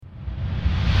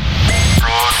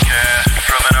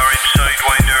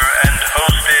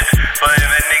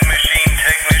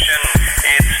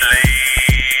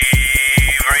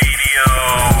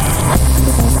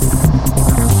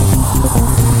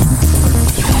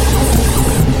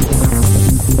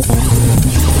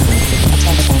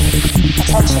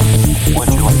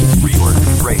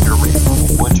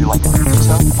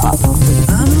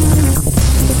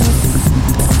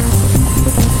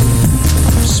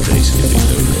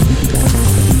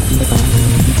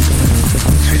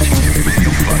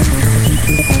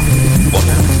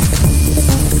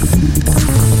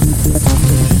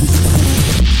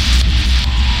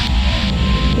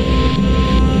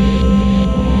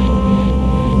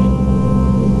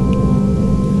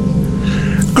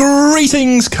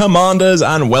Greetings, Commanders,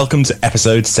 and welcome to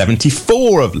episode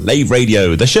 74 of Lave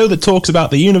Radio, the show that talks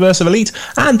about the universe of Elite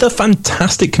and the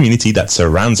fantastic community that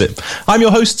surrounds it. I'm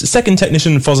your host, second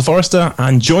technician Fozzer Forrester,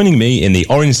 and joining me in the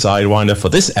Orange Sidewinder for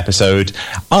this episode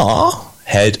are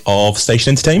Head of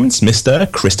Station Entertainments,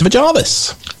 Mr. Christopher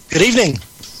Jarvis. Good evening.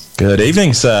 Good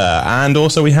evening, sir. And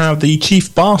also we have the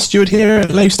Chief Bar Steward here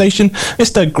at Lave Station,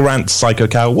 Mr. Grant Psycho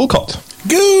Cow Wolcott.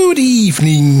 Good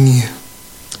evening.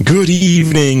 Good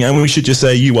evening, and we should just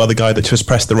say you are the guy that just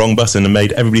pressed the wrong button and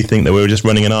made everybody think that we were just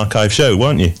running an archive show,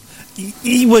 weren't you?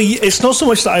 Well, it's not so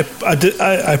much that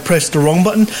I pressed the wrong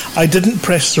button, I didn't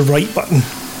press the right button.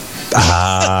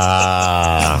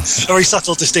 Ah. Very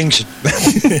subtle distinction.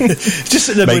 Just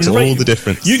sitting there makes going, all the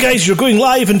difference. You guys, you're going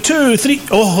live in 2, 3...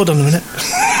 Oh, hold on a minute.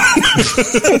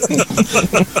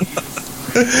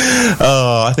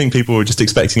 Oh, I think people were just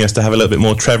expecting us to have a little bit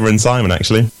more Trevor and Simon,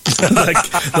 actually.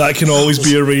 that can always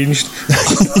be arranged.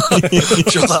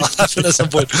 Sure, that'll happen at some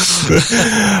point.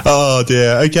 Oh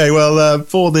dear. Okay, well,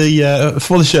 for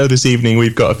the show this evening,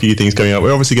 we've got a few things coming up.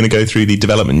 We're obviously going to go through the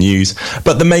development news,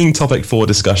 but the main topic for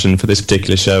discussion for this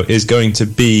particular show is going to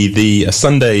be the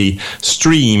Sunday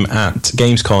stream at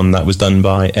Gamescom that was done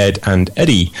by Ed and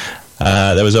Eddie.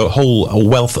 There was a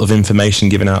wealth of information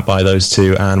given out by those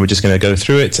two, and we're just going to go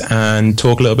through it and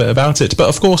talk a little bit about it. But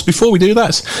of course, before we do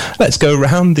that, let's go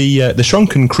around the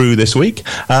Shrunken crew this week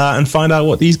and find out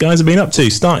what these guys have been up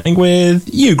to, starting with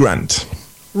you, Grant.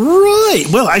 Right.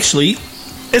 Well, actually,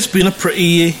 it's been a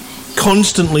pretty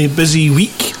constantly busy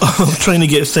week of trying to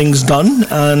get things done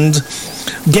and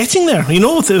getting there, you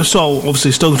know. So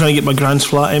obviously still trying to get my grand's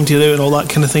flat emptied out and all that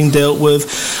kind of thing dealt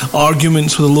with,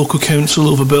 arguments with the local council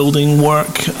over building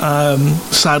work.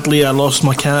 Sadly, I lost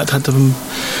my cat, had to have him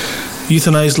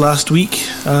euthanised last week,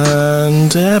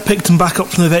 and picked him back up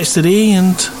from the vets today,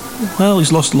 and well,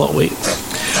 he's lost a lot of weight.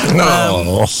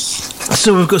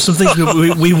 So we've got some things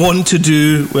we want to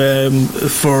do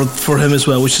for him as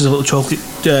well, which is a little chocolate.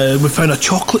 We found a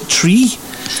chocolate tree,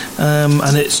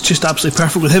 and it's just absolutely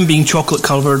perfect. With him being chocolate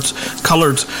coloured,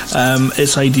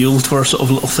 it's ideal for a sort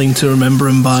of little thing to remember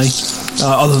him by.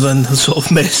 Other than the sort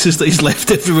of messes that he's left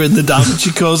everywhere and the damage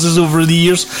he causes over the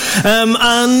years.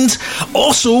 And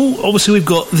also, obviously, we've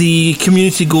got the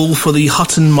community goal for the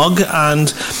Hutton mug,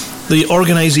 and the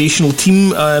organisational team,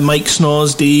 Mike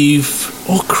Snoz, Dave...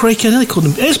 Oh, crikey, I nearly called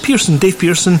him... It's Pearson, Dave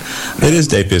Pearson. It is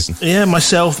Dave Pearson. Yeah,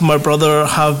 myself, my brother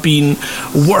have been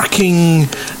working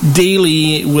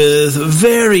daily with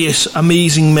various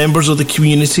amazing members of the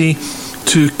community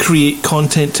to create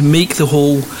content to make the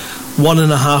whole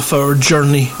 1.5 hour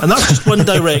journey, and that's just one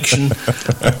direction,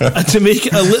 and to make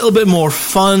it a little bit more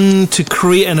fun, to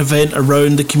create an event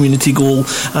around the community goal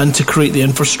and to create the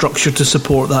infrastructure to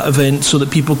support that event so that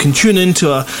people can tune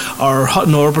into our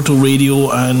Hutton Orbital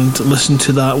radio and listen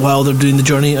to that while they're doing the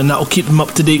journey, and that'll keep them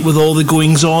up to date with all the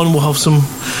goings on. We'll have some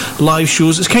live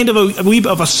shows. It's kind of a wee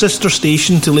bit of a sister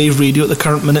station to Lave Radio at the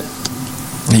current minute.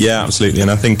 Yeah, absolutely, and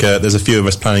I think there's a few of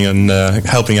us planning on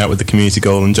helping out with the community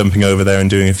goal and jumping over there and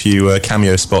doing a few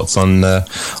cameo spots on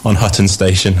Hutton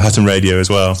Station, Hutton Radio as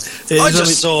well. I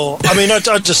just saw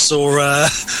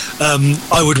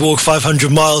I Would Walk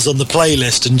 500 Miles on the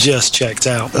playlist and just checked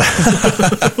out.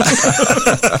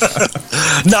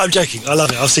 No, I'm joking. I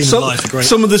love it. I've seen it live. Great.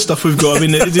 Some of the stuff we've got, I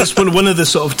mean, it's one of the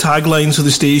sort of taglines of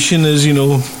the station is, you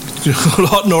know,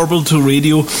 Hutton Orbital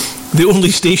Radio, the only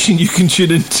station you can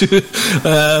tune into.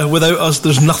 Without us,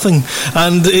 there's nothing.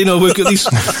 And, you know, we've got these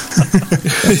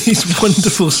these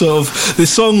wonderful sort of... The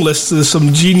song lists, there's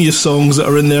some genius songs that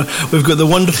are in there. We've got the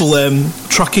wonderful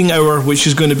Trucking Hour, which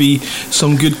is going to be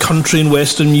some good country and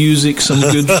western music, some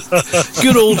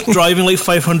good old driving, like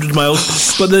 500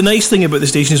 miles. But the nice thing about the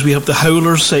station is we have the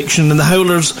Howlers section, and the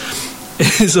Howlers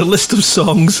is a list of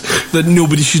songs that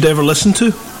nobody should ever listen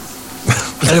to.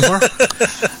 Ever.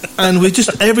 And we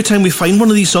just, every time we find one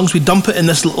of these songs, we dump it in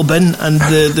this little bin, and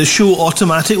the show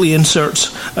automatically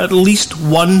inserts at least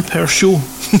one per show.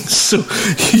 So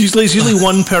it's usually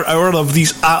one per hour of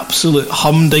these absolute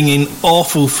humdinging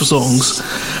awful songs.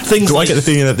 Do I get the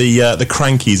feeling that the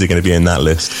Crankies are going to be in that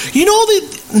list? You know,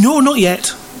 no, not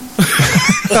yet.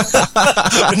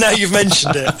 But now you've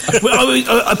mentioned it. Well,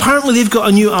 apparently they've got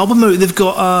a new album out. They've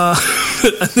got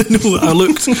I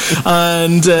looked,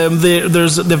 and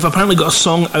they've apparently got a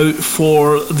song out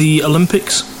for the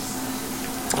Olympics.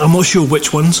 I'm not sure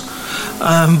which ones,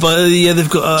 but yeah, they've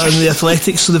got in the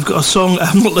athletics, so they've got a song. I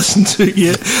have not listened to it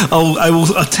yet. I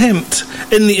will attempt,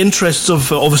 in the interests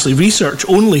of obviously research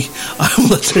only, I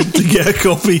will attempt to get a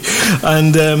copy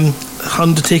and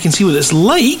undertake and see what it's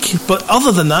like. But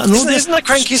other than that, isn't that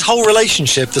Cranky's whole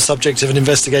relationship the subject of an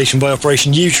investigation by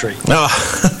Operation U-Tree?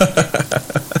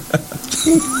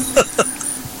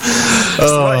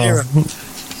 Right era.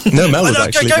 No, Mel was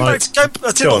actually...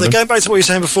 Going back to what you were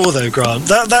saying before, though, Grant,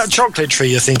 that chocolate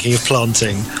tree you're thinking of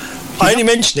planting, I only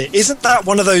mention it. Isn't that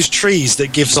one of those trees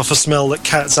that gives off a smell that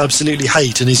cats absolutely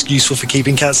hate and is useful for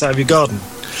keeping cats out of your garden?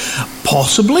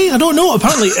 Possibly. I don't know.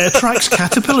 Apparently it attracts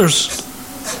caterpillars.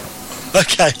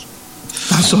 Okay.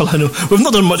 That's all I know. We've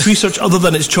not done much research other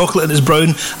than it's chocolate and it's brown,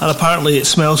 and apparently it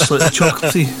smells slightly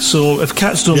chocolatey. So if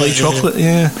cats don't like chocolate,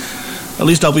 at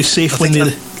least I'll be safe when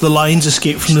the lions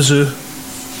escape from the zoo.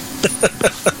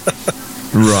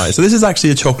 Right, so this is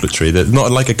actually a chocolate tree, that's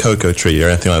not like a cocoa tree or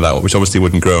anything like that, which obviously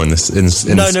wouldn't grow in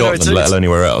Scotland, let alone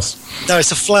anywhere else. No,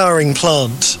 it's a flowering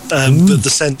plant, but the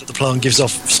scent that the plant gives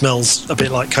off smells a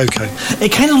bit like cocoa.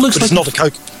 It kind of looks but like... it's not the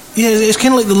cocoa. Yeah, it's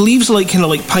kind of like the leaves are kind of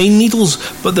like pine needles,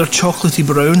 but they're chocolatey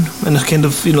brown, and it's kind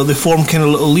of, they form kind of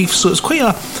little leaves, so it's quite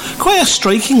a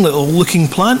striking little looking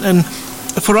plant. And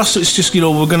for us, it's just, we're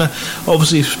going to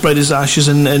obviously spread his ashes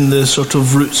in the sort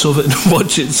of roots of it and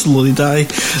watch it slowly die,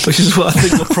 which is what I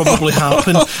think will probably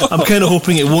happen. I'm kind of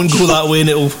hoping it won't go that way and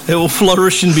it will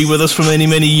flourish and be with us for many,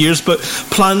 many years, but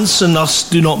plants and us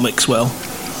do not mix well.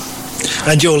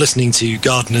 And you're listening to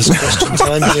Gardener's Question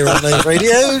Time here on Main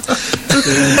Radio.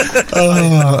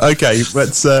 Okay,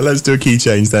 let's do a key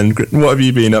change then. What have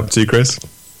you been up to, Chris?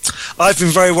 I've been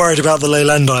very worried about the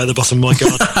Leylandii at the bottom of my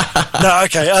garden. No,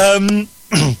 okay.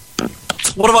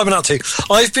 What have I been up to?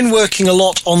 I've been working a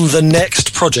lot on the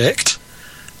next project,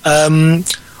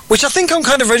 which I think I'm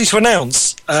kind of ready to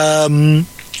announce.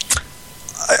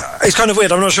 It's kind of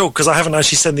weird, I'm not sure, because I haven't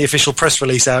actually sent the official press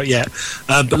release out yet,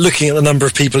 but looking at the number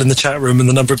of people in the chat room and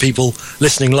the number of people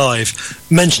listening live,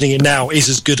 mentioning it now is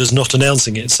as good as not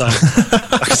announcing it. So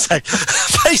I can say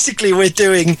basically we're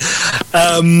going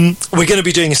to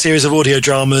be doing a series of audio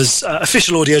dramas,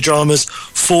 official audio dramas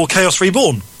for Chaos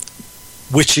Reborn,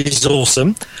 which is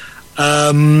awesome.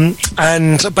 And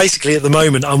basically at the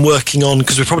moment I'm working on,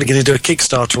 because we're probably going to do a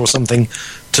Kickstarter or something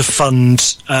to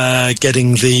fund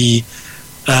getting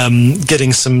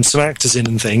some actors in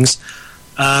and things,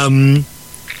 and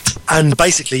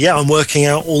basically I'm working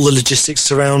out all the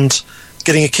logistics around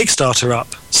getting a Kickstarter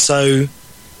up, so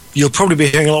you'll probably be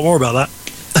hearing a lot more about that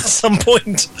at some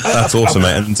point. That's awesome,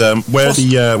 mate. And where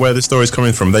the stories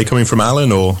coming from? Are they coming from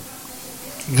Alan or?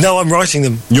 No, I'm writing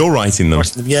them. You're writing them?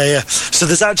 Yeah. So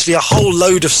there's actually a whole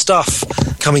load of stuff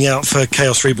coming out for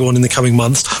Chaos Reborn in the coming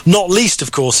months, not least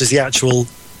of course is the actual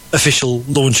official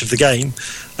launch of the game,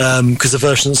 because the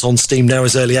version that's on Steam now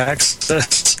is early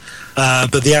access,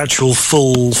 but the actual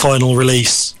full final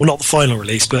release, well, not the final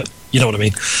release, but you know what I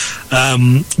mean,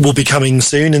 will be coming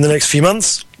soon in the next few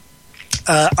months.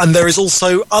 And there is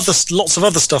also lots of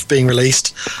other stuff being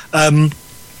released,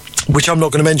 which I'm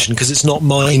not going to mention because it's not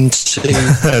mine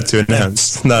to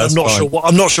announce. No,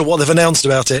 I'm not sure what they've announced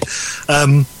about it.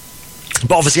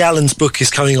 But obviously Alan's book is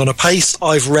coming on apace.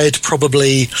 I've read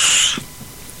probably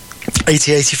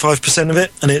 80-85% of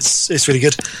it, and it's really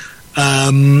good.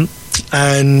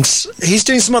 And he's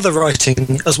doing some other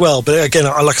writing as well, but again,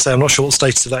 like I say, I'm not sure what the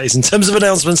status of that is in terms of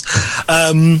announcements.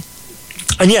 And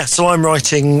yeah, so I'm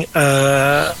writing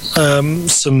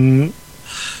some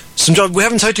we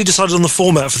haven't totally decided on the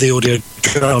format for the audio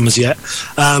dramas yet.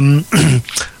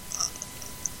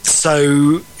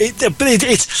 So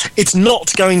it's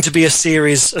not going to be a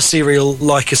serial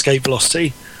like Escape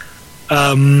Velocity.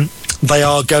 They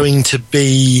are going to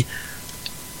be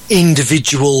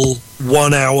individual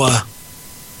 1 hour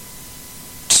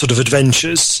sort of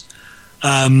adventures.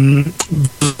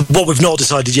 What we've not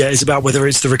decided yet is about whether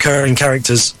it's the recurring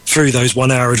characters through those 1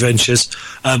 hour adventures,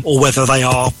 or whether they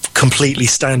are completely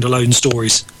standalone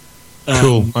stories.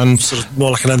 Cool. And sort of more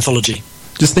like an anthology.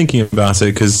 Just thinking about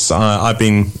it, because I've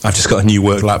just got a new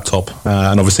work laptop,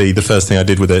 and obviously the first thing I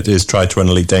did with it is try to run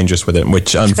Elite Dangerous with it,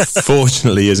 which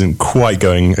unfortunately isn't quite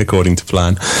going according to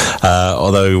plan.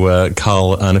 Although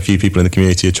Carl and a few people in the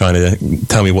community are trying to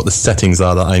tell me what the settings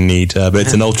are that I need. But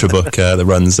it's an Ultrabook that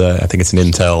runs, I think it's an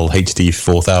Intel HD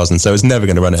 4000, so it's never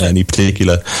going to run at any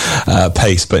particular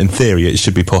pace. But in theory, it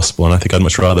should be possible, and I think I'd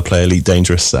much rather play Elite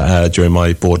Dangerous during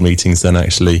my board meetings than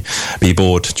actually be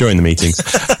bored during the meetings.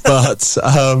 But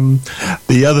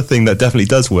the other thing that definitely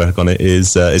does work on it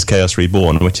is Chaos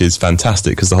Reborn, which is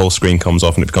fantastic because the whole screen comes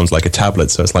off and it becomes like a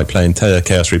tablet, so it's like playing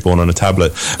Chaos Reborn on a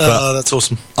tablet. Oh, that's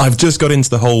awesome. I've just got into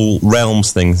the whole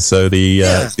Realms thing, so the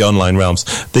online Realms.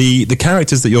 The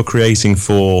characters that you're creating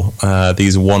for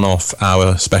these one-off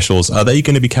hour specials, are they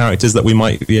going to be characters that we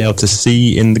might be able to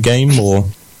see in the game, or...?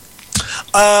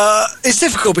 It's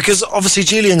difficult because obviously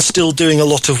Julian's still doing a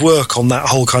lot of work on that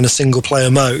whole kind of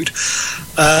single-player mode.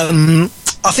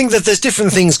 I think that there's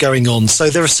different things going on. So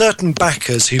there are certain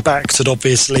backers who backed at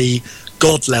obviously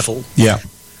God level. Yeah.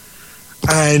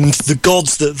 And the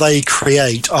gods that they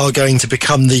create are going to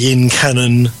become the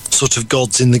in-canon sort of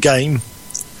gods in the game.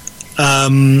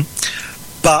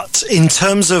 But in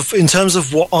terms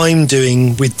of what I'm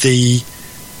doing with the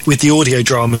audio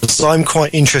dramas, I'm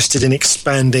quite interested in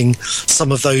expanding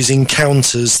some of those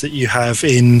encounters that you have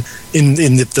in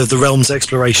the realms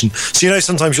exploration. So,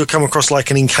 sometimes you'll come across like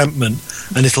an encampment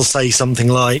and it'll say something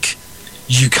like,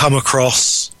 you come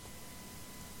across,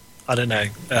 I don't know.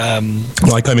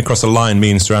 Well, I came across a lion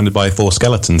being surrounded by 4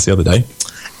 skeletons the other day.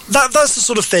 That's the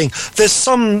sort of thing. There's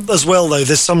some as well, though.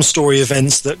 There's some story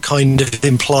events that kind of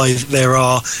imply that there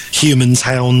are human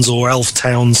towns or elf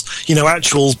towns,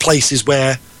 actual places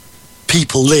where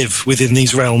people live within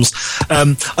these realms.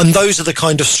 And those are the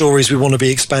kind of stories we want to be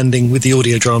expanding with the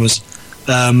audio dramas.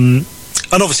 And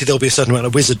obviously there'll be a certain amount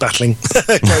of wizard battling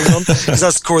going on, because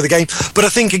that's the core of the game. But I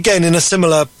think, again, in a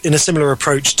similar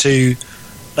approach to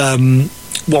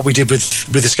what we did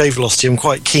with Escape Velocity, I'm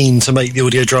quite keen to make the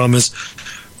audio dramas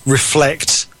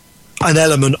reflect an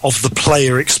element of the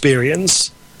player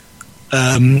experience,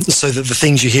 so that the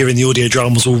things you hear in the audio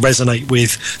dramas will resonate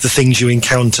with the things you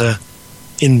encounter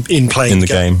in playing the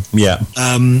game. Yeah.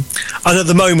 And at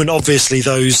the moment, obviously,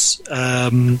 those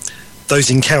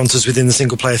encounters within the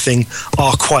single player thing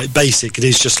are quite basic. It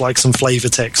is just like some flavor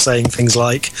text saying things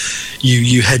like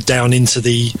you head down into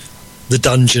the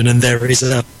dungeon and there is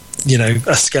a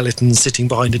skeleton sitting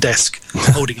behind a desk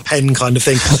holding a pen, kind of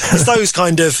thing. It's those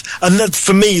kind of, and that,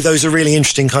 for me, those are really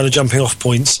interesting kind of jumping off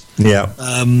points. Yeah.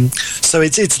 So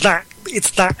it's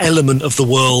that element of the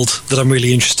world that I'm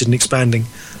really interested in expanding.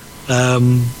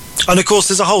 And of course,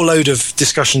 there's a whole load of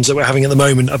discussions that we're having at the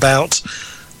moment about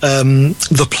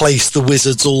the place the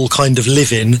wizards all kind of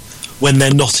live in when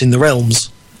they're not in the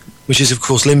realms, which is, of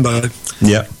course, Limbo.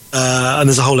 Yeah. And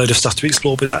there's a whole load of stuff to be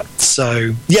explored with that.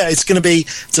 So, yeah, it's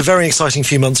a very exciting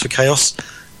few months for Chaos.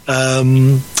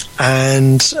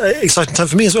 And exciting time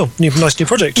for me as well. Nice new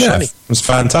project. Yeah, shiny. It was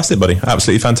fantastic, buddy.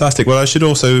 Absolutely fantastic. Well, I should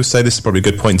also say this is probably a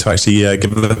good point to actually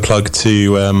give a plug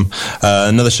to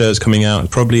another show that's coming out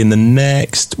probably in the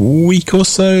next week or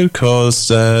so, because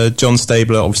John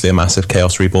Stabler, obviously a massive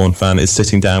Chaos Reborn fan, is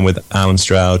sitting down with Alan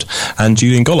Stroud and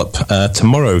Julian Gollop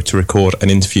tomorrow to record an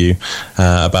interview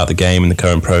about the game and the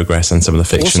current progress and some of the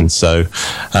fiction. Awesome. So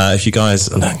if you guys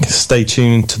stay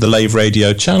tuned to the Lave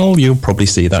Radio channel, you'll probably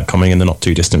see that coming in the not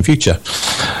too distant future.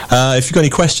 If you've got any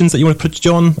questions that you want to put to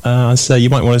John, so you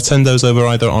might want to send those over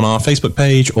either on our Facebook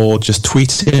page or just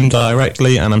tweet him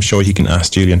directly, and I'm sure he can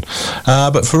ask Julian.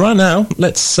 But for right now,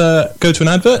 let's go to an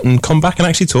advert and come back and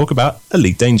actually talk about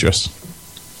Elite Dangerous.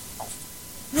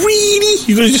 Really?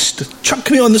 You're going to just chuck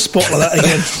me on the spot like that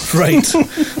again? Right.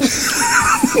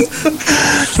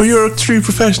 Well, you're a true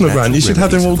professional, Grant. You should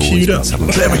have them all queued up.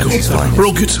 There we go. We're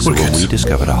all good. We're good. When we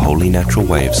discovered a wholly natural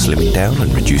way of slimming down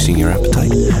and reducing your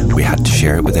appetite, we had to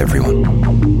share it with everyone.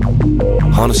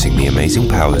 Harnessing the amazing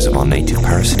powers of our native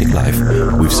parasitic life,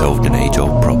 we've solved an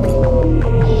age-old problem.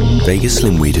 Vegas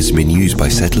Slim Weed has been used by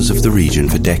settlers of the region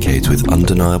for decades with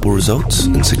undeniable results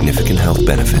and significant health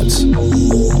benefits.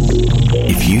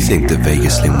 If you think that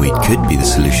Vegas Slim Weed could be the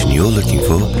solution you're looking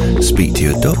for, speak to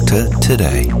your doctor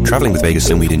today. Travelling with Vegas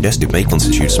Slim Weed ingested may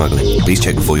constitute smuggling. Please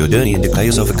check before your journey and declare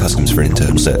yourself at customs for an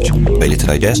internal search. Failure to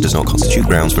digest does not constitute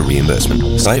grounds for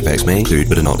reimbursement. Side effects may include,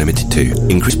 but are not limited to,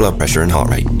 increased blood pressure and heart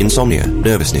rate, insomnia,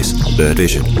 nervousness, blurred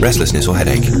vision, restlessness or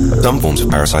headache. Some forms of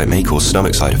parasite may cause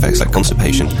stomach side effects like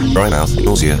constipation, dry mouth,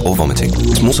 nausea or vomiting.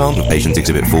 Small sample of patients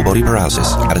exhibit full body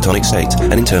paralysis, catatonic state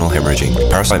and internal hemorrhaging.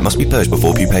 Parasite must be purged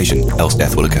before pupation, else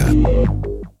death will occur.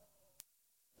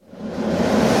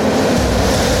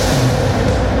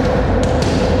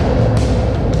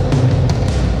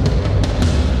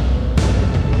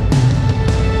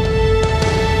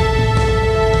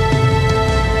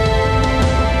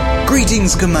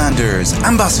 Greetings, Commanders!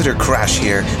 Ambassador Crash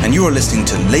here, and you are listening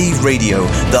to Lave Radio,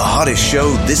 the hottest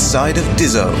show this side of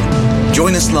Dizzo.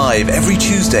 Join us live every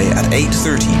Tuesday at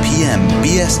 8:30 p.m.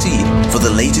 BST for the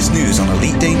latest news on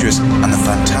Elite Dangerous and the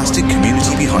fantastic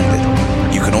community behind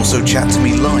it. You can also chat to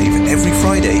me live every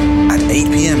Friday at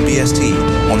 8 p.m. BST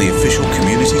on the official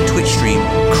community Twitch stream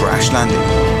Crash Landing.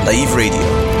 Lave Radio.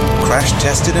 Crash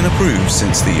tested and approved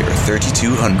since the year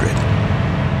 3200.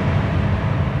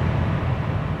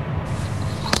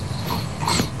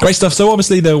 Great stuff. So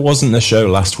obviously there wasn't a show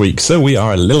last week, so we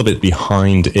are a little bit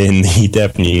behind in the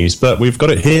dev news, but we've got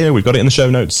it here, we've got it in the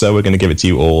show notes, so we're going to give it to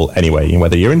you all anyway,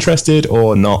 whether you're interested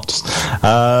or not.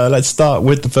 Let's start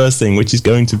with the first thing, which is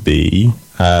going to be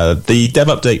the dev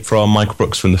update from Michael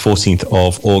Brooks from the 14th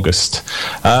of August.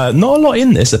 Not a lot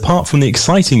in this, apart from the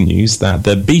exciting news that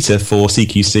the beta for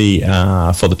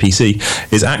CQC for the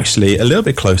PC is actually a little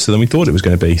bit closer than we thought it was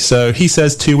going to be. So he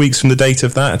says 2 weeks from the date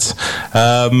of that.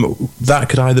 That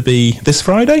could either be this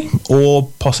Friday or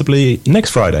possibly next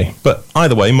Friday. But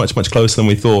either way, much, much closer than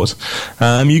we thought.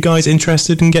 You guys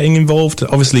interested in getting involved?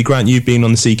 Obviously, Grant, you've been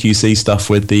on the CQC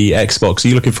stuff with the Xbox. Are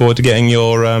you looking forward to getting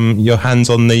your hands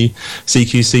on the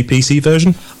CQC PC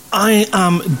version? I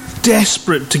am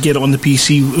desperate to get it on the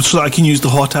PC so that I can use the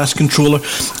hot-ass controller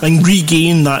and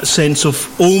regain that sense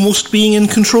of almost being in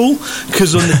control,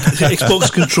 because on the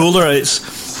Xbox controller it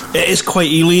is quite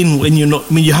alien when you're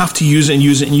not. I mean, you have to use it and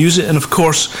use it and use it. And of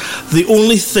course, the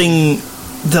only thing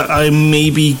that I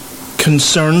may be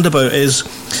concerned about is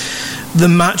the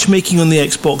matchmaking on the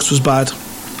Xbox was bad.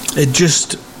 It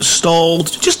just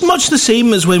stalled, just much the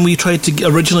same as when we tried to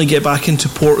originally get back into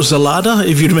Port Zalada,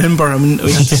 if you remember. I mean, we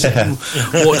used to sit and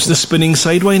watch the spinning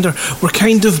Sidewinder. We're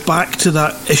kind of back to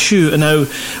that issue, and now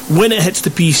when it hits the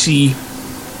PC,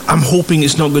 I'm hoping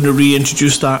it's not going to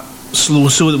reintroduce that slow,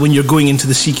 so that when you're going into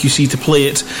the CQC to play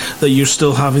it, that you're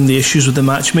still having the issues with the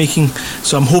matchmaking.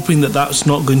 So I'm hoping that that's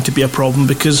not going to be a problem,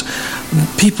 because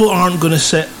people aren't going to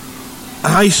sit.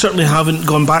 I certainly haven't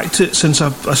gone back to it since I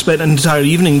spent an entire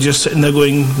evening just sitting there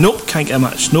going, nope, can't get a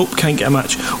match, nope, can't get a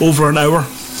match, over an hour.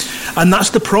 And that's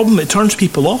the problem, it turns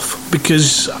people off,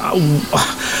 because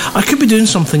I could be doing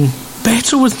something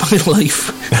better with my life.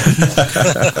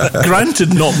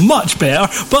 Granted, not much better,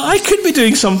 but I could be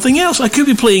doing something else. I could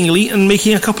be playing Elite and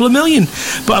making a couple of million,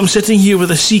 but I'm sitting here with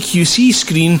a CQC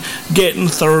screen getting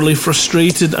thoroughly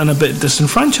frustrated and a bit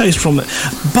disenfranchised from it.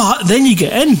 But then you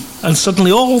get in, and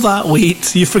suddenly all that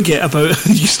weight you forget about,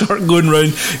 and you start going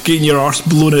around getting your arse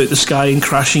blown out the sky and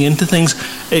crashing into things.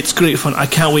 It's great fun. I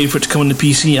can't wait for it to come on the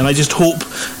PC, and I just hope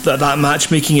that that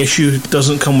matchmaking issue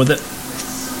doesn't come with it.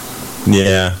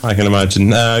 Yeah, I can imagine.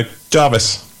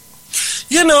 Jarvis?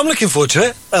 Yeah, no, I'm looking forward to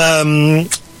it.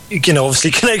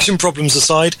 Obviously, connection problems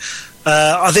aside,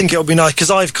 I think it'll be nice, because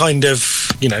I've kind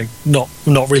of,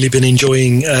 not really been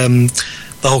enjoying the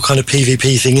whole kind of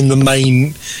PvP thing in the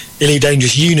main Elite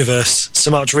Dangerous universe so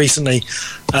much recently.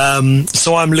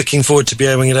 So I'm looking forward to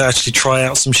being able to actually try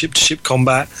out some ship-to-ship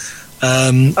combat.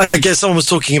 I guess someone was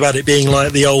talking about it being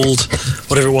like the old,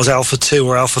 whatever it was, Alpha 2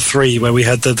 or Alpha 3, where we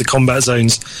had the combat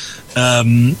zones.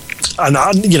 If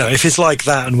it's like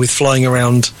that and with flying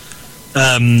around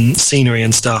scenery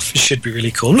and stuff, it should be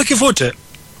really cool. I'm looking forward to it.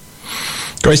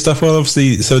 Great stuff. Well,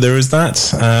 obviously, so there is that.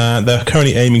 They're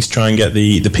currently aiming to try and get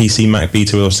the PC Mac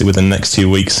beta, obviously, within the next 2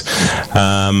 weeks.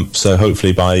 So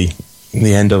hopefully by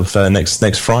the end of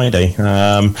next Friday.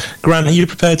 Grant, are you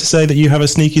prepared to say that you have a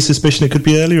sneaky suspicion it could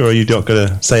be earlier, or are you not going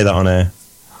to say that on air?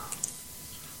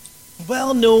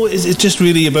 Well, no, it's just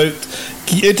really about.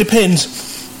 It depends.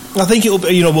 I think it'll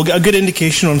be, we'll get a good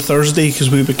indication on Thursday, because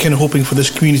we were kind of hoping for this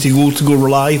community goal to go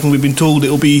live, and we've been told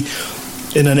it'll be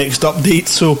in the next update.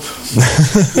 So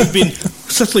we've been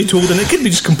subtly told, and it could be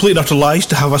just complete and utter lies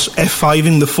to have us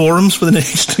F5ing the forums for the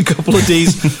next couple of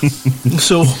days.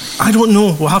 So I don't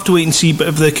know. We'll have to wait and see. But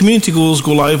if the community goals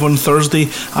go live on Thursday,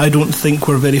 I don't think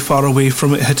we're very far away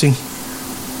from it hitting.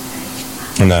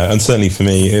 No, and certainly for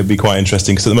me, it would be quite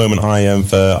interesting, because at the moment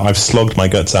I've slogged my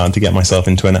guts out to get myself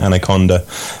into an Anaconda,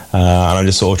 and I'm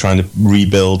just sort of trying to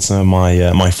rebuild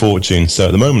my fortune. So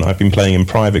at the moment, I've been playing in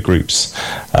private groups,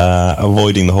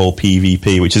 avoiding the whole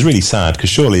PvP, which is really sad, because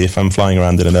surely if I'm flying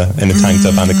around in a tanked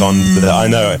up Anaconda, I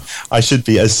know I should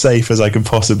be as safe as I could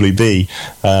possibly be.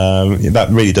 That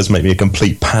really does make me a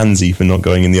complete pansy for not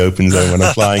going in the open zone when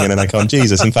I'm flying in an Anaconda.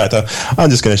 Jesus, in fact, I'm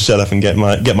just going to shut up and get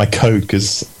my coat,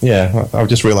 because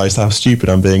I've just realised how stupid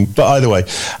I'm being. But either way,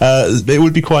 it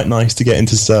would be quite nice to get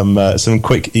into some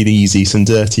quick and easy, some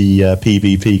dirty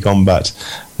PvP combat.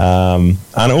 And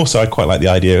also, I quite like the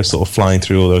idea of sort of flying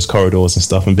through all those corridors and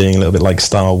stuff, and being a little bit like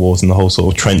Star Wars and the whole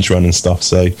sort of trench run and stuff.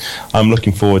 So I'm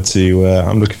looking forward to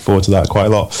that quite a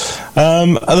lot.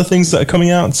 Other things that are coming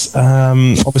out,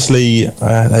 obviously,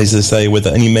 as I say, with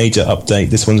any major update,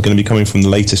 this one's going to be coming from the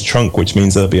latest trunk, which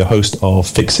means there'll be a host of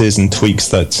fixes and tweaks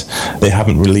that they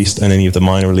haven't released in any of the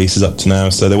minor releases up to now.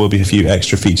 So there will be a few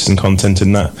extra features and content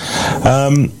in that.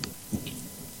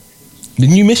 The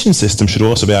new mission system should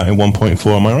also be out in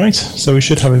 1.4, am I right? So we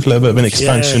should have a little bit of an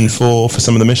expansion for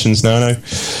some of the missions now. I know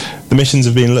the missions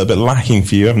have been a little bit lacking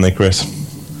for you, haven't they, Chris?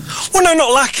 Well, no,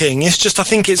 not lacking. It's just I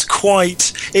think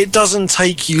it doesn't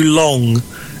take you long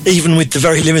even with the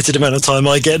very limited amount of time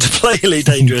I get to play Elite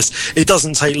Dangerous, it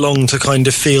doesn't take long to kind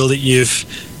of feel that you've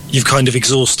kind of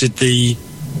exhausted the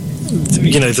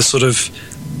sort of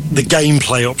the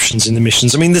gameplay options in the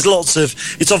missions. I mean, there's lots of,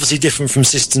 it's obviously different from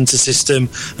system to system,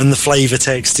 and the flavor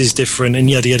text is different, and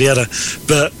yada yada yada.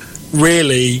 But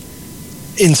really,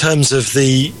 in terms of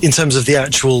the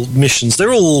actual missions,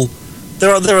 there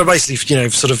are basically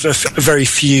sort of a very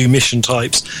few mission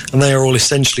types, and they are all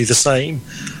essentially the same.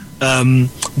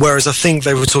 Whereas I think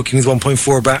they were talking with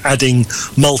 1.4 about adding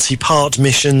multi-part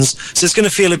missions, so it's going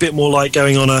to feel a bit more like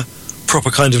going on a proper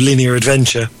kind of linear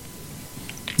adventure.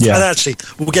 Yeah. And actually,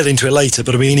 we'll get into it later,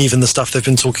 but I mean, even the stuff they've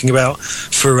been talking about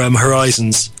for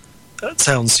Horizons, that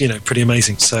sounds, pretty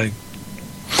amazing. So,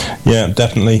 yeah,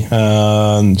 definitely.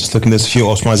 Just looking, there's a few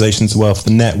optimizations as well for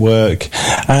the network.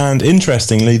 And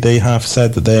interestingly, they have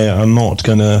said that they are not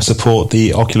going to support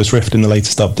the Oculus Rift in the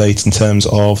latest update in terms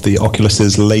of the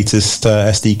Oculus's latest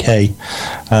SDK.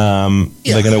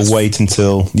 They're going to wait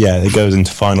until, it goes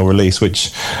into final release,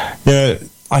 which,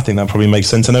 I think that probably makes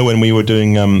sense. I know when we were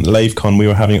doing LaveCon, we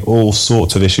were having all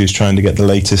sorts of issues trying to get the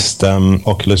latest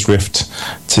Oculus Rift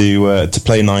to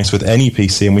play nice with any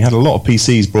PC, and we had a lot of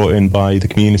PCs brought in by the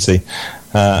community,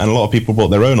 and a lot of people brought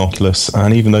their own Oculus,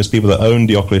 and even those people that owned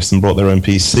the Oculus and brought their own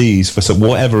PCs, for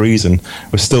whatever reason,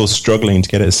 were still struggling to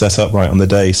get it set up right on the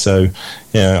day. So,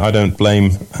 I don't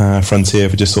blame Frontier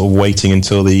for just sort of waiting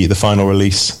until the final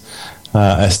release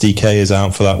SDK is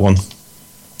out for that one.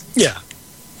 Yeah.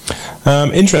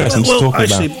 Interesting to talk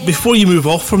actually, about. Before you move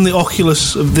off from the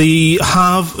Oculus,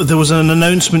 there was an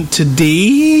announcement today,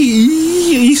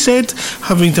 he said,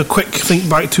 having to quick think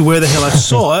back to where the hell I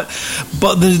saw it,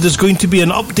 but there's going to be an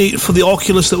update for the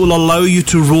Oculus that will allow you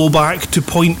to roll back to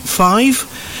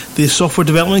 0.5, the software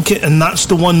development kit, and that's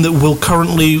the one that will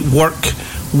currently work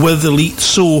with Elite.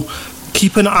 So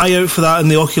keep an eye out for that in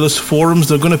the Oculus forums.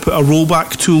 They're going to put a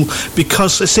rollback tool,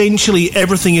 because essentially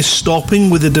everything is stopping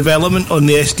with the development on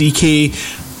the SDK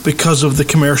because of the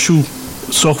commercial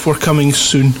software coming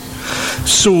soon.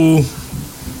 So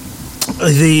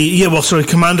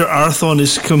Commander Arthon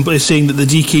is saying that the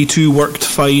DK2 worked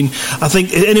fine. I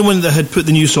think anyone that had put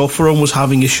the new software on was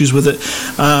having issues with it,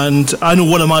 and I know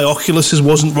one of my Oculuses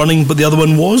wasn't running, but the other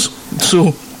one was.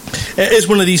 So it is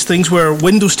one of these things where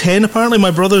Windows 10, apparently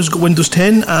my brother's got Windows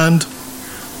 10, and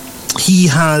he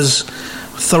has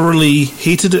thoroughly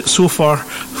hated it so far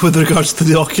with regards to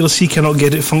the Oculus. He cannot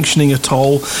get it functioning at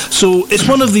all. So it's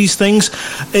one of these things.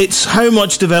 It's how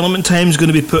much development time is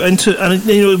going to be put into it. And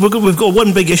we've got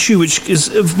one big issue, which is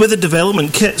with the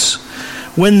development kits.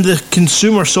 When the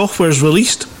consumer software is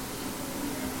released,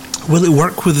 will it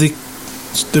work with the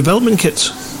development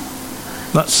kits?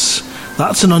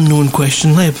 That's an unknown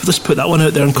question. Let's put that one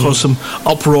out there and cause some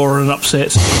uproar and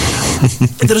upsets.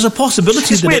 There's a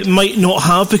possibility that it might not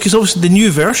have, because obviously the new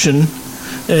version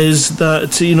is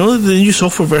that, the new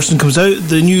software version comes out,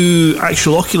 the new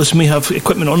actual Oculus may have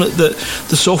equipment on it that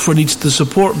the software needs to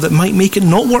support that might make it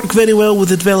not work very well with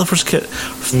the developer's kit.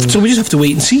 So we just have to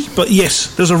wait and see. But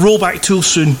yes, there's a rollback tool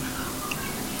soon.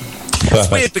 It's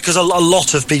weird because a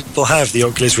lot of people have the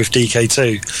Oculus Rift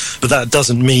DK2, but that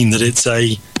doesn't mean that it's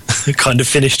a kind of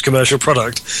finished commercial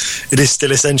product. It is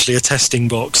still essentially a testing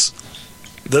box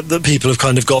that people have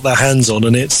kind of got their hands on,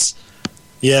 and it's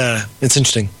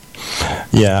interesting.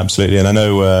 Yeah, absolutely. And I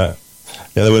know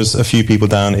there was a few people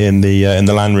down in the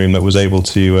LAN room that was able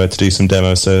to do some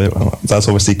demos. So that's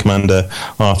obviously Commander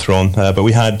Arthron. But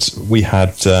we had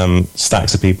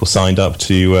stacks of people signed up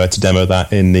to demo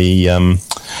that in the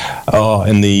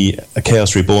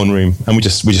Chaos Reborn room, and we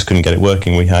just couldn't get it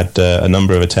working. We had a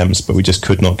number of attempts, but we just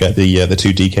could not get the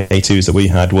two DK2s that we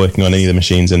had working on any of the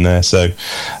machines in there. So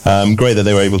great that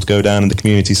they were able to go down, and the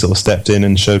community sort of stepped in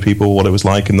and show people what it was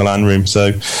like in the LAN room.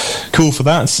 So cool for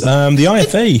that. The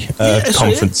IFA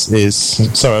conference is...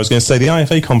 Sorry, I was going to say the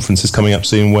IFA conference is coming up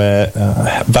soon, where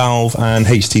Valve and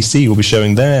HTC will be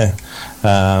showing their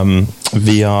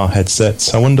VR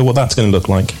headsets. I wonder what that's going to look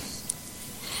like.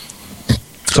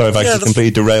 Sorry if I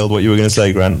completely derailed what you were going to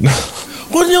say, Grant.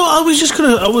 Well, no, I was just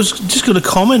going to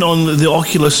comment on the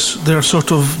Oculus. Their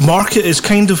sort of market is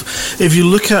kind of, if you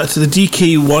look at the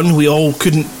DK1, we all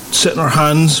couldn't sit in our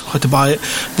hands, had to buy it.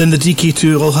 Then the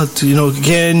DK2 all had to,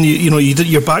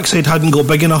 your backside hadn't got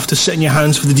big enough to sit in your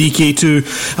hands for the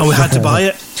DK2, and we had to buy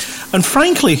it. And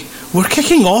frankly, we're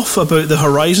kicking off about the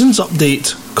Horizons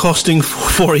update costing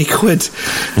 40 quid.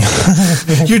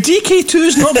 Your DK2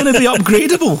 is not going to be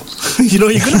upgradable. You're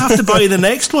going to have to buy the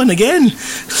next one again.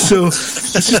 So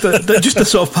it's just a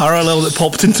sort of parallel that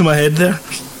popped into my head there.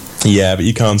 Yeah, but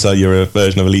you can't sell your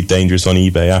version of Elite Dangerous on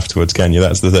eBay afterwards, can you?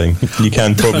 That's the thing. You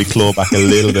can probably claw back a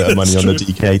little bit of money on the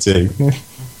DK2.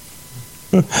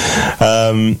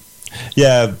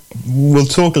 Yeah, we'll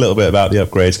talk a little bit about the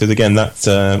upgrades, because again,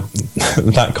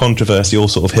 that controversy all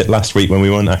sort of hit last week when we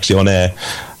weren't actually on air.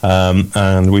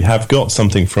 And we have got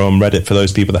something from Reddit for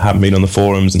those people that haven't been on the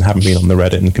forums and haven't been on the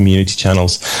Reddit and community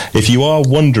channels. If you are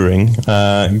wondering,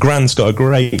 Grant's got a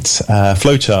great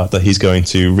flowchart that he's going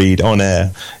to read on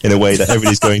air in a way that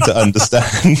everybody's going to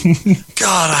understand.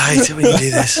 God, I hate it when you do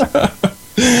this.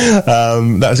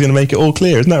 That's going to make it all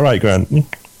clear, isn't that right, Grant?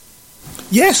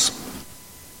 Yes.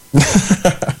 We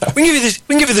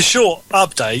can give you the short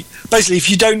update. Basically, if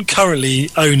you don't currently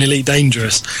own Elite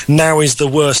Dangerous, now is the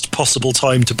worst possible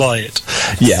time to buy it.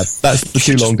 Yeah, that's the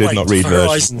too long did not read version.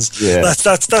 Horizons. Yeah.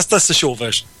 That's the short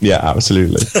version. Yeah,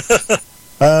 absolutely.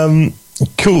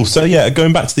 Cool. So yeah,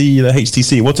 going back to the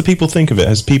HTC, what do people think of it?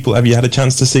 Have you had a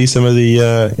chance to see some of the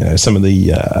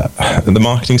the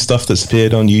marketing stuff that's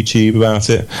appeared on YouTube about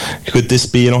it? Could this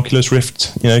be an Oculus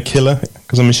Rift, killer?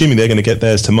 Because I'm assuming they're going to get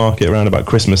theirs to market around about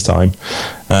Christmas time,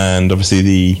 and obviously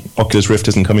the Oculus Rift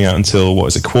isn't coming out until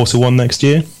Q1 next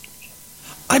year.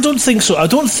 I don't think so. I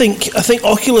think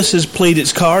Oculus has played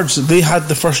its cards. They had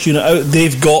the first unit out.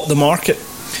 They've got the market.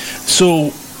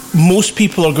 So most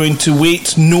people are going to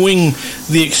wait, knowing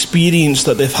the experience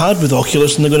that they've had with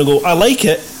Oculus, and they're going to go, I like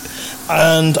it,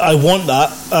 and I want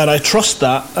that, and I trust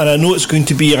that, and I know it's going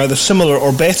to be either similar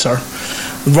or better,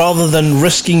 rather than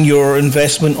risking your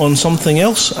investment on something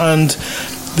else. And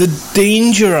the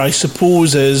danger, I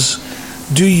suppose, is,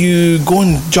 do you go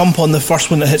and jump on the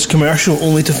first one that hits commercial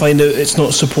only to find out it's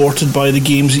not supported by the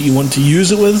games that you want to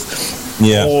use it with?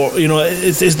 Yeah. Or,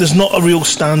 there's not a real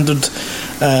standard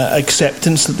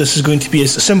acceptance that this is going to be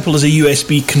as simple as a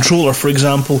USB controller, for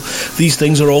example. These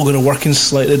things are all going to work in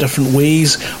slightly different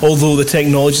ways, although the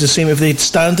technology is the same. If they'd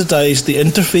standardised the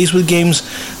interface with games,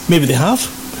 maybe they have.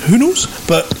 Who knows?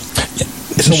 But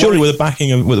surely with the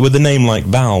backing of, with a name like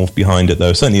Valve behind it,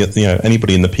 though, certainly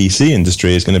anybody in the PC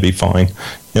industry is going to be fine.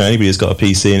 Anybody who's got a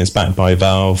PC and it's backed by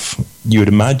Valve, you would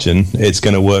imagine it's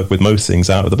going to work with most things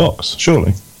out of the box,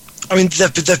 surely. I mean,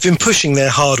 they've been pushing their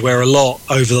hardware a lot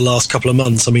over the last couple of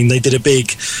months. I mean, they did a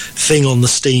big thing on the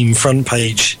Steam front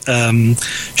page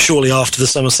shortly after the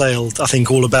summer sale, I think,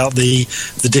 all about the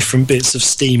different bits of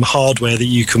Steam hardware that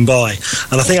you can buy.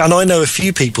 And I know a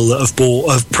few people that have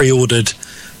pre-ordered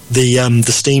the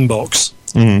Steam box.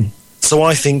 Mm-hmm. So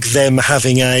I think them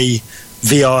having a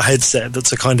VR headset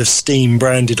that's a kind of Steam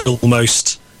branded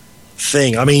almost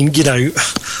thing. I mean,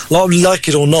 like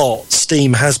it or not,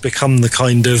 Steam has become the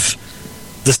kind of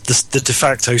the de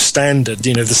facto standard,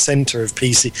 the centre of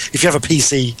PC. If you have a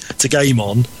PC to game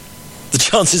on, the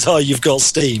chances are you've got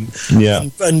Steam. Yeah.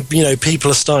 And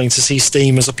people are starting to see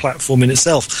Steam as a platform in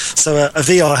itself. So a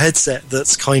VR headset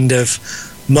that's kind of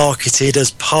marketed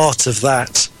as part of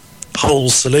that whole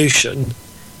solution,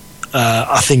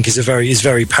 I think is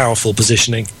very powerful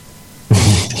positioning.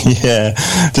 Yeah,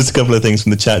 just a couple of things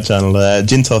from the chat channel.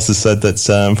 Jintos has said that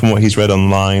from what he's read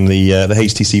online, the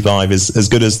HTC Vive is as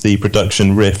good as the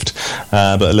production Rift,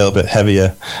 but a little bit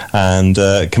heavier. And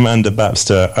Commander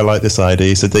Bapster, I like this idea.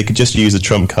 He said they could just use a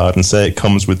trump card and say it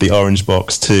comes with the orange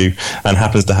box too, and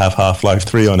happens to have Half-Life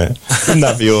 3 on it. Wouldn't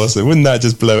that be awesome? Wouldn't that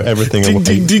just blow everything away?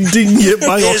 Ding, ding, ding, yeah,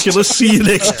 my Oculus, see you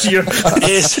next year.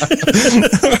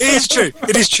 It is true.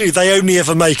 It is true. They only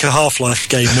ever make a Half-Life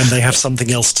game when they have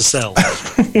something else to sell.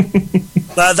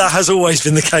 That has always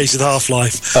been the case with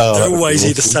Half-Life. They're always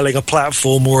either selling a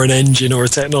platform or an engine or a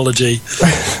technology.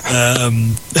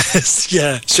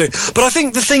 Yeah, sure. But I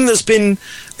think the thing that's been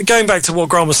going back to what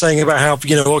Grant was saying about how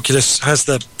Oculus has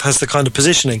the kind of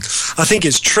positioning, I think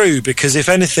it's true, because if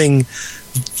anything,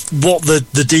 what the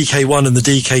DK1 and the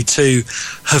DK2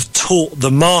 have taught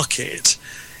the market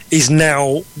is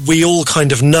now we all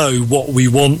kind of know what we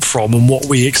want from and what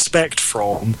we expect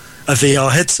from a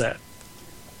VR headset.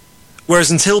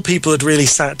 Whereas until people had really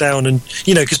sat down and,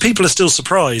 because people are still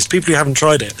surprised, people who haven't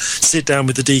tried it, sit down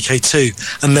with the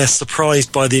DK2 and they're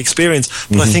surprised by the experience.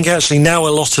 But I think actually now a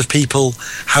lot of people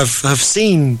have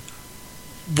seen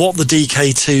what the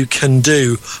DK2 can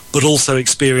do, but also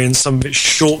experience some of its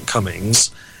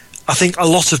shortcomings. I think a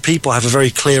lot of people have a very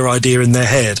clear idea in their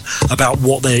head about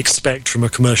what they expect from a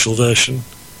commercial version.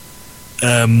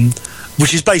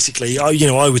 Which is basically,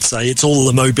 I would say it's all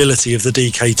the mobility of the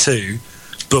DK2,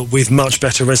 but with much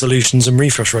better resolutions and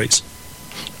refresh rates.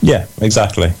 Yeah,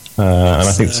 exactly. And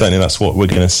I think certainly that's what we're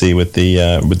going to see with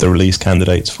the release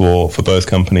candidates for both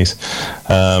companies.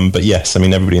 But yes, I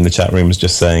mean, everybody in the chat room is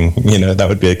just saying, that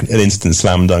would be an instant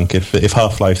slam dunk if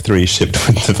Half-Life 3 shipped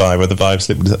with the Vive, or the Vive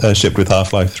shipped with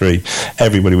Half-Life 3.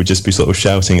 Everybody would just be sort of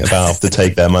shouting at Valve to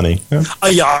take their money.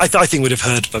 I think we'd have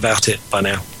heard about it by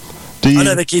now. I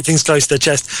know they keep things close to their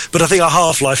chest, but I think a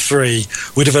Half-Life 3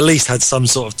 would have at least had some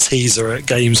sort of teaser at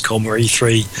Gamescom or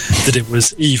E3 that it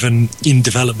was even in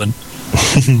development.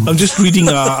 I'm just reading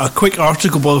a quick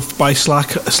article by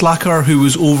Slacker, who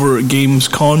was over at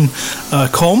Gamescom,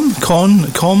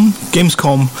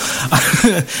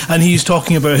 and he's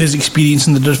talking about his experience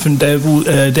in the different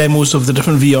demos of the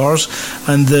different VRs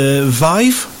and the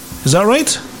Vive. Is that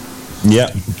right?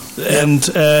 Yeah. And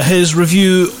his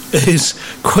review is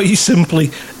quite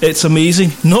simply, it's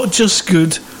amazing. Not just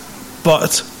good,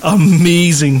 but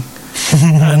amazing.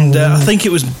 And I think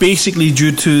it was basically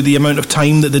due to the amount of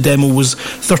time that the demo was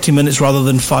 30 minutes rather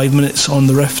than 5 minutes on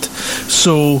the Rift.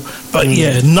 So, but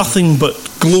yeah, nothing but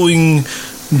glowing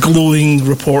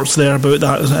reports there about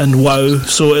that, and wow.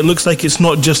 So it looks like it's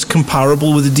not just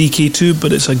comparable with the DK2,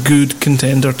 but it's a good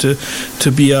contender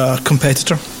to be a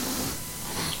competitor.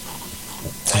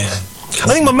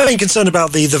 I think my main concern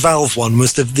about the Valve one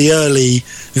was the early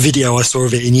video I saw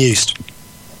of it in use.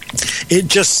 It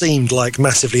just seemed like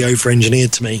massively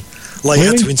over-engineered to me. Like you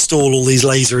had to install all these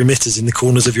laser emitters in the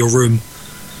corners of your room.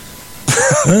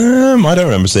 I don't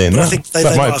remember seeing that. I think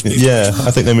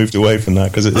I think they moved away from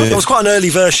that because it was quite an early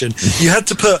version. You had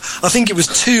to put, I think it was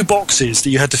 2 boxes that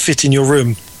you had to fit in your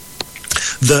room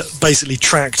that basically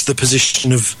tracked the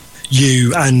position of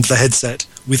you and the headset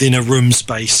within a room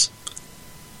space.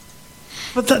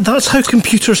 But that's how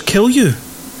computers kill you.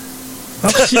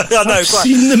 I know, I've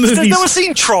seen the movies. I've never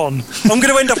seen Tron. I'm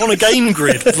going to end up on a game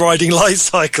grid riding light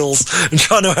cycles and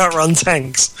trying to outrun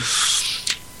tanks.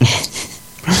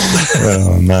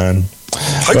 Oh man!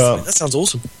 Hopefully, that sounds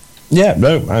awesome. Yeah,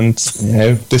 no, and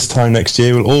this time next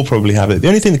year we'll all probably have it. The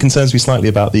only thing that concerns me slightly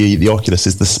about the Oculus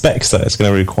is the specs that it's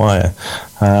going to require.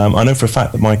 I know for a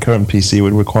fact that my current PC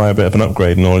would require a bit of an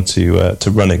upgrade in order to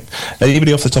run it.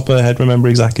 Anybody off the top of their head remember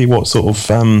exactly what sort of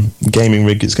gaming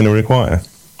rig it's going to require?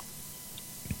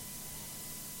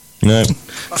 No.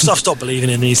 I've stopped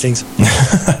believing in these things.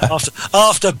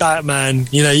 after Batman,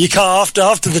 you can't.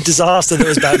 After the disaster that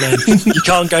was Batman, you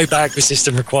can't go back with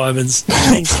system requirements.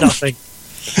 It means nothing.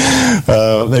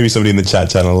 Maybe somebody in the chat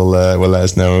channel will let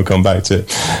us know and we'll come back to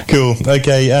it. Cool.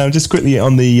 Okay, just quickly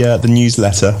on the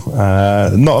newsletter.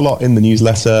 Not a lot in the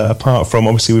newsletter apart from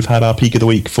obviously we've had our peak of the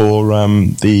week for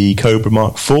the Cobra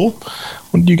Mark IV.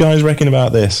 What do you guys reckon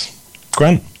about this?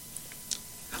 Grant?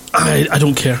 I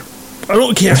don't care. I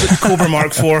don't care about the Cobra Mark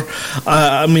IV.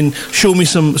 I mean, show me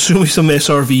some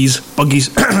SRVs,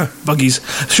 buggies.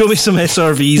 Show me some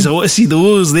SRVs. I want to see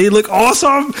those. They look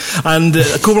awesome. And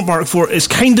Cobra Mark IV is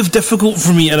kind of difficult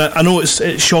for me. And I know it's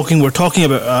shocking. We're talking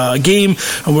about a game,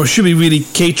 and we should be really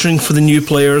catering for the new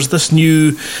players. This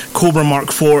new Cobra Mark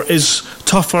IV is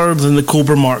tougher than the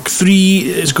Cobra Mark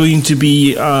III. It's going to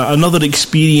be another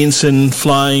experience in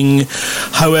flying.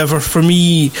 However, for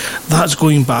me, that's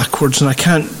going backwards, and I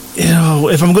can't.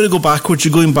 If I'm going to go backwards,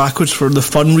 you're going backwards for the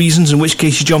fun reasons, in which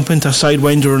case you jump into a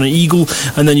Sidewinder or an Eagle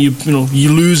and then you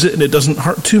lose it and it doesn't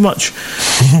hurt too much.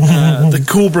 The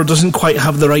Cobra doesn't quite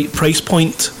have the right price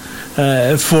point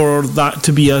for that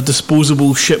to be a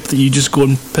disposable ship that you just go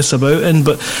and piss about in.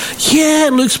 But yeah,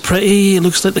 it looks pretty. It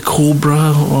looks like the Cobra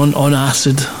on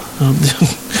acid.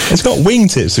 It's got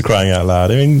wingtips, for crying out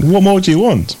loud. I mean, what more do you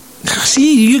want?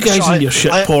 See, you guys and your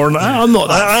shit porn. I'm not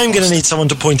that. I'm going to need someone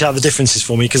to point out the differences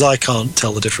for me because I can't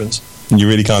tell the difference. You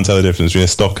really can't tell the difference between a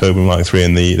stock Cobra Mark III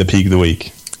and the peak of the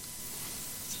week.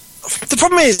 The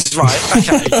problem is, right,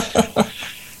 okay,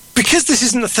 because this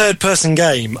isn't a third-person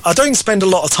game, I don't spend a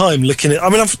lot of time looking at... I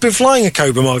mean, I've been flying a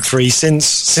Cobra Mark III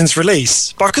since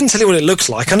release, but I couldn't tell you what it looks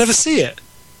like. I never see it.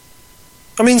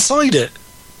 I'm inside it.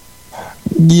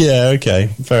 Yeah, okay,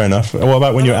 fair enough. What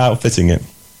about when you're outfitting it?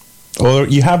 Or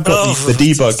you have got the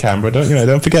debug camera, don't you?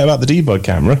 Don't forget about the debug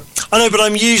camera. I know, but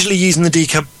I'm usually using the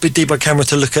debug camera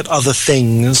to look at other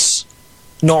things,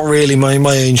 not really my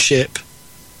own ship.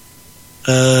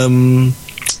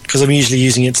 Because I'm usually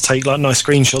using it to take like nice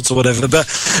screenshots or whatever. But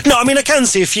no, I mean I can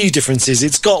see a few differences.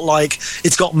 It's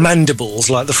got mandibles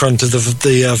like the front of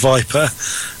the Viper,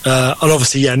 and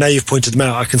obviously, yeah. Now you've pointed them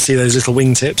out, I can see those little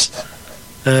wingtips.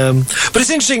 But it's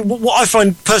interesting. What I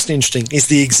find personally interesting is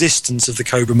the existence of the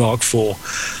Cobra Mark IV,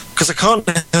 because I can't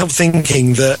help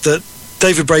thinking that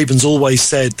David Braben's always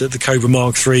said that the Cobra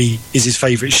Mark III is his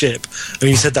favourite ship. I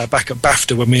mean, he said that back at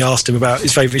BAFTA when we asked him about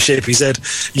his favourite ship. He said,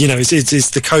 it's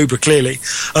the Cobra, clearly.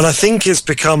 And I think it's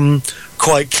become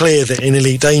quite clear that in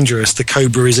Elite Dangerous, the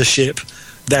Cobra is a ship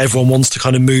that everyone wants to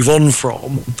kind of move on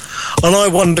from. And I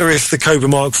wonder if the Cobra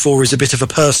Mark IV is a bit of a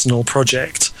personal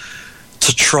project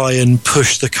to try and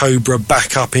push the Cobra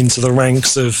back up into the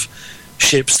ranks of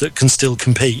ships that can still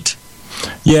compete.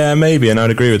 Yeah, maybe, and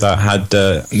I'd agree with that. Had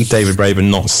David Braben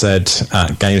not said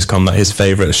at Gamescom that his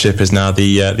favourite ship is now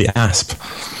the Asp.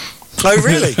 Oh,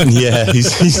 really? Yeah,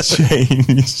 he's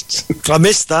changed. I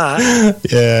missed that.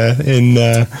 Yeah,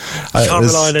 Can't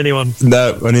rely on anyone.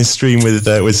 No, on his stream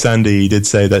with Sandy, he did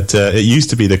say that it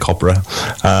used to be the Cobra,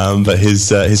 but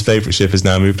his favourite ship has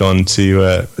now moved on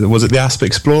to was it the Asp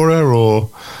Explorer,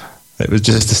 or it was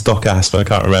just a stock Asp? I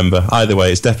can't remember. Either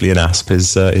way, it's definitely an Asp.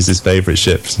 Is his favourite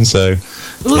ship. So,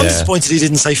 I'm disappointed he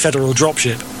didn't say Federal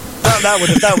Dropship. That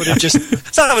would have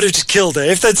just killed it.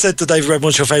 If they'd said to Dave Red,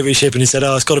 "What's your favourite ship?" and he said,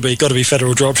 "Oh, it's got to be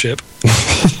Federal Dropship."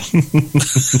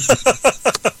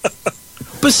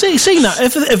 But saying that,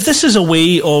 if this is a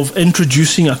way of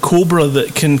introducing a Cobra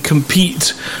that can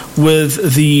compete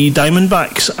with the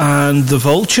Diamondbacks and the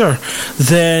Vulture,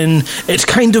 then it's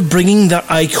kind of bringing that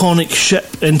iconic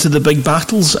ship into the big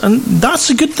battles, and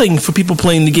that's a good thing for people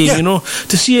playing the game. Yeah. You know,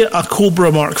 to see a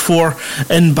Cobra Mark IV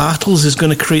in battles is going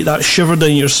to create that shiver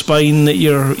down your spine that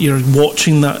you're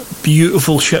watching that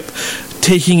beautiful ship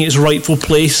taking its rightful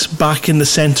place back in the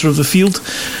centre of the field,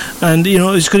 and you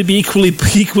know it's going to be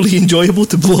equally enjoyable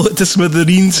to blow it to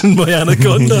smithereens in my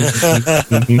Anaconda.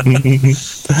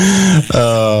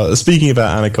 Speaking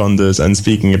about Anacondas and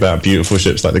speaking about beautiful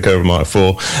ships like the Cobra Mark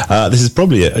IV, this is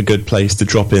probably a good place to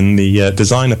drop in the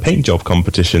designer paint job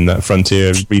competition that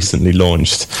Frontier recently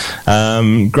launched.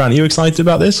 Grant, are you excited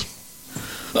about this?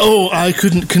 Oh, I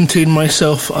couldn't contain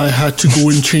myself. I had to go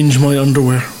and change my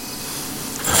underwear.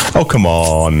 Oh, come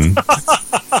on.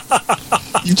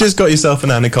 You just got yourself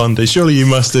an Anaconda. Surely you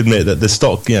must admit that the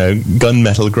stock,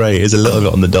 gunmetal grey is a little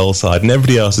bit on the dull side, and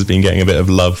everybody else has been getting a bit of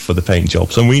love for the paint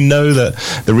jobs. And we know that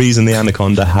the reason the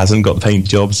Anaconda hasn't got paint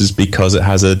jobs is because it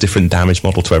has a different damage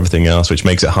model to everything else, which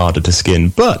makes it harder to skin.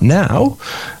 But now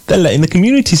they're letting the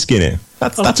community skin it.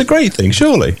 That's a great thing,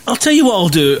 surely. I'll tell you what I'll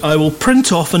do. I will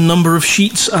print off a number of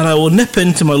sheets and I will nip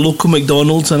into my local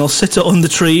McDonald's and I'll sit it on the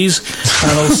trays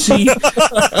and I'll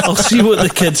see what the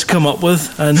kids come up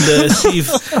with and see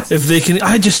if they can.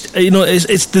 I just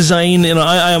it's design.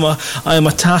 I am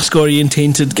a task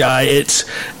orientated guy. It's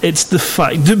the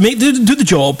fact do the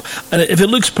job, and if it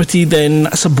looks pretty, then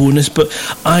that's a bonus. But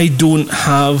I don't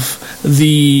have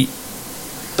the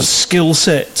skill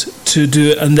set to do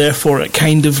it, and therefore it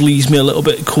kind of leaves me a little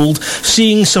bit cold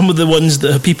seeing some of the ones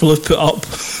that people have put up.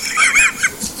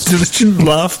 I shouldn't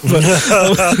laugh, but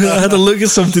I had a look at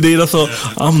some today and I thought,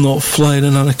 I'm not flying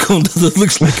an Anaconda that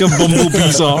looks like a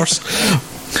bumblebee's arse.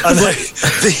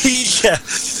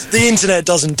 The internet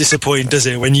doesn't disappoint, does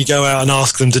it, when you go out and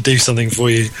ask them to do something for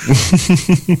you?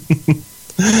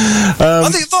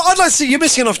 I'd like to see. You're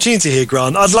missing an opportunity here,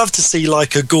 Grant. I'd love to see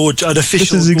like an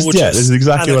official. This is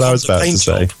exactly what I was about to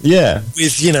say. Yeah,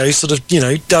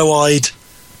 with doe-eyed.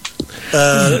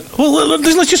 Well,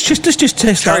 let's just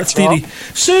test that theory.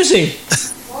 Susie,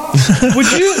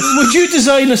 would you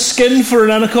design a skin for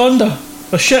an Anaconda,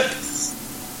 a ship?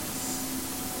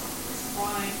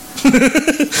 Why?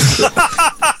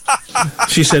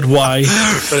 She said, "Why?"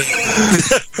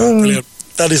 Brilliant.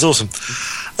 That is awesome.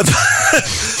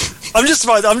 I'm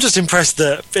just impressed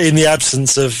that in the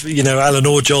absence of Alan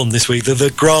or John this week,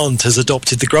 that Grant has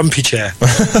adopted the grumpy chair.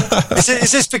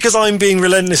 Is this because I'm being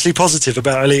relentlessly positive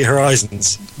about Elite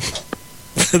Horizons?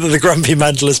 That the grumpy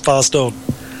mantle has passed on.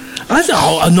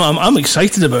 I'm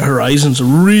excited about Horizons.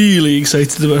 Really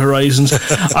excited about Horizons.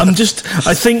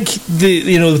 I think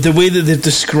the way that they've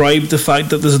described the fact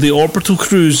that there's the orbital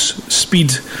cruise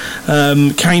speed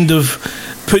kind of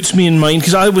puts me in mind,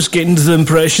 because I was getting the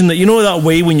impression that that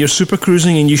way when you're super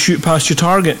cruising and you shoot past your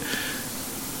target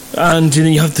and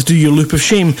then you have to do your loop of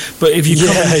shame, but if you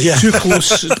come too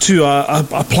close to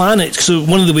a planet, so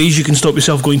one of the ways you can stop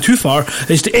yourself going too far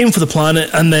is to aim for the planet,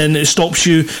 and then it stops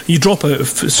you drop out of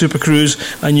super cruise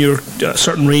and you're at a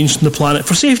certain range from the planet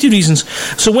for safety reasons.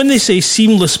 So when they say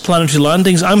seamless planetary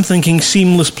landings, I'm thinking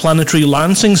seamless planetary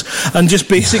lancings, and just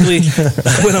basically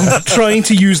when I'm trying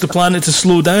to use the planet to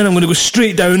slow down, I'm going to go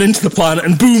straight down into the planet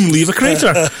and boom, leave a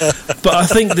crater. But I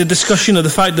think the discussion of the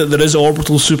fact that there is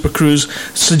orbital super cruise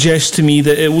suggests to me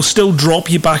that it will still drop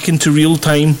you back into real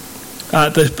time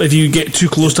if you get too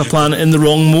close to a planet in the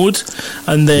wrong mode,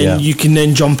 and then you can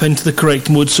then jump into the correct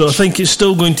mode. So I think it's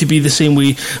still going to be the same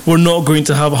way. We're not going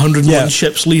to have 101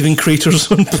 ships leaving craters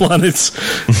on planets.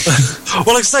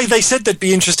 Well, like I say, they said there'd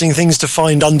be interesting things to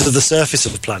find under the surface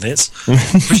of the planets.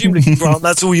 Presumably, Grant,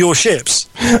 that's all your ships.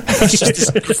 It's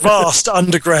just this vast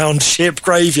underground ship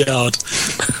graveyard.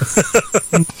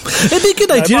 It'd be a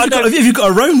good idea. If you've got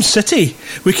a round city,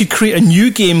 we could create a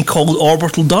new game called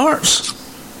Orbital Darts.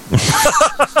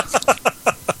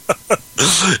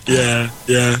 Yeah.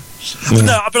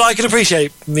 But I can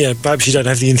appreciate, perhaps you don't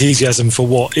have the enthusiasm for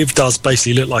what it does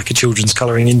basically look like a children's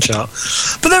colouring in chart.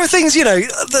 But there are things,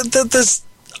 there's...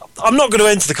 I'm not going to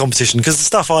enter the competition because the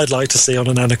stuff I'd like to see on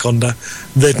an Anaconda,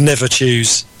 they'd never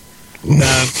choose.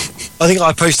 I think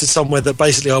I posted somewhere that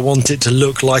basically I want it to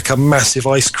look like a massive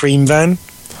ice cream van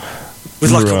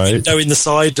with like a window in the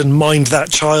side and mind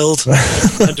that child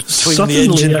and between the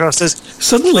engine thrusters.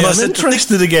 Suddenly I'm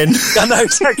interested again. I know,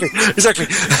 exactly.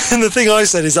 And the thing I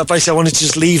said is that basically I wanted to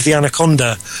just leave the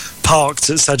Anaconda parked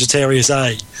at Sagittarius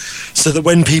A so that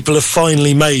when people have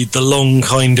finally made the long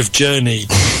kind of journey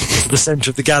to the centre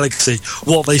of the galaxy,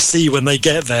 what they see when they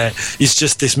get there is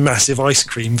just this massive ice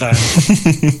cream van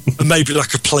and maybe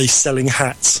like a place selling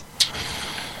hats.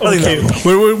 Okay,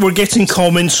 we're getting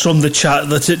comments from the chat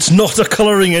that it's not a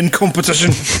colouring in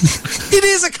competition. It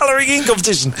is a colouring in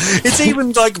competition. It's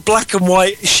even like black and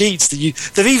white sheets that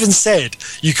they've even said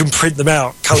you can print them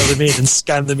out, colour them in and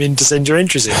scan them in to send your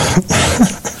entries in.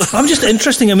 I'm just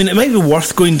interesting. I mean, it might be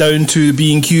worth going down to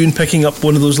B&Q and picking up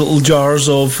one of those little jars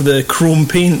of the chrome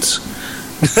paints.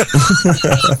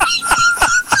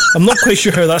 I'm not quite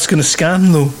sure how that's going to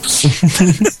scan though.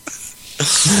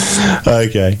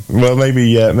 Okay, well,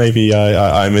 maybe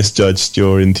I misjudged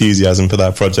your enthusiasm for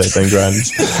that project then, Grant.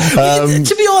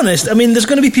 To be honest, I mean, there's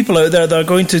going to be people out there that are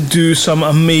going to do some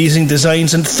amazing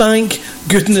designs, and thank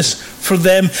goodness for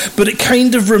them. But it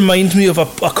kind of reminds me of a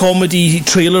comedy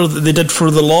trailer that they did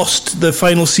for The Lost, the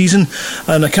final season,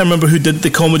 and I can't remember who did the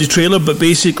comedy trailer, but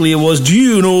basically it was, do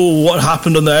you know what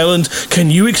happened on the island? Can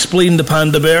you explain the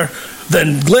panda bear?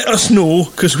 Then let us know,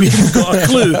 because we haven't got a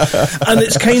clue. And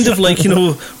it's kind of like,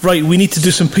 right, we need to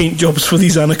do some paint jobs for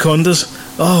these Anacondas.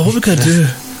 Oh, what are we going to do?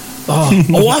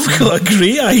 Oh, I've got a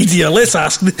great idea. Let's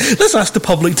ask the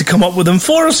public to come up with them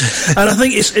for us. And I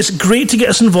think it's great to get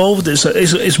us involved.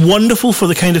 It's wonderful for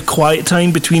the kind of quiet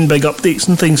time between big updates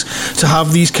and things to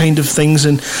have these kind of things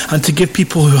and to give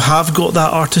people who have got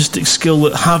that artistic skill,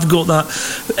 that have got that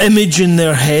image in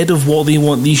their head of what they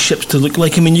want these ships to look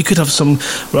like. I mean, you could have some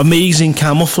amazing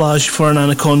camouflage for an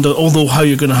Anaconda, although how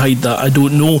you're going to hide that, I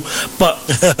don't know. But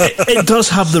it does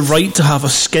have the right to have a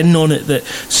skin on it that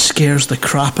scares the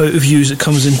crap out of you as it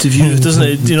comes into view, doesn't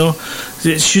it?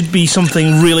 It should be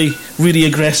something really, really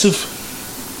aggressive.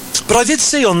 But I did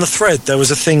see on the thread there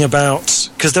was a thing about,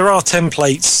 because there are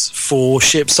templates for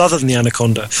ships other than the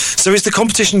Anaconda. So is the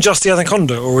competition just the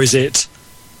Anaconda, or is it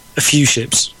a few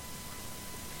ships?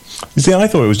 You see, I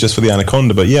thought it was just for the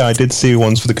Anaconda, but yeah, I did see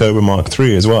ones for the Cobra Mark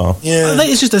III as well. Yeah, I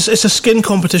think it's a skin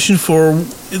competition for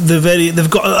they've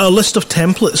got a list of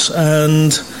templates,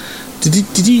 and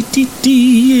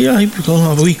I'll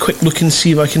have a wee quick look and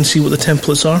see if I can see what the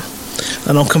templates are,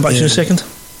 and I'll come back to you in a second.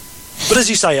 But as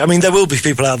you say, I mean, there will be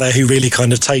people out there who really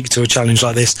kind of take to a challenge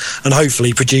like this and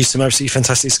hopefully produce some absolutely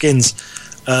fantastic skins.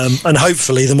 And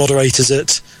hopefully the moderators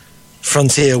at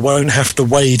Frontier won't have to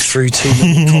wade through too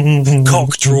many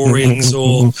cock drawings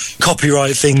or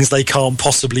copyright things they can't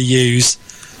possibly use.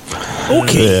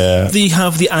 Okay, They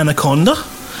have the Anaconda,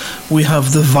 we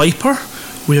have the Viper,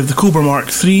 we have the Cobra Mark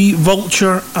III,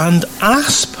 Vulture and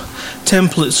Asp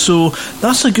templates, so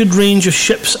that's a good range of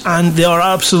ships, and they are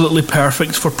absolutely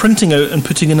perfect for printing out and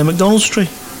putting in a McDonald's tray.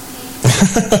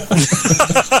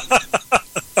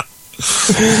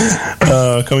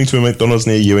 Coming to a McDonald's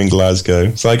near you in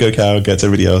Glasgow. Psycho Cow gets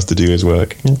everybody else to do his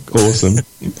work. Awesome.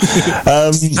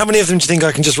 How many of them do you think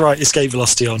I can just write escape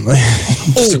velocity on?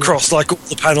 Just across like all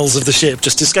the panels of the ship,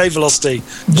 just escape velocity.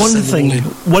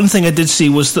 One thing I did see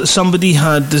was that somebody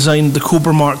had designed the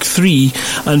Cobra Mark III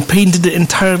and painted it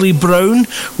entirely brown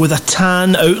with a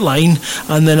tan outline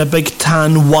and then a big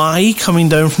tan Y coming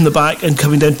down from the back and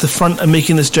coming down to the front and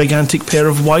making this gigantic pair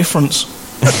of Y fronts.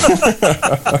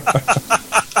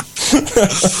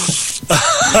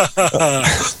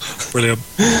 Brilliant.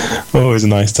 Always a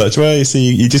nice touch. Well, you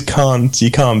see, you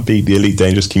can't beat the Elite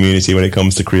Dangerous community when it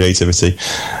comes to creativity,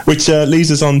 which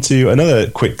leads us on to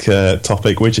another quick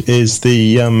topic, which is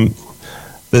the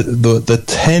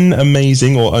 10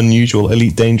 amazing or unusual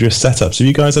Elite Dangerous setups. Have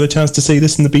you guys had a chance to see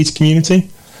this in the beta community?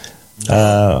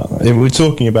 We're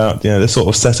talking about the sort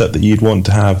of setup that you'd want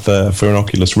to have for an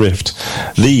Oculus Rift.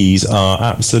 These are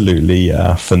absolutely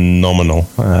phenomenal.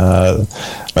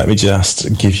 Let me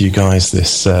just give you guys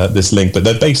this link, but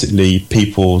they're basically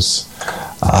people's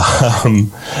sort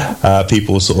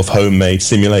of homemade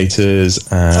simulators.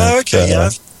 And,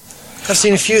 I've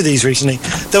seen a few of these recently.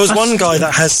 There was one guy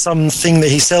that has something that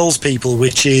he sells people,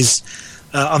 which is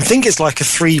I think it's like a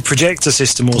 3 projector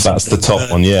system or something. That's the top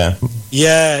one, yeah.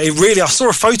 Yeah, I saw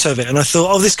a photo of it and I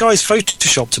thought, this guy's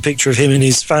photoshopped a picture of him and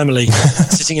his family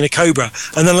sitting in a Cobra.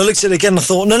 And then I looked at it again and I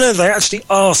thought, no, they actually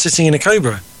are sitting in a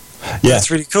Cobra. Yeah.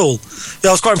 That's really cool. Yeah,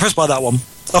 I was quite impressed by that one.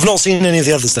 I've not seen any of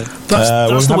the others though.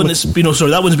 That's the one that's been. Oh,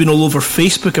 sorry, that one's been all over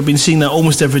Facebook. I've been seeing that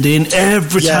almost every day, and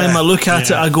every time I look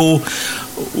at it, I go,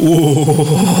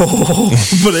 "Oh!"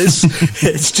 But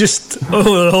it's just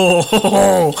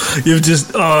you've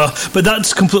just. But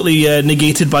that's completely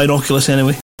negated by an Oculus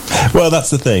anyway. Well, that's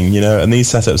the thing, and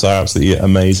these setups are absolutely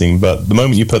amazing. But the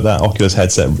moment you put that Oculus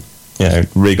headset,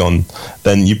 rig on,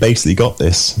 then you basically got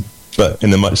this. But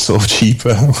in a much sort of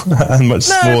cheaper and much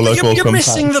smaller. You're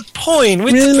missing the point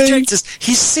with the projectors.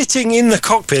 He's sitting in the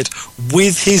cockpit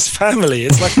with his family.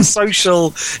 It's like a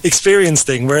social experience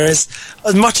thing. Whereas,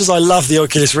 as much as I love the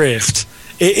Oculus Rift,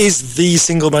 it is the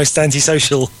single most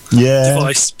antisocial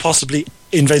device possibly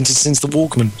invented since the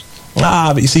Walkman.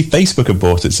 But you see, Facebook have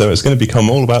bought it, so it's going to become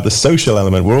all about the social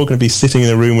element. We're all going to be sitting in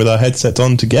a room with our headsets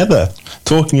on together,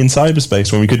 talking in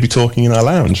cyberspace when we could be talking in our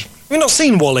lounge. We've not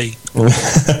seen WALL-E.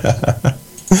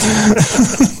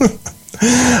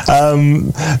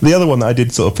 The other one that I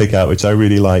did sort of pick out, which I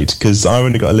really liked, because I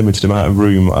only got a limited amount of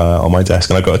room on my desk,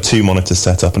 and I got a 2-monitor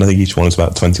setup, and I think each one is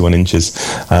about 21 inches,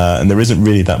 and there isn't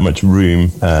really that much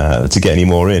room to get any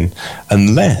more in,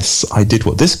 unless I did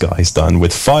what this guy's done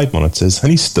with 5 monitors, and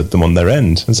he stood them on their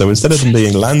end. And so instead of them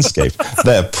being landscape,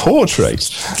 they're portrait.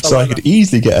 So I could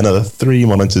easily get another 3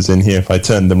 monitors in here if I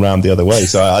turned them round the other way.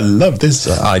 So I love this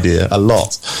idea a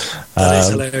lot. That is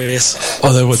hilarious.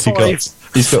 Although what's he got?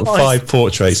 He's got 5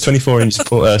 portraits, 24-inch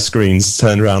screens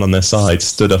turned around on their sides,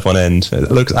 stood up on end. It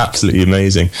looks absolutely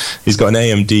amazing. He's got an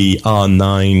AMD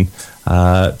R9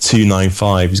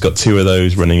 295. He's got 2 of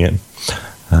those running it,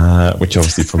 which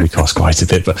obviously probably costs quite a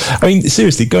bit. But, I mean,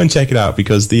 seriously, go and check it out,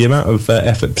 because the amount of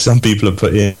effort some people have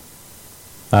put in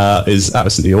is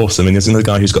absolutely awesome. I mean, there's another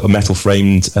guy who's got a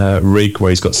metal-framed rig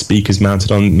where he's got speakers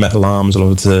mounted on metal arms all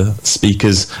over the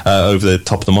speakers, over the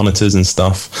top of the monitors and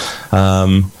stuff.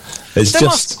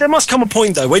 There must come a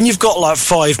point though when you've got like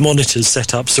 5 monitors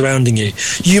set up surrounding you.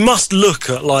 You must look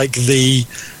at like the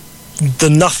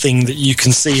nothing that you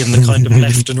can see in the kind of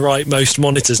left and right most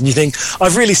monitors, and you think,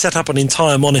 I've really set up an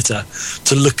entire monitor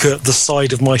to look at the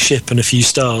side of my ship and a few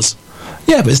stars.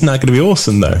 Yeah, but isn't that going to be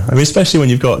awesome though? I mean, especially when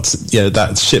you've got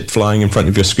that ship flying in front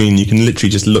of your screen, you can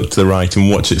literally just look to the right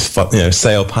and watch it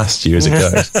sail past you as it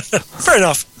goes. Fair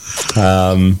enough.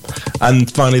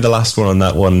 And finally, the last one on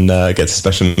that one gets a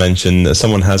special mention.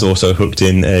 Someone has also hooked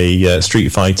in a Street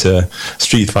Fighter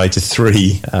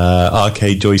 3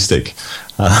 arcade joystick.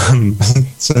 And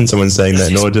someone's saying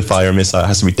that in order to fire a missile, it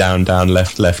has to be down, down,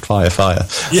 left, left, fire, fire,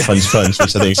 punch, punch,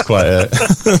 which I think is quite a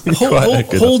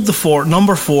hold the fort.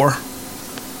 Number 4.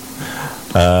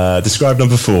 Describe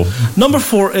number 4. Number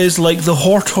 4 is like the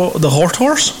hot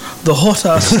ass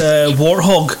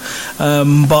warthog,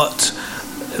 but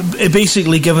it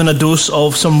basically given a dose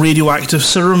of some radioactive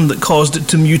serum that caused it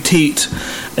to mutate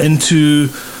into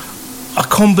a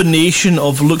combination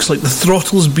of, looks like the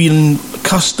throttle's been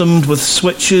customed with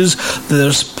switches,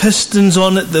 there's pistons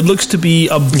on it, there looks to be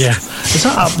is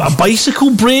that a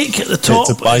bicycle brake at the top?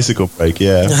 It's a bicycle brake,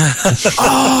 yeah.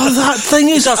 That thing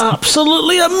is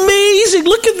absolutely amazing.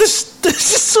 Look at this, there's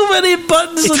so many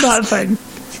buttons on that thing.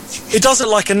 It does it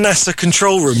like a NASA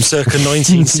control room circa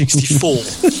 1964.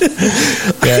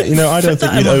 Yeah, I don't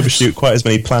think you'd overshoot quite as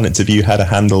many planets if you had a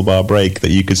handlebar brake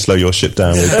that you could slow your ship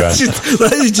down with, Grant.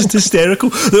 That is just hysterical.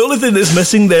 The only thing that's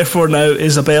missing there for now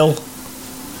is a bell.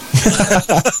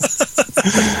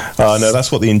 Oh no,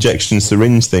 that's what the injection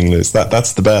syringe thing is.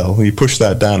 That's the bell. You push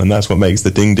that down, and that's what makes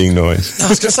the ding ding noise. I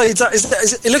was going to say,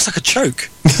 it looks like a choke.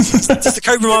 Does the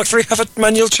Cobra Mark III have a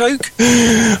manual choke?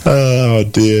 Oh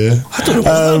dear. I don't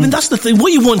know. I mean, that's the thing.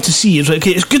 What you want to see is,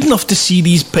 okay, it's good enough to see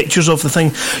these pictures of the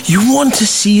thing. You want to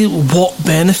see what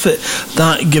benefit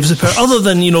that gives a person, other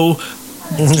than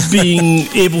being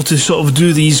able to sort of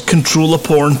do these controller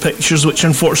porn pictures, which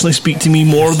unfortunately speak to me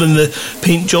more than the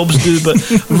paint jobs do. But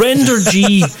Render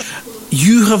G,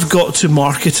 you have got to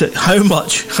market it. How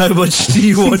much do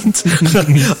you want?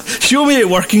 Show me it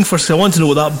working first. I want to know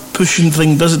what that pushing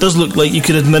thing does. It does look like you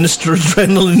could administer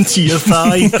adrenaline to your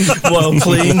thigh while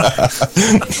playing.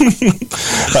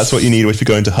 That's what you need if you're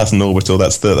going to Hutton Orbital.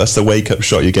 That's the wake up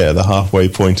shot you get at the halfway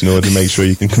point in order to make sure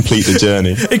you can complete the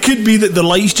journey. It could be that the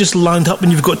lights just lined up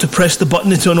and you've got to press the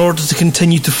button in order to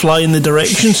continue to fly in the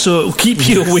direction, so it'll keep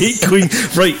you awake going,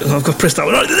 right, I've got to press that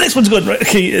one, right, the next one's going, right,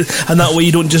 okay, and that way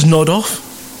you don't just nod off.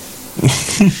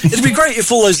 It'd be great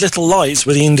if all those little lights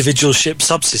were the individual ship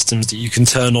subsystems that you can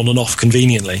turn on and off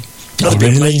conveniently. That'd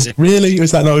be amazing. Really?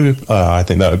 Was that not? I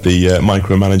think that would be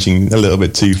micromanaging a little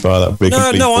bit too far. That would be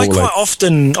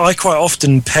I quite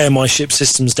often pare my ship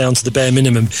systems down to the bare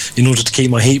minimum in order to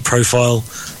keep my heat profile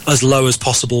as low as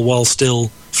possible while still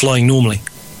flying normally.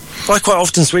 I quite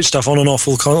often switch stuff on and off,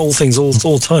 all things all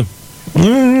the time.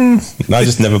 I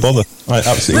just never bother. I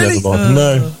absolutely never bother.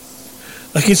 No.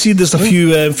 I can see there's a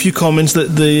few comments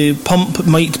that the pump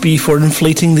might be for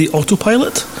inflating the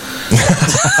autopilot.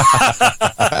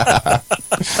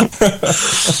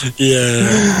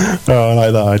 Yeah. Oh, I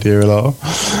like that idea a lot.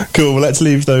 Cool. Well, let's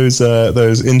leave those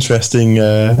interesting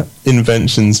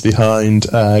inventions behind.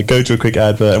 Go to a quick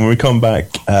advert, and when we come back,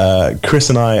 Chris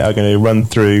and I are going to run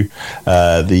through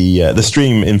the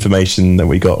stream information that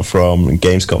we got from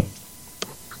Gamescom.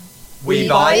 We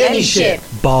buy any ship,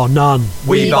 bar none.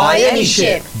 We buy any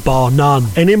ship, bar none.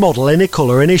 Any model, any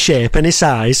colour, any shape, any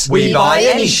size. We buy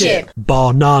any ship,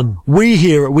 bar none. We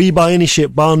here at We Buy Any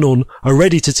Ship, bar none, are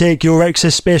ready to take your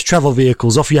excess space travel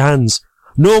vehicles off your hands.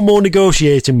 No more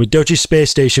negotiating with dodgy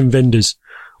space station vendors.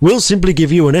 We'll simply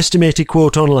give you an estimated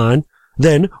quote online.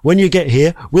 Then, when you get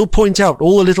here, we'll point out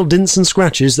all the little dents and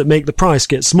scratches that make the price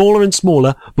get smaller and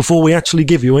smaller before we actually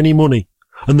give you any money.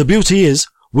 And the beauty is,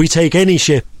 we take any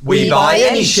ship. We buy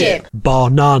any ship, bar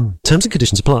none. Terms and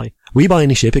conditions apply. We Buy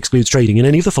Any Ship excludes trading in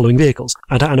any of the following vehicles: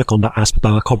 Adder, Anaconda, Asp,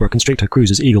 Boa, Cobra, Constrictor,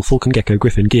 Cruisers, Eagle, Falcon, Gecko,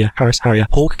 Griffin, Gear, Harris, Harrier,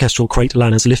 Hawk, Kestrel, Crate,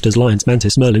 Lanas, Lifters, Lions,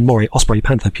 Mantis, Merlin, Moray, Osprey,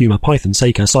 Panther, Puma, Python,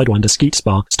 Saker, Sidewinder, Skeet,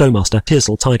 Spar, Stowmaster,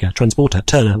 Tearsel, Tiger, Transporter,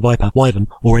 Turner, Viper, Wyvern,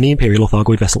 or any Imperial or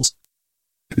Thargoid vessels.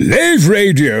 Lave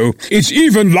Radio! It's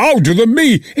even louder than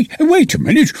me! Wait a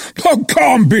minute, that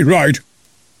can't be right!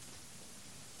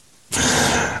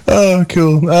 Oh,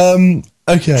 cool.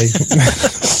 Okay.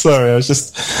 Sorry, I was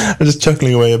just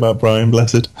chuckling away about Brian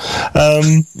Blessed.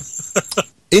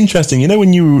 Interesting. You know,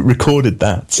 when you recorded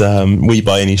that We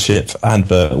Buy Any Ship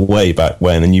advert way back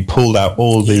when, and you pulled out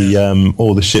all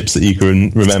the ships that you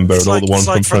can remember, It's and all like, the ones it's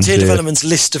like from Frontier Frontier. Development's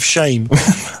list of shame.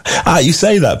 You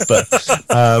say that, but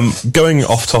going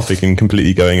off topic and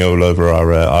completely going all over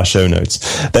our show notes,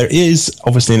 there is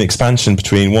obviously an expansion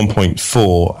between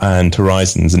 1.4 and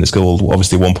Horizons, and it's called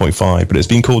obviously 1.5, but it's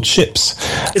been called Ships.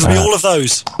 It'll be all of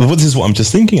those. Well, this is what I'm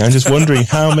just thinking. I'm just wondering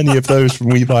how many of those from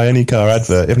We Buy Any Car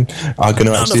advert are going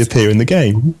to actually appear in the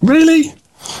game. Really?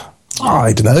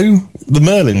 I don't know. The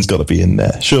Merlin's got to be in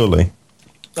there, surely.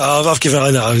 Oh, I've given up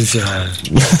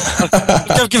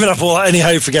any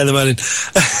hope for getting the Merlin.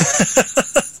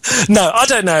 No, I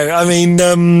don't know. I mean,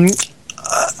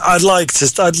 I'd like, I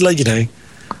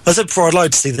said before, I'd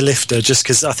like to see the Lifter, just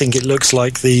because I think it looks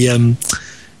like the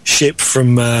ship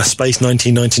from Space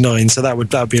 1999, so that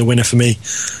would be a winner for me.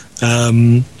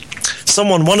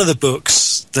 One of the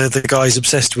books, the guy's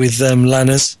obsessed with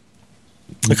Lanas.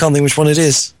 I can't think which one it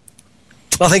is.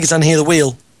 I think it's Unhear the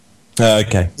Wheel.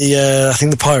 Okay. I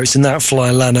think the pirates in that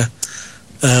fly Lana.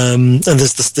 And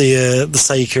there's the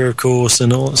Saker, of course,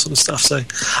 and all that sort of stuff. So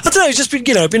I don't know.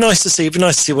 It'd be nice to see. It'd be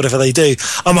nice to see whatever they do.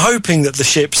 I'm hoping that the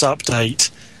ship's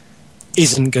update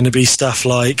isn't going to be stuff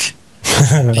like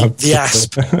the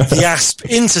Asp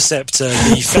Interceptor,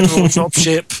 the Federal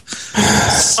Dropship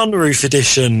Sunroof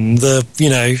Edition.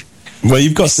 Well,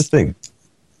 you've got to think.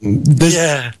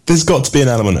 There's got to be an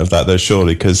element of that, though,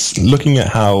 surely, because looking at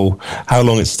how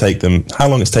long it's taken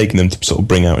them to sort of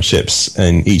bring out ships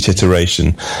in each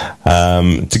iteration,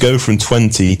 to go from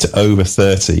 20 to over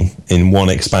 30 in one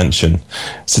expansion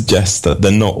suggests that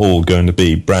they're not all going to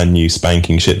be brand new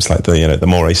spanking ships like the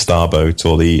Moray Starboat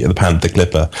or the Panther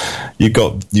Clipper. You've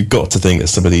got to think that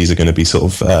some of these are going to be sort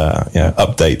of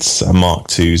updates,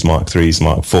 Mark IIs, Mark IIIs,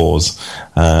 Mark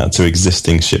IVs to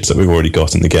existing ships that we've already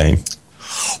got in the game.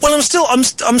 Well, I'm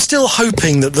still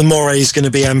hoping that the Moray is going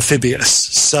to be amphibious.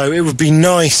 So it would be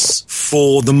nice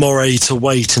for the Moray to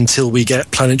wait until we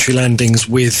get planetary landings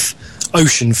with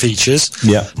ocean features.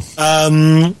 Yeah.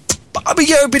 But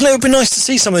it would be nice to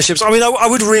see some of the ships. I mean, I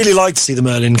would really like to see the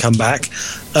Merlin come back.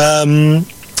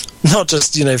 Not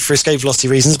just for escape velocity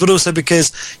reasons, but also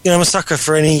because I'm a sucker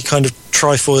for any kind of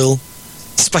trifoil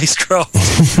spacecraft.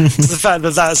 The fact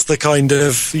that that's the kind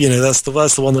of that's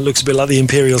the one that looks a bit like the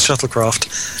Imperial shuttlecraft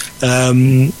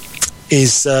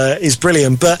is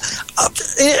brilliant. But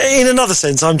in another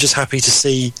sense, I'm just happy to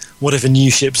see whatever new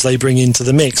ships they bring into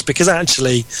the mix, because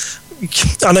actually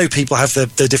I know people have their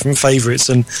different favourites,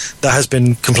 and there has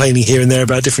been complaining here and there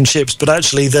about different ships, but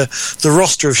actually the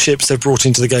roster of ships they've brought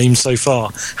into the game so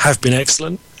far have been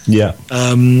excellent. Yeah.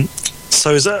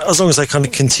 So as long as they kind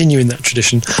of continue in that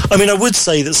tradition, I mean, I would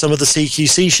say that some of the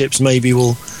CQC ships maybe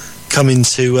will come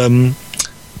into the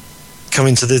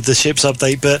ships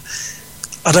update, but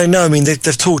I don't know. I mean,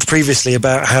 they've talked previously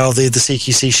about how the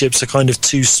CQC ships are kind of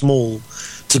too small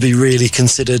to be really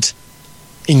considered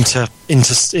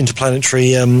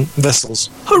interplanetary vessels.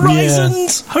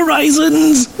 Horizons!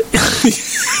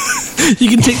 You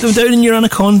can take them down in your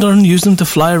Anaconda and use them to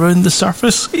fly around the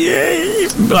surface. Yay!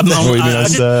 What do you mean,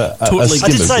 as a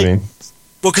skimmers, say- you mean?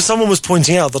 Well, because someone was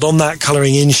pointing out that on that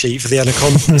colouring in sheet for the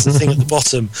Anaconda, there's a thing at the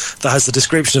bottom that has the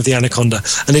description of the Anaconda.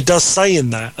 And it does say in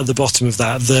that, at the bottom of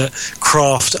that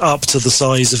craft up to the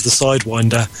size of the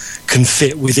Sidewinder can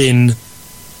fit within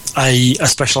a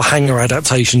special hangar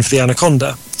adaptation for the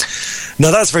Anaconda. Now,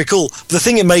 that's very cool. But the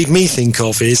thing it made me think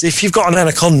of is if you've got an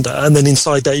Anaconda and then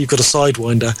inside that you've got a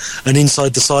Sidewinder, and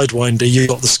inside the Sidewinder you've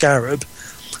got the Scarab,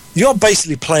 you're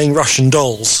basically playing Russian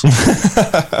dolls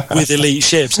with elite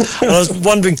ships. And I was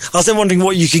then wondering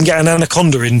what you can get an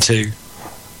Anaconda into.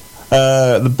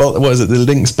 What is it? The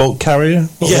Lynx bulk carrier?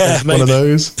 One of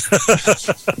those.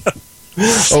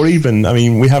 Or even, I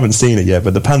mean, we haven't seen it yet,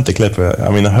 but the Panther Clipper. I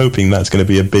mean, I'm hoping that's going to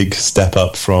be a big step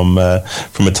up from a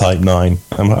Type 9.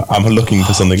 I'm looking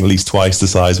for something at least twice the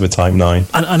size of a Type 9.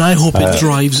 And I hope it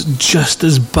drives just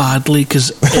as badly,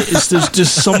 because there's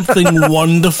just something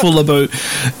wonderful about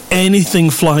anything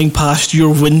flying past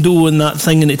your window in that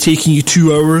thing and it taking you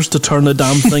 2 hours to turn the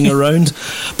damn thing around.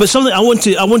 But something I want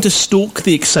to stoke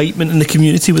the excitement in the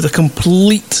community with a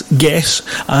complete guess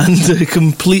and a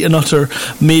complete and utter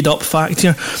made up fact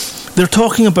here. They're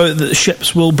talking about that the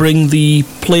ships will bring the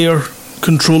player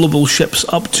controllable ships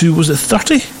up to, was it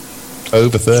 30?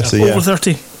 Over 30, yeah. Over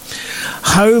 30.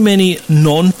 How many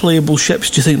non-playable ships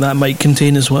do you think that might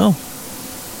contain as well?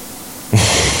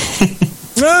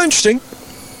 Oh, interesting.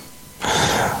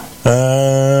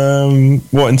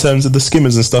 What, in terms of the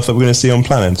skimmers and stuff that we're going to see on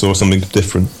planets, or something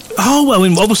different? Oh, well, I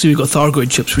mean, obviously we've got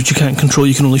Thargoid ships, which you can't control,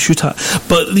 you can only shoot at.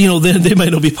 But, you know, they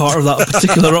might not be part of that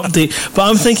particular update. But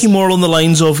I'm thinking more along the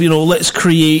lines of, you know, let's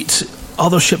create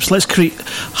other ships, let's create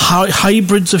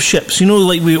hybrids of ships. You know,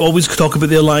 like we always talk about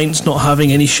the Alliance not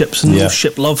having any ships and no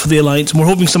ship love for the Alliance, and we're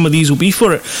hoping some of these will be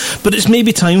for it. But it's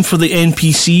maybe time for the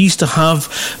NPCs to have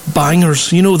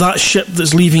bangers. You know, that ship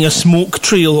that's leaving a smoke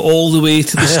trail all the way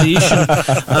to the station.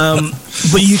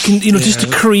 But you can, you know, just to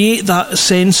create that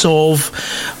sense of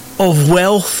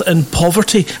wealth and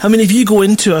poverty. I mean, if you go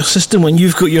into a system when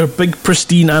you've got your big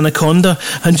pristine Anaconda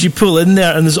and you pull in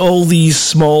there and there's all these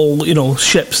small, you know,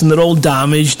 ships and they're all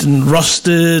damaged and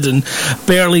rusted and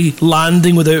barely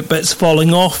landing without bits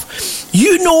falling off,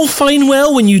 you know fine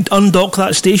well when you undock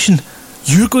that station,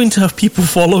 you're going to have people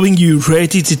following you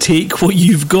ready to take what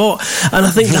you've got. And I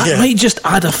think that might just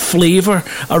add a flavour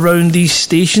around these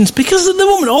stations, because at the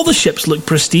moment all the ships look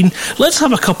pristine. Let's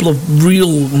have a couple of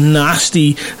real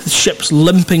nasty ships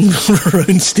limping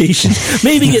around stations.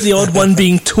 Maybe get the odd one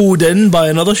being towed in by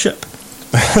another ship.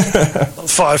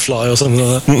 Firefly or something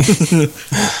like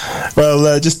that.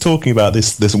 Well, just talking about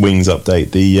this Wings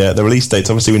update, the release dates,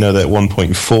 obviously we know that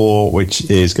 1.4, which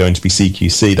is going to be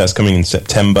CQC, that's coming in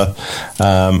September,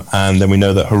 and then we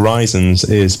know that Horizons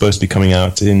is supposed to be coming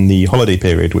out in the holiday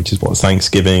period, which is what,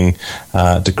 Thanksgiving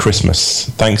to Christmas.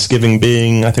 Thanksgiving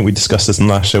being, I think we discussed this in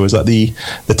the last show, is that the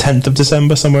 10th of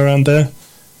December, somewhere around there?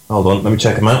 Hold on, let me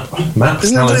check a map.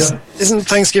 Isn't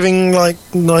Thanksgiving like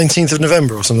 19th of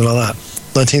November or something like that?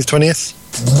 19th, 20th?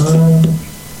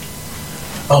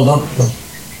 Hold on.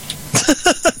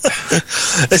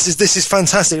 This is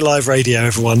fantastic live radio,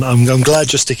 everyone. I'm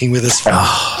glad you're sticking with us.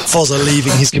 Fozzer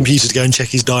leaving his computer to go and check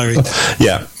his diary.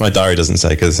 Yeah, my diary doesn't say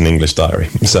because it's an English diary.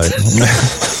 So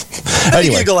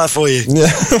anyway, Google that for you.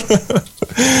 Yeah.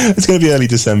 It's going to be early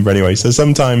December anyway. So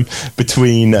sometime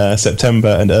between September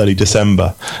and early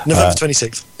December. November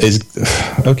 26th. Is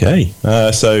okay.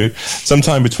 So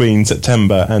sometime between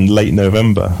September and late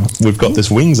November, we've got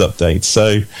this Wings update.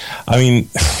 So, I mean,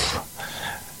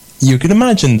 you can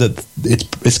imagine that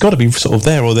it's got to be sort of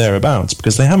there or thereabouts,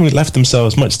 because they haven't left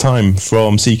themselves much time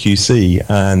from CQC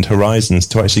and Horizons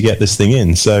to actually get this thing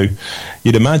in. So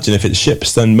you'd imagine if it's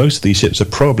ships, then most of these ships are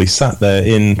probably sat there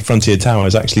in Frontier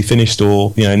Towers, actually finished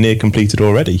or, you know, near completed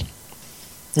already.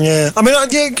 Yeah, I mean,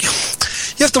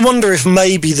 you have to wonder if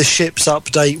maybe the ship's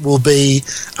update will be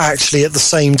actually at the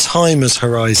same time as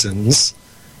Horizons,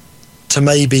 to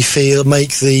maybe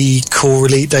make the core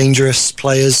Elite Dangerous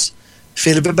players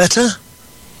feel a bit better?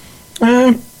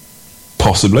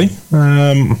 Possibly.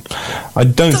 I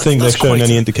don't think they've shown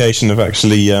any indication of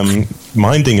actually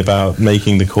minding about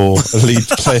making the core elite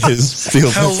players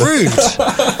feel How better. rude.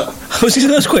 I was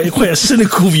thinking that's quite a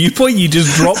cynical viewpoint you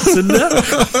just dropped in there.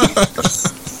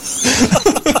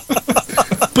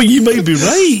 But you might be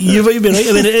right. I mean,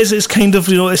 it's kind of,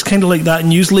 you know, it's kind of like that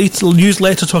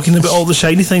newsletter talking about all the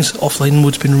shiny things. Offline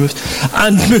mode's been removed.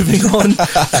 And moving on,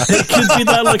 it could be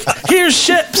that, like, here's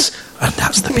ships, and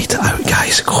that's the beta out,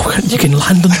 guys. Go, you can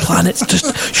land on planets.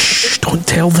 Just shh, don't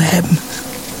tell them.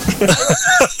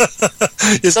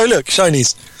 Yes, oh look,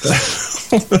 shinies.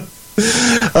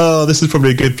 Oh, this is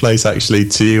probably a good place actually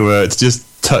to just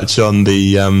touch on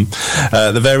the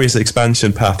various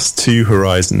expansion paths to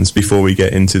Horizons before we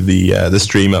get into the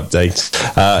stream update.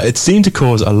 It seemed to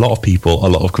cause a lot of people a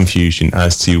lot of confusion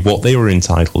as to what they were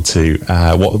entitled to,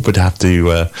 what would have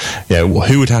to,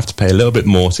 who would have to pay a little bit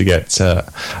more to get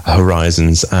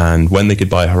Horizons, and when they could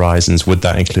buy Horizons, would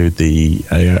that include the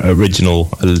original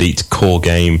Elite core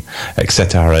game,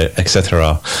 etc.,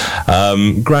 etc.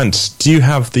 Grant, do you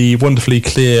have the wonderfully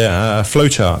clear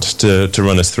flowchart to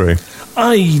run us through?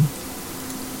 I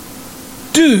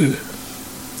do.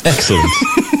 Excellent.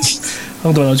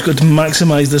 Hold on, I was going to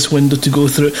maximise this window to go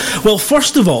through it. Well,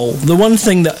 first of all, the one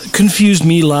thing that confused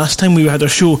me last time we had our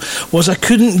show was I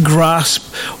couldn't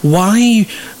grasp why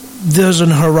there's an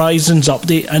Horizons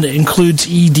update and it includes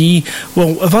ED.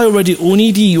 Well, if I already own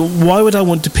ED, why would I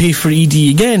want to pay for ED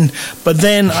again? But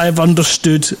then I've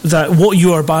understood that what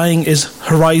you are buying is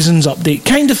Horizons update.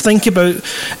 Kind of think about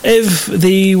if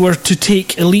they were to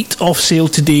take Elite off sale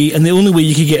today and the only way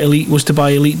you could get Elite was to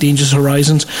buy Elite Dangerous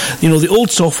Horizons. You know, the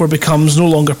old software becomes no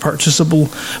longer purchasable,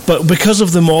 but because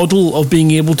of the model of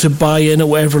being able to buy in at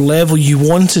whatever level you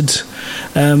wanted,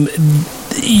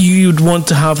 you'd want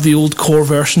to have the old core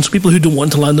version, so people who don't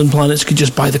want to land on planets could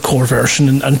just buy the core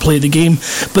version and play the game.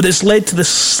 But it's led to this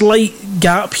slight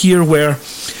gap here where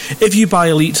if you buy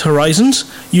Elite Horizons,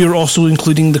 you're also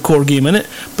including the core game in it,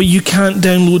 but you can't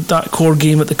download that core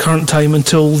game at the current time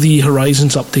until the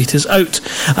Horizons update is out.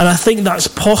 And I think that's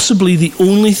possibly the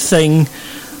only thing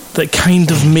that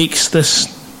kind of makes this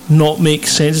not make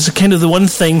sense. It's kind of the one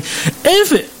thing,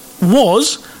 if it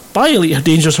was buy Elite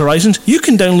Dangerous Horizons, you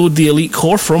can download the Elite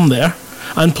core from there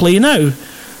and play now,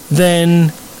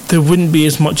 then there wouldn't be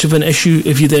as much of an issue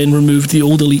if you then removed the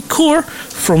old Elite core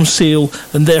from sale,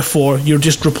 and therefore you're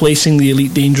just replacing the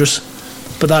Elite Dangerous.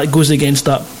 But that goes against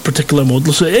that particular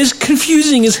model. So it is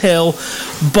confusing as hell,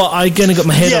 but I kind of got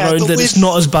my head around that it's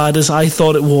not as bad as I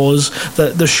thought it was,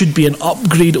 that there should be an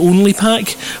upgrade-only pack,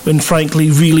 when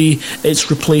frankly, really,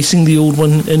 it's replacing the old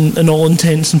one in all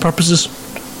intents and purposes.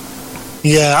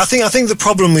 Yeah, I think the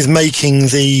problem with making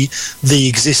the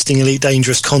existing Elite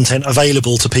Dangerous content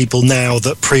available to people now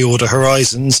that pre-order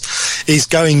Horizons is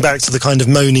going back to the kind of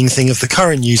moaning thing of the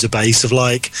current user base of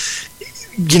like,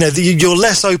 you know, you're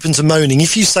less open to moaning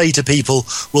if you say to people,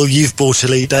 well, you've bought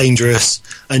Elite Dangerous,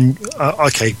 and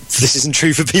okay, this isn't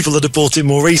true for people that have bought it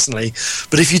more recently,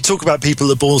 but if you talk about people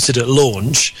that bought it at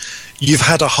launch, you've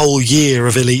had a whole year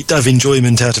of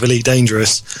enjoyment out of Elite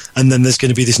Dangerous, and then there's going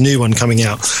to be this new one coming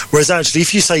out. Whereas actually,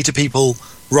 if you say to people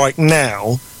right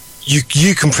now,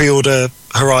 you can pre-order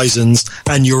Horizons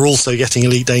and you're also getting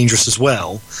Elite Dangerous as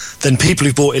well, then people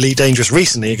who've bought Elite Dangerous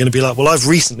recently are going to be like, well, I've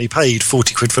recently paid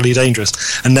 40 quid for Elite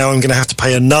Dangerous, and now I'm going to have to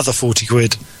pay another 40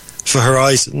 quid for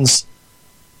Horizons.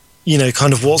 You know,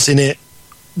 kind of what's in it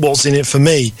for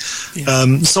me.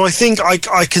 Yeah. So I think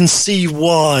I can see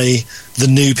why the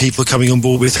new people coming on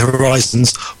board with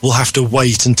Horizons will have to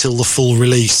wait until the full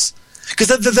release, because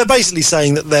they're basically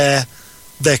saying that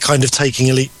they're kind of taking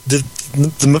Elite, the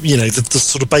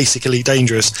sort of basic Elite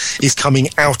Dangerous is coming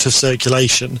out of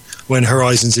circulation when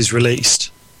Horizons is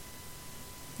released.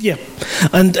 Yeah,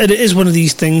 and it is one of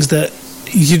these things that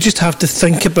you just have to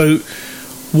think about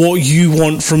what you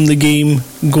want from the game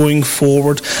going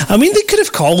forward. I mean, they could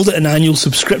have called it an annual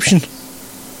subscription,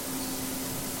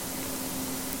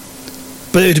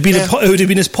 but it would have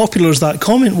been as popular as that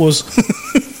comment was.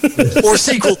 Or a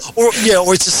sequel, or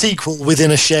it's a sequel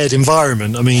within a shared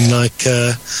environment. I mean, like,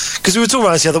 because we were talking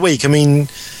about this the other week. I mean,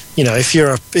 you know, if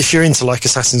you're into like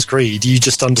Assassin's Creed, you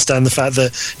just understand the fact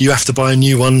that you have to buy a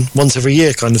new one once every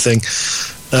year, kind of thing.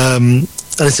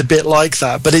 And it's a bit like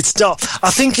that, but it's not.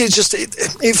 I think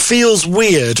it feels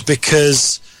weird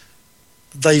because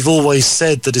they've always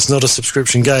said that it's not a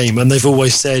subscription game, and they've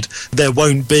always said there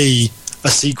won't be a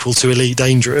sequel to Elite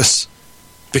Dangerous,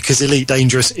 because Elite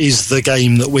Dangerous is the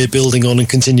game that we're building on and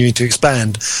continuing to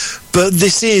expand. But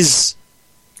this is,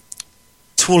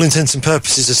 to all intents and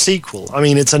purposes, a sequel. I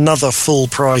mean, it's another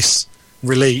full-price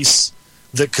release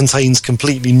that contains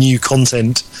completely new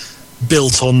content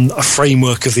built on a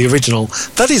framework of the original.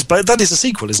 That is a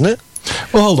sequel, isn't it?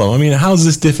 Well, hold on. I mean, how does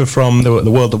this differ from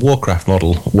the World of Warcraft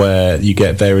model, where you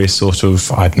get various sort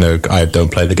of, I don't know, I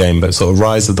don't play the game, but sort of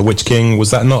Rise of the Witch King?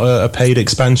 Was that not a paid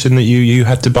expansion that you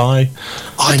had to buy?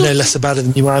 I know less about it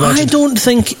than you might imagine. I don't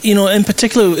think, in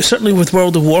particular, certainly with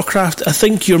World of Warcraft, I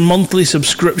think your monthly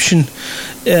subscription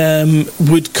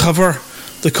would cover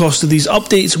the cost of these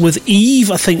updates. With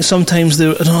EVE, I think sometimes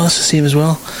that's the same as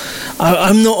well.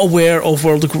 I'm not aware of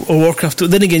World of Warcraft.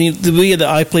 Then again, the way that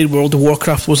I played World of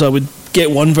Warcraft was I would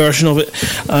get one version of it,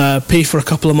 pay for a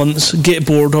couple of months, get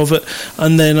bored of it,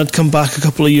 and then I'd come back a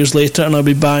couple of years later and I'd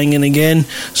be buying in again.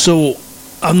 So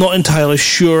I'm not entirely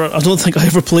sure. I don't think I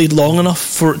ever played long enough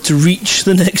for it to reach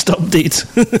the next update.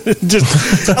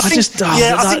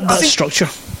 That structure.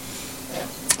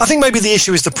 I think maybe the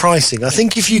issue is the pricing. I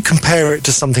think if you compare it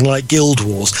to something like Guild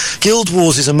Wars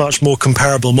is a much more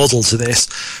comparable model to this,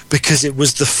 because it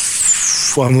was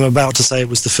I'm about to say it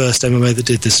was the first MMO that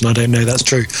did this, and I don't know that's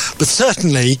true. But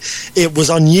certainly it was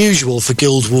unusual for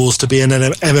Guild Wars to be an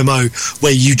MMO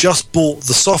where you just bought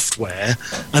the software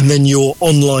and then your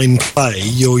online play,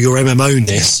 your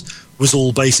MMO-ness, was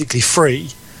all basically free.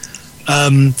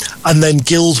 And then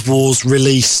Guild Wars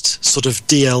released sort of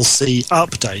DLC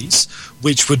updates,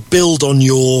 which would build on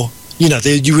your,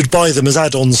 you would buy them as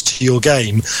add-ons to your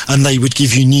game, and they would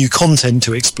give you new content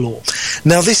to explore.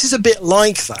 Now, this is a bit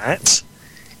like that,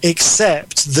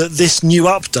 except that this new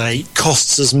update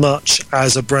costs as much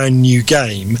as a brand new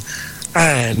game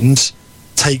and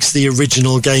takes the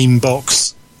original game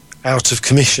box out of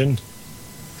commission.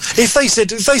 If they said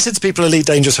to people Elite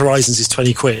Dangerous Horizons is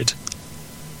 20 quid,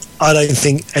 I don't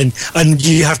think, and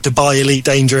you have to buy Elite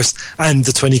Dangerous and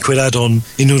the 20 quid add-on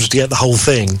in order to get the whole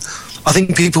thing, I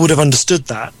think people would have understood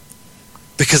that,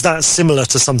 because that's similar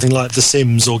to something like The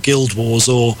Sims or Guild Wars,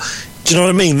 or, do you know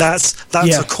what I mean? That's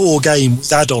a core game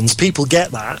with add-ons. People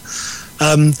get that.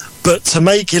 But to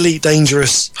make Elite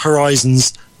Dangerous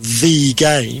Horizons the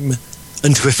game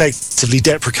and to effectively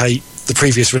deprecate the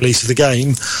previous release of the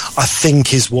game, I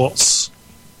think is what's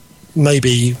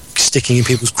maybe sticking in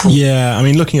people's craw. Yeah, I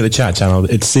mean, looking at the chat channel,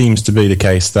 it seems to be the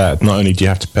case that not only do you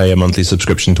have to pay a monthly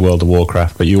subscription to World of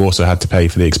Warcraft, but you also had to pay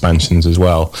for the expansions as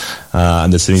well.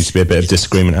 And there seems to be a bit of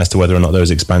disagreement as to whether or not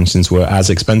those expansions were as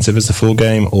expensive as the full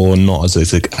game or not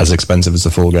as expensive as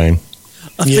the full game.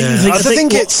 I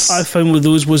think what I found with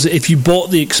those was that if you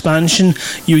bought the expansion,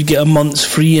 you would get a month's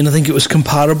free, and I think it was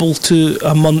comparable to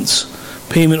a month's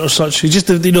payment or such. Just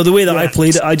the way that I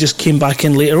played it, I just came back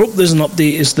in later. Oh, there's an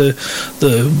update. It's the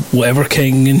whatever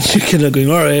king, and you're kind of going,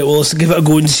 all right, well, let's give it a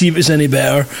go and see if it's any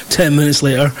better. 10 minutes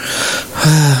later,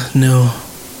 no,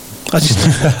 I just.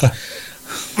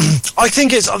 I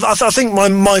think it's. I think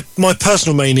my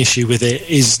personal main issue with it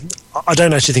is I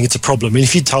don't actually think it's a problem. I mean,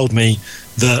 if you told me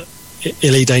that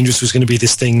Elite Dangerous was going to be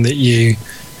this thing that you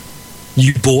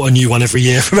bought a new one every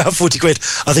year for about 40 quid,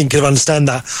 I think I could understand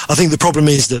that. I think the problem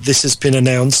is that this has been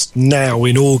announced now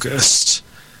in August.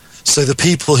 So the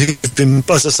people who've been,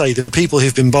 as I say, the people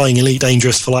who've been buying Elite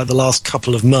Dangerous for like the last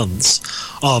couple of months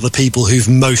are the people who've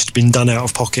most been done out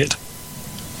of pocket.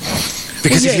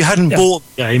 Because if you hadn't bought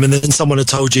the game and then someone had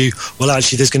told you, well,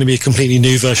 actually, there's going to be a completely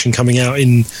new version coming out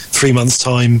in 3 months'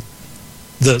 time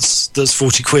that's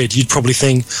 40 quid, you'd probably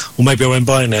think, well, maybe I won't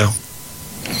buy it now.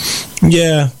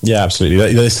 Yeah,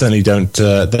 absolutely. They certainly don't.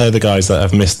 They're the guys that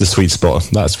have missed the sweet spot.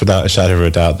 That's without a shadow of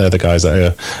a doubt. They're the guys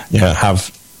that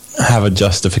have a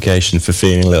justification for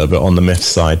feeling a little bit on the myth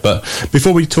side. But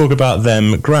before we talk about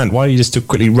them, Grant, why don't you just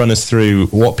quickly run us through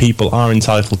what people are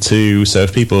entitled to? So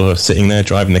if people are sitting there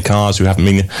driving the cars who haven't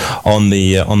been on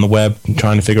the web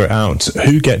trying to figure it out,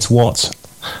 who gets what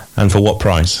and for what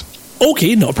price?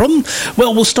 Okay, not a problem.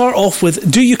 Well, we'll start off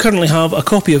with, do you currently have a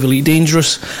copy of Elite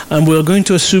Dangerous? And we're going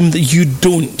to assume that you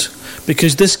don't,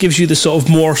 because this gives you the sort of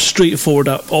more straightforward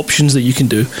options that you can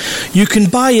do. You can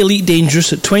buy Elite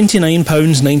Dangerous at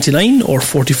 £29.99 or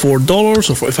 $44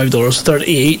 or $45,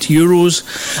 38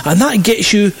 euros, and that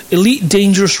gets you Elite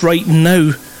Dangerous right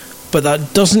now, but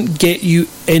that doesn't get you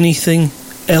anything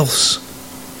else.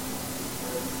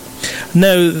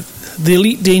 Now, the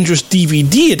Elite Dangerous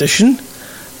DVD edition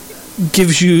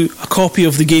gives you a copy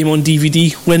of the game on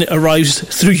DVD when it arrives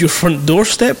through your front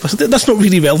doorstep. That's not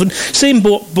really relevant. Same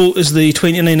boat as the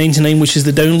 $29.99, which is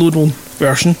the download one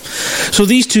version. So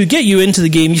these two get you into the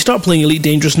game. You start playing Elite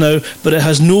Dangerous now, but it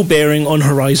has no bearing on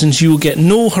Horizons. You will get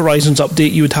no Horizons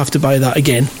update. You would have to buy that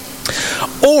again.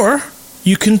 Or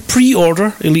you can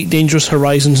pre-order Elite Dangerous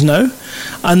Horizons now,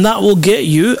 and that will get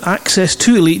you access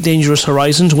to Elite Dangerous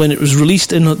Horizons when it was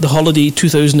released in the holiday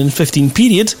 2015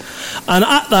 period, and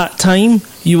at that time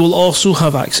you will also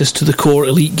have access to the core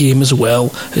Elite game as well.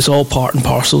 It's all part and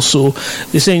parcel, so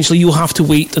essentially you'll have to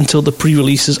wait until the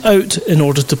pre-release is out in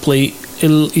order to play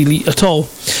Elite at all.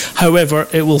 However,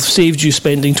 it will save you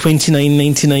spending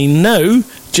 $29.99 now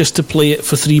just to play it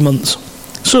for 3 months.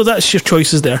 So that's your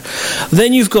choices there.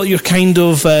 Then you've got your kind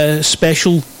of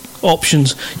special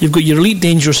options. You've got your Elite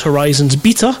Dangerous Horizons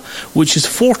beta, which is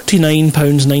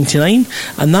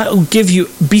 £49.99, and that will give you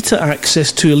beta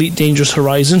access to Elite Dangerous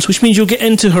Horizons, which means you'll get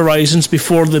into Horizons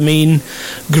before the main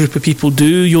group of people do.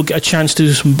 You'll get a chance to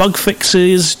do some bug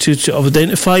fixes, to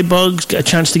identify bugs, get a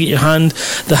chance to get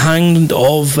the hang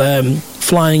of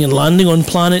flying and landing on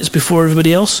planets before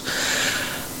everybody else.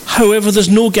 However, there's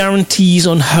no guarantees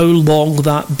on how long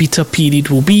that beta period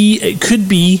will be. It could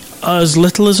be as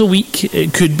little as a week,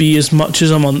 it could be as much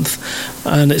as a month,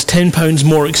 and it's £10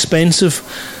 more expensive.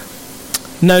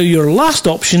 Now, your last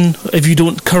option, if you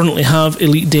don't currently have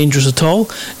Elite Dangerous at all,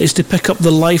 is to pick up the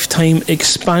Lifetime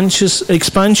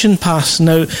Expansion Pass.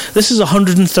 Now, this is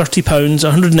 £130,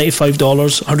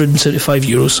 $185,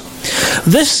 €175.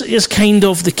 This is kind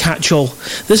of the catch-all.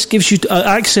 This gives you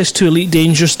access to Elite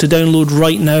Dangerous to download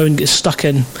right now and get stuck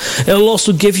in. It will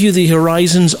also give you the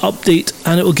Horizons update,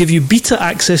 and it will give you beta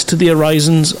access to the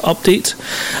Horizons update,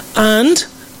 and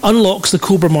unlocks the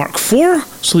Cobra Mark IV,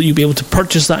 so that you'll be able to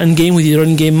purchase that in-game with your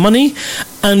in-game money,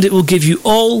 and it will give you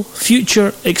all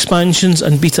future expansions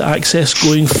and beta access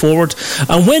going forward.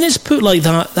 And when it's put like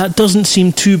that, that doesn't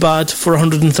seem too bad for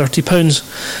 £130.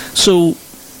 So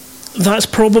that's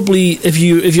probably, if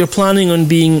you're planning on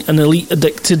being an elite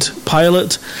addicted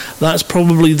pilot, that's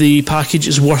probably the package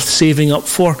is worth saving up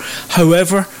for.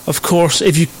 However, of course,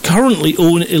 if you currently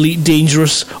own Elite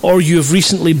Dangerous, or you have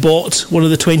recently bought one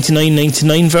of the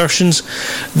 $29.99 versions,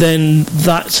 then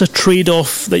that's a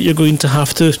trade-off that you're going to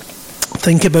have to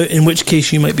think about, in which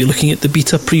case you might be looking at the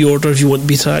beta pre-order if you want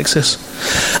beta access.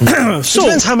 So,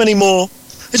 depends how many more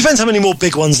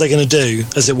big ones they're going to do,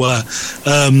 as it were.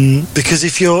 Because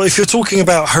if you're talking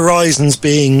about Horizons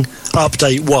being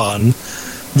update 1,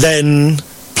 then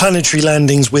planetary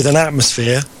landings with an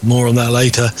atmosphere, more on that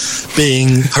later,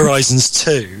 being Horizons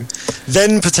 2,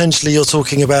 then potentially you're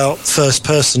talking about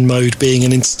first-person mode being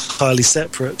an entirely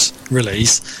separate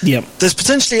release. Yep. There's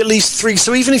potentially at least 3,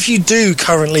 so even if you do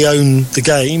currently own the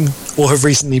game or have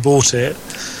recently bought it,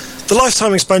 the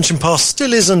Lifetime Expansion Pass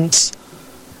still isn't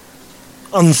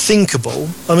unthinkable.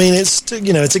 I mean, it's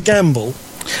a gamble.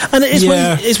 And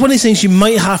it's one of these things you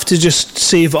might have to just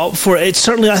save up for. It's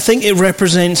certainly, I think it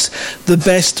represents the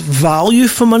best value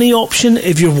for money option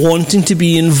if you're wanting to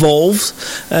be involved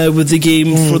with the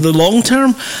game for the long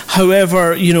term.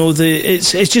 However,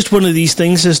 it's just one of these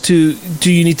things as to,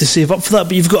 do you need to save up for that?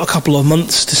 But you've got a couple of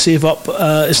months to save up.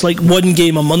 It's like one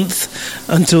game a month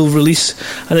until release,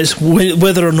 and it's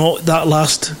whether or not that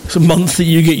last month that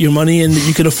you get your money and that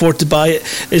you can afford to buy it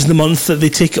is the month that they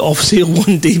take it off sale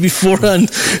one day beforehand.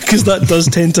 Because that does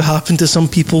tend to happen to some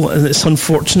people, and it's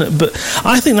unfortunate. But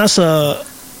I think I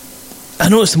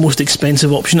know it's the most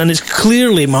expensive option, and it's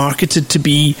clearly marketed to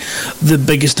be the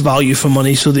biggest value for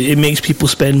money, so that it makes people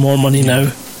spend more money now.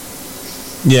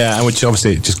 Yeah, and which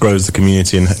obviously it just grows the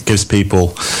community and gives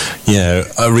people,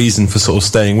 a reason for sort of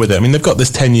staying with it. I mean, they've got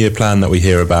this 10-year plan that we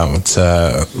hear about,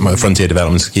 Frontier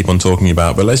Developments keep on talking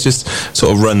about, but let's just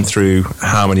sort of run through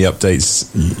how many updates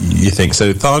you think.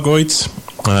 So Thargoids,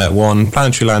 1,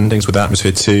 planetary landings with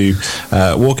atmosphere 2,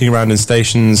 walking around in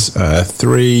stations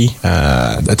 3,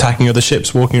 attacking other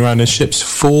ships, walking around in ships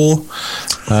 4.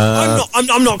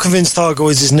 I'm not convinced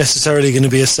Thargoids is necessarily going to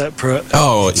be a separate. Of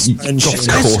course it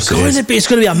is. It's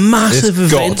going to be a massive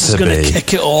event. It's going to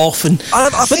kick it off,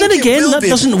 but then again, that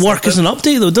doesn't work as an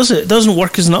update, though, does it? It doesn't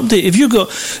work as an update.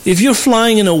 If you're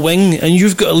flying in a wing and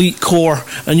you've got Elite Core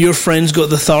and your friend's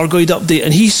got the Thargoid update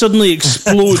and he suddenly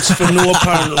explodes for no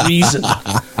apparent reason.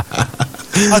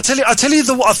 I'll tell you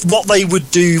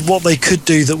what they could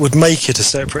do that would make it a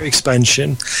separate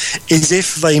expansion is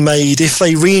if they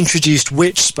reintroduced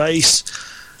Witch Space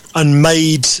and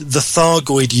made the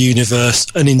Thargoid universe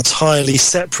an entirely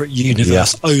separate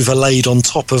universe overlaid on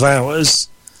top of ours.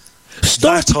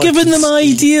 Stop giving them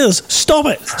ideas. Stop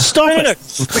it.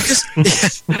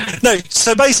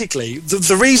 So basically,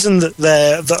 the reason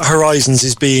that Horizons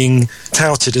is being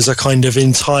touted as a kind of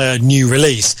entire new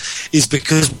release is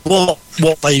because what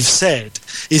they've said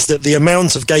is that the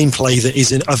amount of gameplay that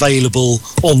is available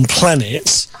on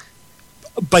planets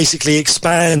basically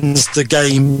expands the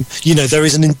game.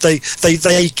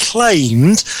 They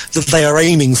claimed that they are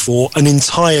aiming for an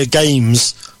entire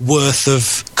game's worth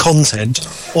of content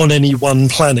on any one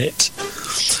planet.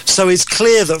 So it's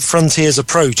clear that Frontier's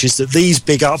approach is that these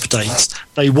big updates,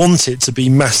 they want it to be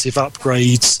massive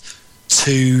upgrades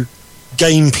to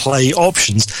gameplay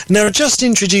options. Now, just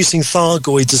introducing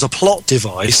Thargoids as a plot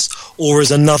device or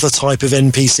as another type of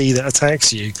NPC that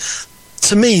attacks you,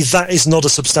 to me, that is not a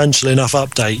substantial enough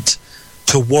update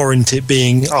to warrant it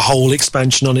being a whole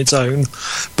expansion on its own.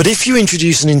 But if you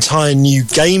introduce an entire new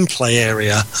gameplay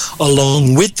area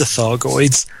along with the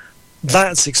Thargoids,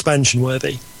 that's expansion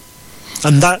worthy.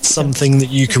 And that's something that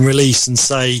you can release and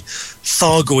say,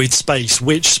 Thargoid space,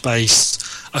 Witch space,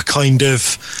 a kind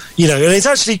of, and it's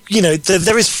actually,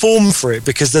 there is form for it,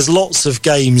 because there's lots of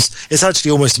games. It's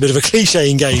actually almost a bit of a cliche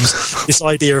in games, this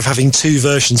idea of having two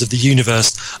versions of the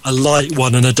universe, a light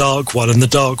one and a dark one, and the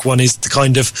dark one is the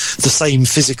kind of the same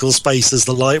physical space as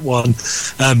the light one,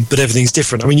 but everything's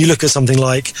different. I mean, you look at something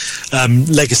like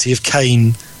Legacy of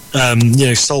Kain,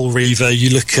 Soul Reaver,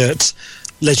 you look at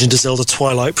Legend of Zelda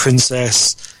Twilight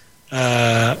Princess,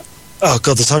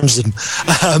 the times of them.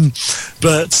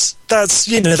 But that's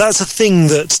a thing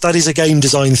that is a game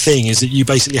design thing, is that you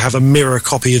basically have a mirror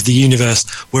copy of the universe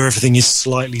where everything is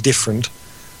slightly different.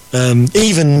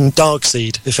 Even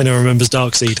Darkseid, if anyone remembers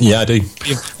Darkseid. Yeah, I do.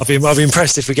 I'll be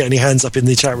impressed if we get any hands up in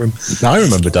the chat room. I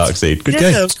remember Darkseid. Good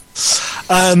game.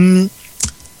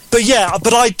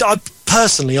 But I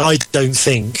personally, I don't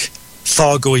think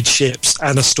Thargoid ships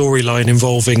and a storyline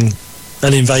involving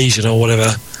an invasion or whatever,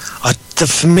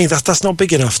 for me that's not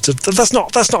big enough. That's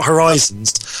not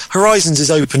Horizons. Horizons is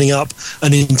opening up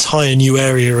an entire new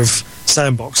area of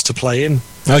sandbox to play in.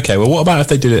 Okay, well, what about if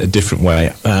they did it a different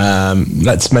way?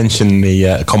 Let's mention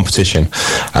the competition.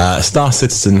 Star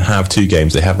Citizen have two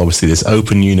games. They have obviously this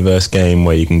open universe game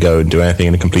where you can go and do anything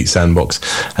in a complete sandbox,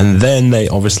 and then they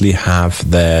obviously have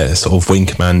their sort of Wing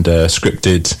Commander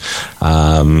scripted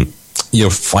you're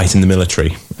fighting the military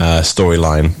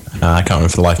storyline. I can't remember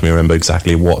for the life of me remember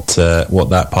exactly what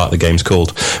that part of the game's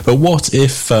called. But what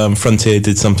if Frontier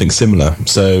did something similar?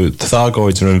 So the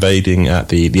Thargoids are invading at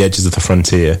the edges of the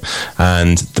frontier,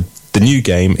 and the new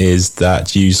game is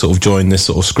that you sort of join this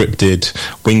sort of scripted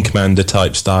Wing Commander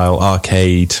type style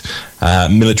arcade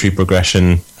military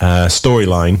progression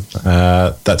storyline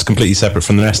that's completely separate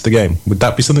from the rest of the game. Would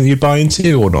that be something you'd buy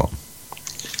into or not?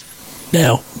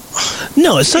 No,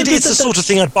 it's the sort of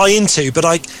thing I'd buy into, but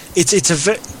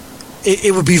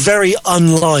it would be very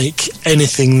unlike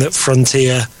anything that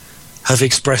Frontier have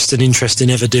expressed an interest in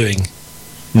ever doing.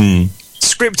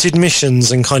 Scripted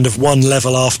missions and kind of one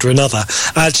level after another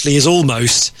actually is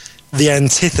almost the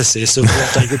antithesis of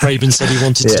what David Braben said he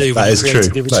wanted to do. That is true.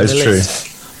 That is true.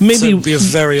 Maybe so it would be a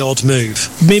very odd move.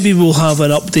 Maybe we'll have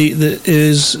an update that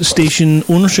is station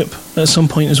ownership at some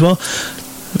point as well.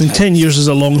 I mean, 10 years is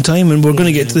a long time, and we're going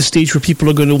to get to the stage where people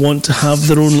are going to want to have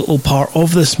their own little part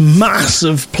of this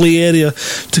massive play area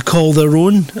to call their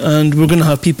own, and we're going to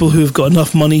have people who've got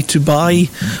enough money to buy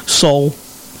Sol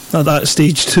at that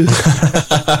stage too.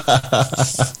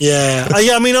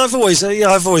 I mean, I've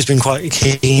always been quite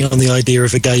keen on the idea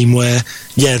of a game where,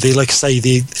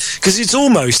 because it's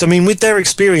almost, I mean, with their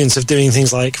experience of doing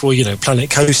things like, Planet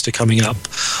Coaster coming up,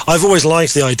 I've always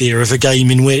liked the idea of a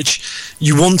game in which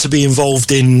you want to be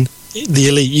involved in the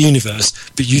Elite universe,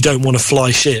 but you don't want to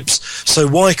fly ships. So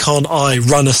why can't I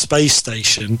run a space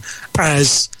station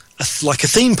as like a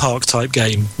theme park type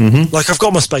game? Like, I've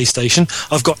got my space station,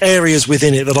 I've got areas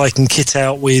within it that I can kit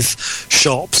out with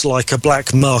shops like a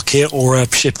black market or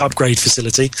a ship upgrade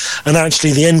facility, and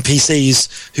actually the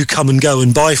NPCs who come and go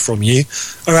and buy from you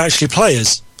are actually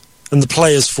players, and the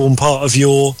players form part of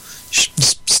your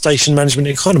station management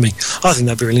economy. I think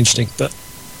that'd be really interesting, but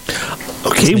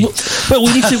okay, but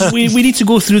we need to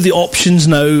go through the options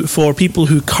now for people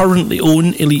who currently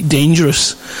own Elite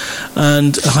Dangerous.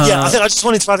 And I just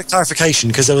wanted to add a clarification,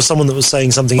 because there was someone that was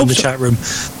saying something in the chat room,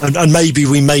 and maybe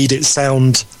we made it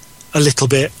sound a little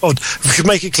bit odd. We should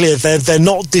make it clear they're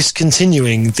not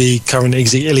discontinuing the current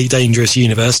Elite Dangerous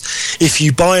universe. If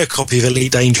you buy a copy of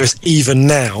Elite Dangerous, even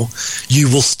now, you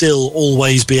will still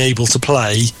always be able to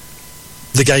play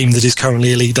the game that is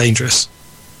currently Elite Dangerous.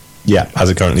 Yeah, as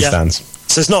it currently stands.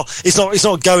 So it's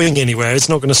not going anywhere. It's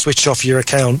not going to switch off your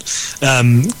account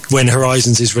when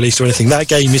Horizons is released or anything. That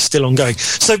game is still ongoing.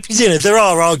 So there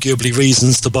are arguably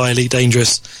reasons to buy Elite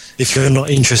Dangerous if you're not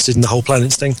interested in the whole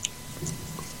planets thing.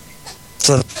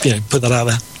 So put that out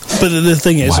there. But the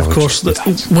thing is, of course, that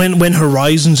when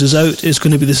Horizons is out, it's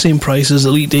going to be the same price as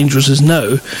Elite Dangerous is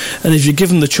now. And if you're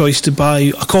given the choice to buy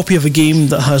a copy of a game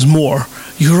that has more,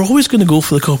 you're always going to go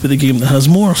for the copy of the game that has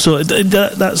more. So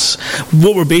that's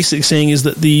what we're basically saying, is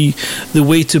that the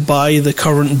way to buy the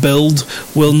current build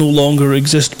will no longer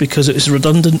exist because it's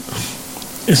redundant,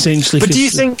 essentially. But do you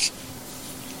think...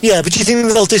 Yeah, but do you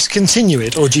think they'll discontinue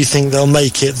it, or do you think they'll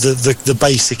make it the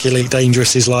basic Elite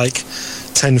Dangerous is like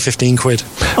 10-15 quid?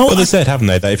 Well, they said, haven't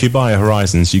they, that if you buy a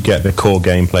Horizons, you get the core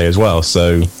gameplay as well,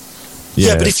 so...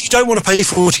 Yeah, but if you don't want to pay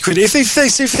 40 quid, if they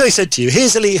said to you,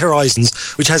 here's Elite Horizons,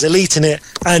 which has Elite in it,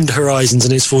 and Horizons,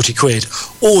 and it's 40 quid,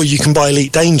 or you can buy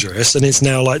Elite Dangerous, and it's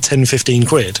now like 10-15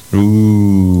 quid.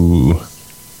 Ooh...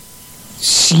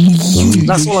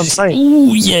 That's all I'm saying.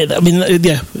 Ooh, yeah,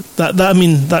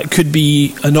 that could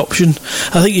be an option.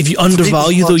 I think if you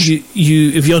undervalue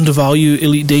if you undervalue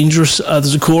Elite Dangerous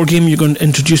as a core game, you're going to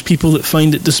introduce people that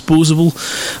find it disposable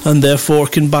and therefore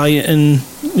can buy it in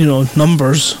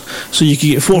numbers. So you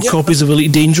can get 4 copies of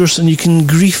Elite Dangerous and you can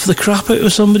grief the crap out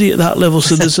of somebody at that level.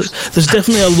 So there's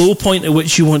definitely a low point at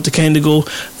which you want to kind of go,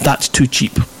 that's too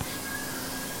cheap.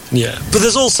 Yeah, but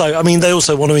there's also, they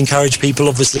also want to encourage people,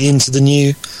 obviously, into the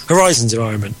new Horizons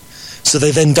environment. So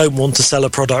they then don't want to sell a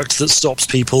product that stops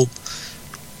people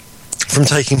from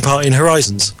taking part in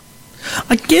Horizons.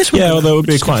 I guess. Yeah, although it would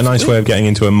be quite a nice way of getting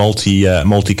into a multi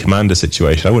commander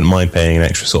situation. I wouldn't mind paying an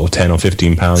extra sort of £10 or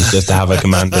 £15 just to have a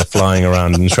commander flying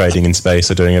around and trading in space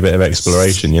or doing a bit of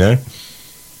exploration.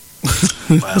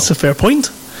 That's a fair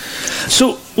point.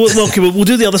 So, we'll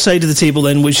do the other side of the table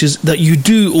then, which is that you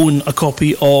do own a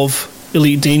copy of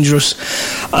Elite Dangerous,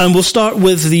 and we'll start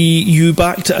with you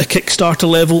backed at a Kickstarter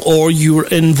level, or you were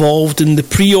involved in the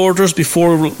pre-orders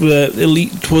before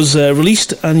Elite was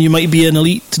released, and you might be an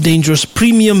Elite Dangerous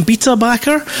Premium Beta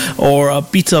backer or a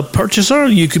Beta purchaser.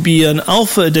 You could be an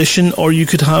Alpha Edition, or you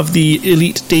could have the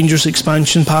Elite Dangerous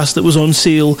Expansion Pass that was on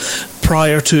sale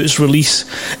prior to its release.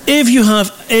 If you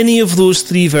have any of those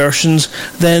 3 versions,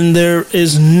 then there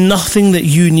is nothing that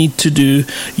you need to do.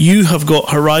 You have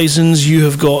got Horizons, you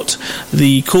have got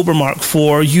the Cobra Mark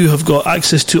IV, you have got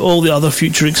access to all the other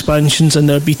future expansions and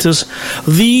their betas.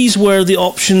 These were the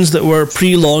options that were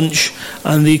pre-launch,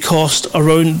 and they cost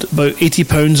around about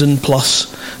 £80 and plus,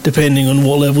 depending on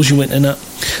what levels you went in at.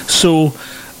 So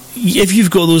if you've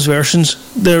got those versions,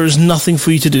 there is nothing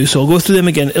for you to do. So I'll go through them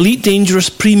again. Elite Dangerous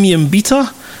Premium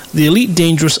Beta, the Elite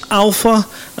Dangerous Alpha,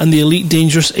 and the Elite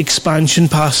Dangerous Expansion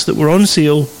Pass that were on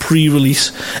sale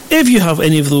pre-release. If you have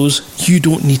any of those, you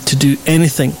don't need to do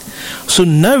anything. So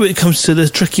now it comes to the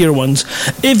trickier ones.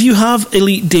 If you have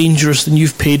Elite Dangerous, then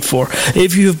you've paid for.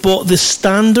 If you've bought the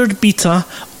Standard Beta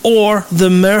or the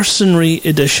Mercenary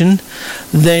Edition,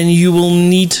 then you will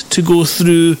need to go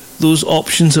through those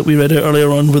options that we read out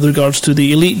earlier on with regards to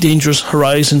the Elite Dangerous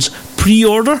Horizons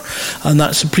pre-order, and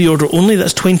that's a pre-order only.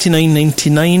 That's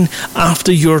 $29.99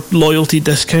 after your loyalty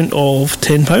discount of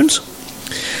 £10.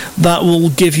 That will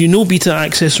give you no beta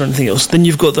access or anything else. Then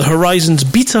you've got the Horizons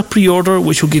Beta pre-order,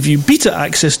 which will give you beta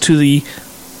access to the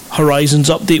Horizons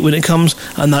update when it comes,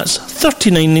 and that's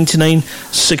 $39.99,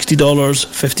 $60,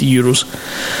 €50.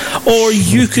 Or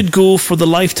you could go for the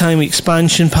Lifetime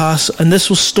Expansion Pass, and this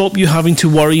will stop you having to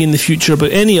worry in the future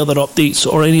about any other updates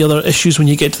or any other issues when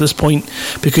you get to this point,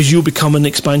 because you'll become an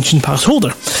Expansion Pass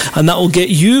holder, and that will get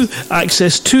you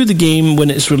access to the game when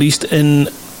it's released in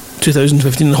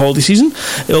 2015 holiday season.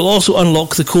 It will also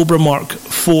unlock the Cobra Mark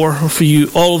IV for you.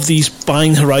 All of these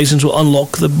buying Horizons will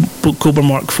unlock the Cobra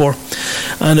Mark IV,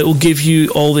 and it will give you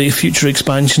all the future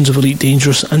expansions of Elite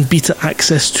Dangerous and beta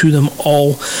access to them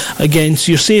all. Again,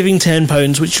 so you're saving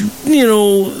 £10, which,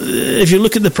 if you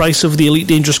look at the price of the Elite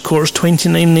Dangerous core, is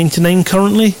 $29.99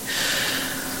 currently.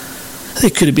 They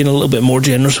could have been a little bit more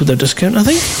generous with their discount, I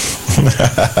think.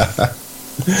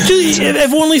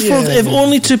 If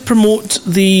only to promote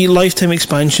the Lifetime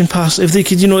Expansion Pass. If they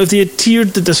could, if they had tiered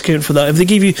the discount for that, if they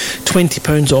gave you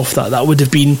 £20 off that would have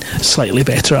been slightly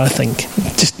better, I think.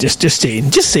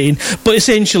 Just saying. But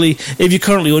essentially, if you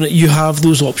currently own it, you have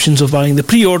those options of buying the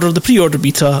pre-order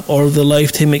beta, or the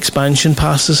Lifetime Expansion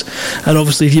Passes. And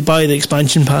obviously, if you buy the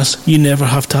Expansion Pass, you never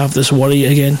have to have this worry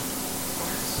again.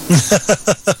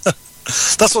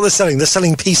 That's what they're selling. They're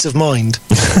selling peace of mind.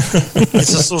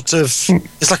 It's a sort of,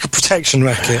 it's like a protection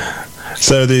racket.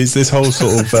 So there's this whole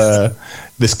sort of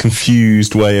this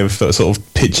confused way of sort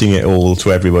of pitching it all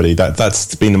to everybody.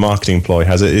 That's been the marketing ploy,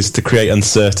 has it? Is to create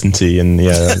uncertainty, and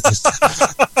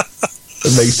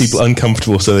it makes people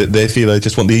uncomfortable, so that they feel they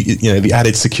just want the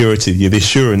added security, the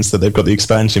assurance that they've got the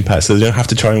expansion pack, so they don't have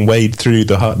to try and wade through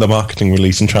the marketing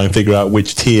release and try and figure out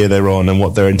which tier they're on and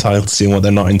what they're entitled to and what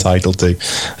they're not entitled to.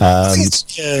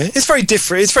 It's very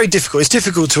different. It's very difficult. It's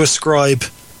difficult to ascribe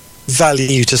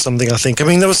value to something, I think.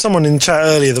 There was someone in chat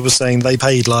earlier that was saying they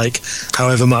paid like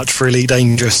however much for Elite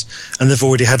Dangerous, and they've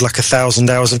already had like 1,000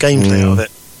 hours of gameplay of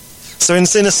it. So in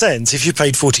a sense, if you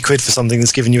paid £40 for something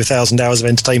that's given you 1,000 hours of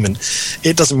entertainment,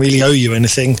 it doesn't really owe you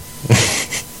anything.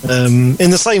 In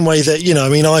the same way that,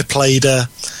 I played a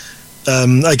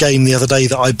game the other day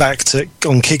that I backed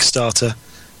on Kickstarter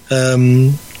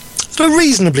at a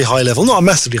reasonably high level, not a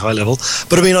massively high level,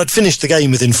 but I'd finished the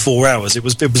game within 4 hours. It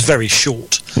was very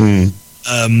short. And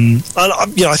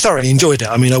I thoroughly enjoyed it.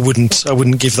 I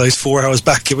wouldn't give those 4 hours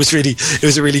back. It was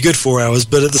a really good 4 hours,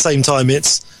 but at the same time,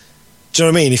 do you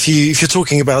know what I mean? If you're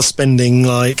talking about spending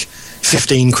like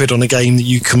 15 quid on a game that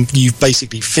you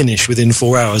basically finish within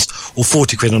 4 hours, or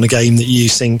 40 quid on a game that you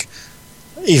sink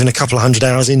even a couple of 100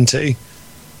 hours into.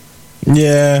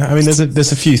 Yeah, I mean,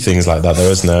 there's a few things like that,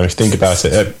 though, isn't there? If you think about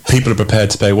it, people are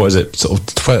prepared to pay, what is it, sort of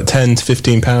 10 to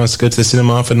 15 pounds to go to the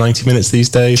cinema for 90 minutes these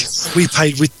days. We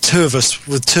paid with two of us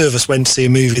went to see a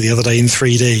movie the other day in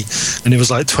 3D, and it was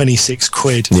like 26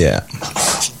 quid. Yeah,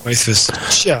 both of us,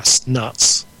 just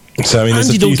nuts. So I mean, and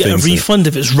you don't get a refund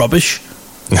if it's rubbish.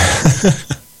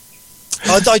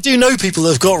 I do know people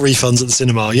that have got refunds at the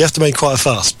cinema. You have to make quite a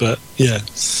fuss, but yeah.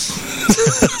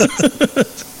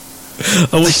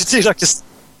 They should do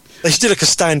like a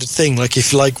standard thing, like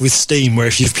if with Steam, where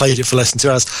if you've played it for less than 2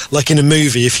 hours, like in a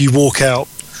movie, if you walk out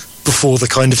before the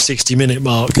kind of 60-minute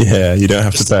mark, yeah, you don't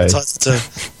have to pay.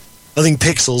 I think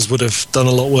Pixels would have done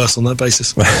a lot worse on that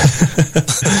basis.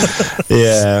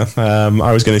 Yeah,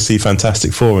 I was going to see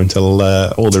Fantastic Four until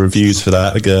all the reviews for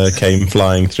that came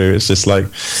flying through. It's just like,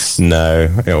 no.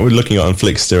 We're looking at it on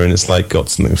Flickster, and it's like got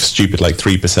something stupid like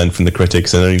 3% from the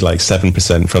critics and only like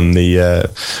 7% from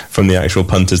the actual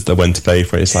punters that went to pay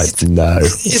for it. It's like, no.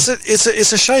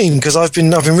 It's a shame, because I've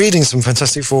been reading some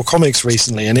Fantastic Four comics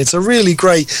recently, and it's a really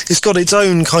great. It's got its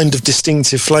own kind of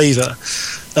distinctive flavour.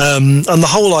 And the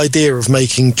whole idea of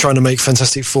trying to make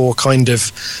Fantastic Four kind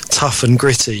of tough and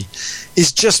gritty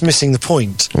is just missing the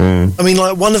point. I mean,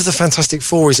 like, one of the Fantastic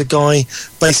Four is a guy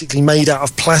basically made out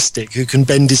of plastic who can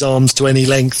bend his arms to any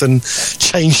length and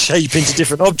change shape into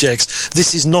different objects.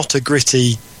 This is not a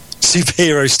gritty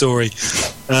superhero story.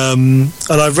 And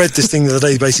I read this thing the other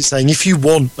day basically saying, if you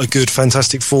want a good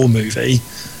Fantastic Four movie,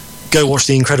 go watch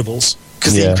The Incredibles,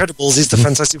 because The Incredibles is the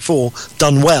Fantastic Four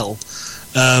done well.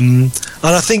 And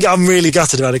I think I'm really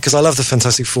gutted about it, because I love the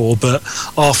Fantastic Four, but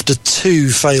after 2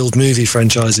 failed movie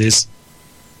franchises,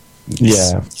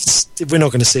 we're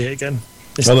not going to see it again.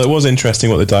 Well, it was interesting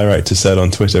what the director said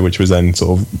on Twitter, which was then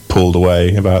sort of pulled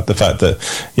away, about the fact that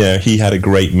he had a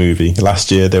great movie.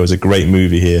 Last year there was a great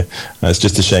movie here. It's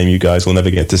just a shame you guys will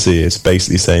never get to see it. It's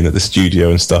basically saying that the studio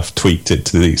and stuff tweaked it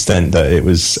to the extent that it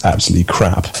was absolutely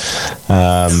crap.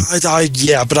 But I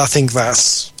think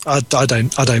that's I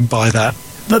don't buy that.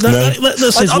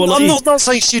 I'm not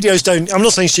saying studios don't. I'm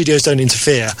not saying studios don't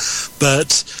interfere,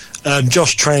 but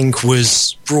Josh Trank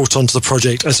was brought onto the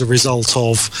project as a result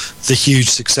of the huge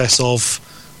success of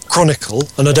Chronicle,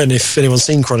 and I don't know if anyone's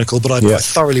seen Chronicle, but I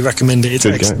thoroughly recommend it. It's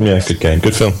good excellent. Game. Yeah, good game,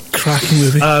 good film, cracking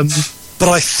movie. But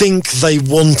I think I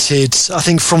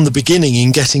think from the beginning,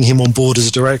 in getting him on board as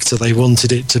a director, they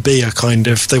wanted it to be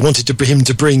him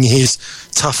to bring his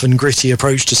tough and gritty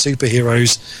approach to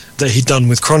superheroes that he'd done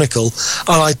with Chronicle.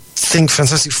 And I think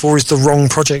Fantastic Four is the wrong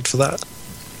project for that.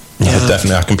 Yeah,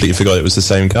 definitely. I completely forgot it was the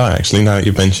same guy, actually, now that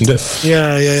you've mentioned it.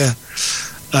 Yeah.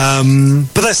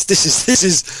 But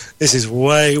this is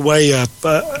way a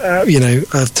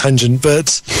tangent,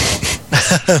 but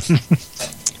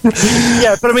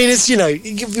yeah, but I mean, it's,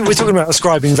 we're talking about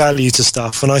ascribing value to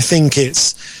stuff, and I think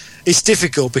it's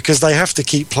difficult because they have to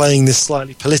keep playing this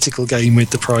slightly political game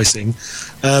with the pricing,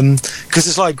 because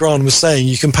it's like Grant was saying,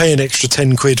 you can pay an extra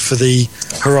 10 quid for the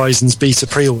Horizons beta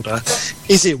pre-order.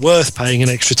 Is it worth paying an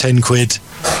extra 10 quid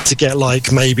to get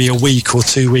like maybe a week or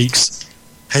 2 weeks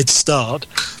head start?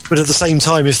 But at the same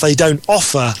time, if they don't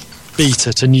offer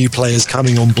beta to new players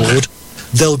coming on board,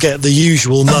 they'll get the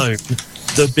usual moan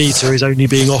that beta is only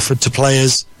being offered to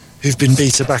players who've been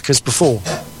beta backers before.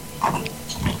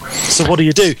 So what do?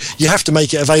 You have to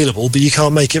make it available, but you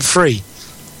can't make it free.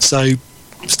 So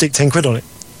stick 10 quid on it.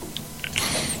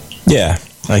 Yeah.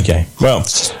 Okay. Well,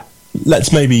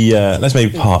 let's maybe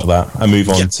part that and move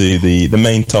on to the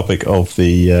main topic of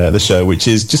the show, which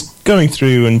is just going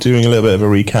through and doing a little bit of a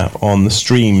recap on the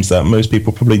streams that most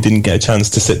people probably didn't get a chance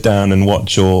to sit down and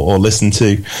watch or listen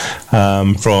to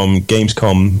from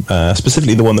Gamescom.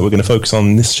 Specifically, the one that we're going to focus on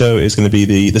in this show is going to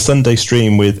be the Sunday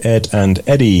stream with Ed and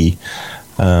Eddie.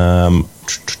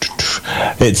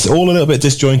 It's all a little bit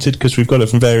disjointed because we've got it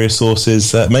from various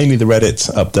sources, mainly the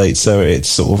Reddit update, so it's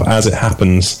sort of as it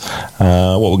happens.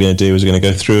 What we're going to do is we're going to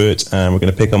go through it and we're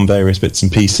going to pick on various bits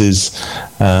and pieces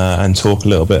and talk a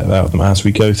little bit about them as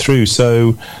we go through.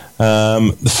 So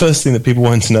the first thing that people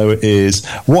want to know is,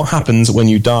 what happens when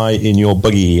you die in your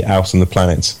buggy out on the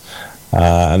planet?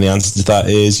 And the answer to that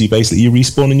is you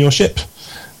respawn in your ship,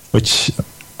 which,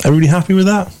 are you really happy with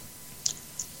that?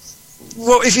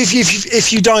 Well,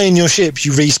 if you die in your ship,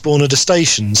 you respawn at a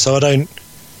station, so I don't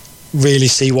really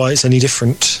see why it's any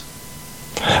different.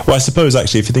 Well, I suppose,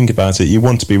 actually, if you think about it, you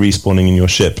want to be respawning in your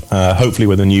ship, hopefully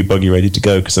with a new buggy ready to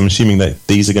go, because I'm assuming that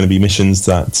these are going to be missions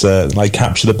that, like,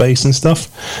 capture the base and stuff.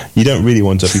 You don't really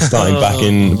want to be starting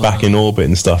back in orbit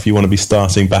and stuff. You want to be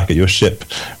starting back at your ship,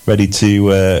 ready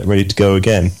to go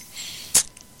again.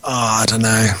 I don't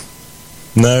know.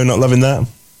 No, not loving that?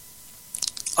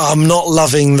 I'm not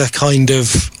loving the kind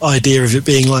of idea of it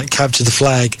being like Capture the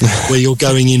Flag, where you're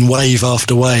going in wave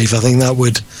after wave. I think that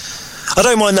would... I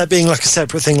don't mind that being like a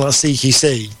separate thing like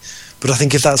CQC, but I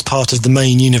think if that's part of the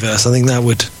main universe, I think that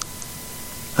would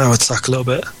suck a little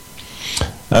bit.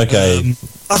 Okay.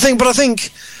 I think,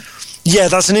 yeah,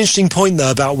 that's an interesting point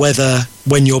though about whether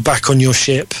when you're back on your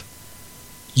ship,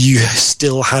 you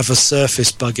still have a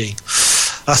surface buggy.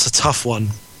 That's a tough one.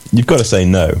 You've got to say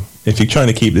no. If you're trying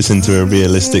to keep this into a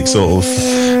realistic sort of,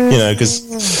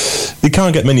 because you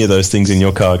can't get many of those things in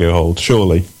your cargo hold,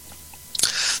 surely.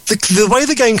 The way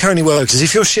the game currently works is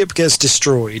if your ship gets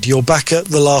destroyed, you're back at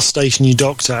the last station you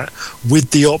docked at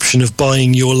with the option of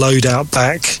buying your loadout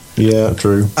back. Yeah,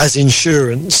 true. As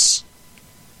insurance.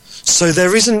 So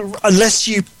there isn't, unless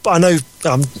you, I know,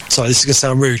 I'm sorry, this is going to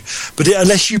sound rude, but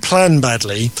unless you plan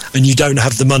badly and you don't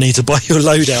have the money to buy your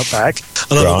loadout back,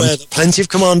 and I'm aware that plenty of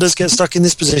commanders get stuck in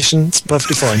this position, it's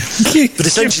perfectly fine. But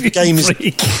essentially the game is...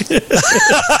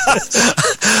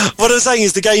 What I'm saying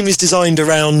is the game is designed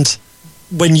around...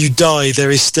 when you die, there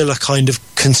is still a kind of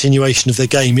continuation of the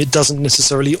game. It doesn't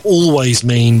necessarily always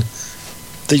mean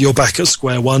that you're back at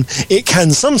square one. It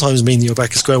can sometimes mean that you're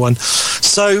back at square one.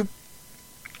 So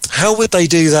how would they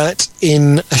do that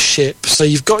in a ship? So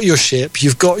you've got your ship,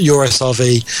 you've got your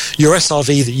SRV. Your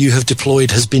SRV that you have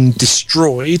deployed has been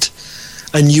destroyed,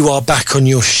 and you are back on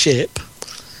your ship.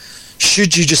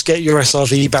 Should you just get your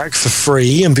SRV back for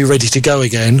free and be ready to go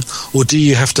again, or do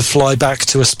you have to fly back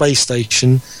to a space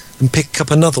station and pick up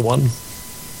another one?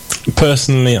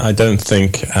 Personally, I don't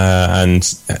think, and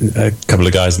a couple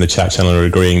of guys in the chat channel are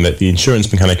agreeing, that the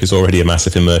insurance mechanic is already a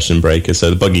massive immersion breaker,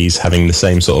 so the buggies having the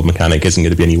same sort of mechanic isn't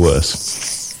going to be any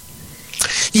worse.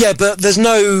 Yeah, but there's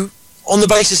no... on the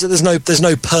basis that there's no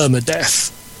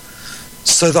permadeath.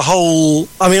 So the whole...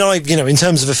 I mean, in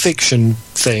terms of a fiction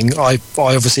thing, I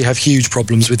obviously have huge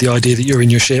problems with the idea that you're in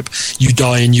your ship, you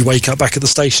die and you wake up back at the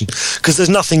station. Because there's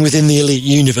nothing within the Elite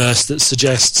universe that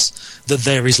suggests that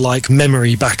there is, like,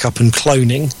 memory backup and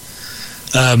cloning,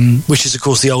 which is, of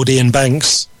course, the old Ian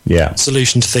Banks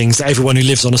solution to things, that everyone who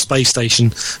lives on a space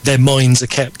station, their minds are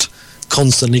kept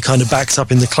constantly kind of backed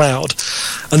up in the cloud.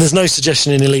 And there's no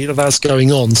suggestion in Elite that that's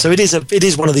going on. So it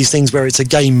is one of these things where it's a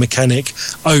game mechanic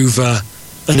over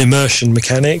an immersion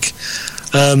mechanic.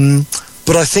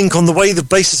 But I think on the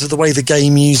basis of the way the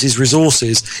game uses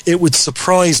resources, it would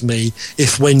surprise me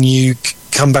if when you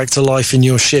come back to life in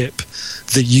your ship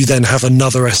that you then have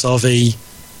another SRV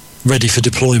ready for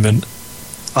deployment.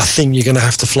 I think you're going to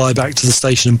have to fly back to the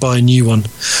station and buy a new one,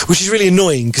 which is really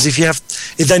annoying, because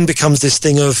it then becomes this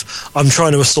thing of, I'm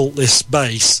trying to assault this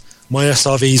base, my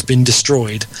SRV's been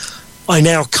destroyed, I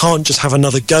now can't just have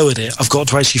another go at it, I've got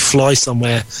to actually fly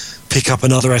somewhere, pick up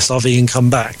another SRV and come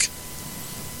back.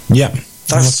 Yeah.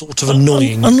 That's sort of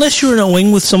annoying. Unless you're in a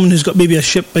wing with someone who's got maybe a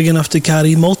ship big enough to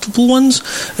carry multiple ones,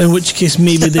 in which case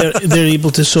maybe they're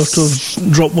able to sort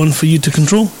of drop one for you to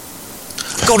control.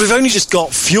 God, we've only just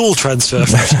got fuel transfer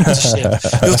from ship to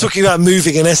ship. You're talking about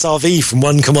moving an SRV from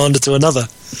one commander to another.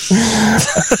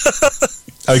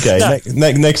 Okay,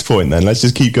 next point then. Let's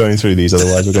just keep going through these,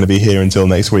 otherwise we're going to be here until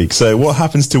next week. So what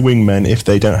happens to wingmen if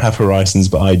they don't have horizons,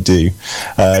 but I do?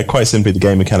 Quite simply, the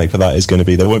game mechanic for that is going to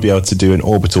be they won't be able to do an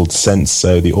orbital descent,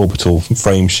 so the orbital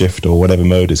frame shift or whatever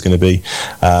mode it's going to be.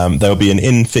 There'll be an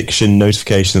in-fiction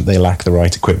notification that they lack the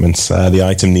right equipment. The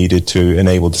item needed to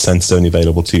enable descent is only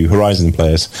available to Horizon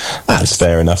players. That's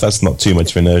fair enough. That's not too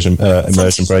much of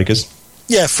immersion breakers.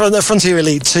 Yeah, Frontier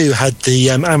Elite 2 had the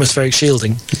atmospheric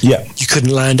shielding. Yeah. You couldn't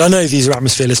land. I know these are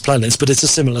atmosphereless planets, but it's a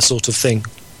similar sort of thing.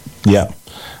 Yeah.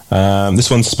 This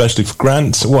one's especially for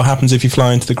Grant. What happens if you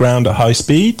fly into the ground at high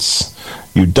speeds?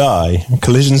 You die.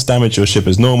 Collisions damage your ship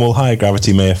as normal. Higher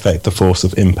gravity may affect the force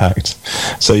of impact.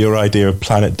 So your idea of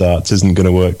planet darts isn't going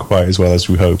to work quite as well as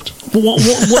we hoped. What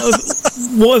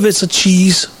if it's a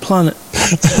cheese planet?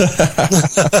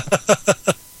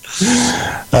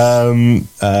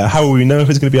 How will we know if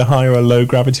it's going to be a high or a low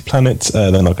gravity planet?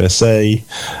 They're not going to say.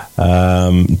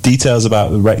 Details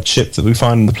about the wrecked ship that we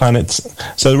find on the planet.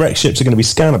 So the wrecked ships are going to be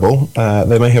scannable.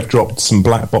 They may have dropped some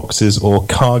black boxes or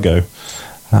cargo.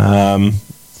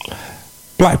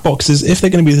 Black boxes, if they're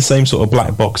going to be the same sort of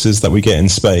black boxes that we get in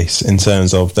space, in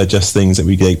terms of they're just things that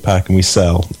we gate pack and we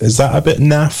sell, is that a bit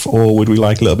naff, or would we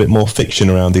like a little bit more fiction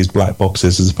around these black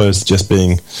boxes as opposed to just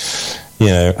being,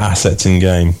 assets in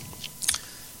game?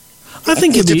 I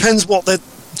think it depends what they're...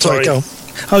 Sorry, go on.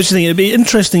 I was just thinking it'd be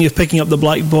interesting if picking up the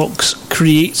black box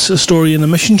creates a story in a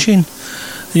mission chain.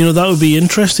 You know, that would be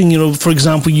interesting. You know, for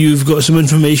example, you've got some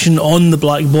information on the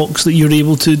black box that you're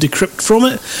able to decrypt from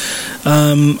it,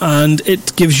 and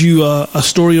it gives you a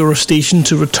story or a station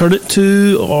to return it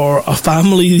to, or a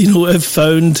family, you know, have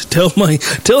found, tell my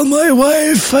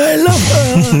wife I love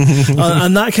her,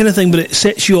 and that kind of thing. But it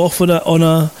sets you off on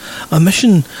a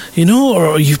mission, you know,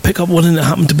 or you pick up one that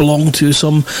happened to belong to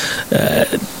some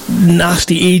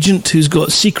nasty agent who's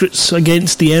got secrets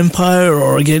against the Empire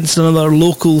or against another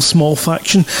local small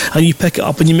faction, and you pick it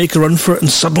up and you make a run for it,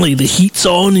 and suddenly the heat's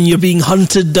on and you're being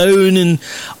hunted down, and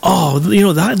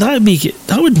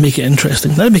that would make it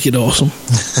interesting. That'd make it awesome.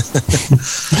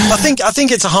 I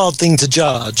think it's a hard thing to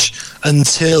judge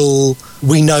until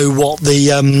we know what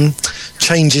the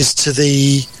changes to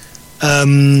the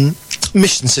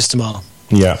mission system are.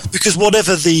 Yeah. Because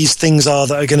whatever these things are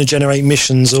that are going to generate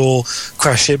missions or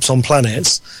crash ships on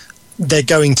planets, they're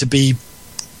going to be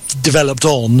developed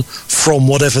on from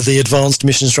whatever the advanced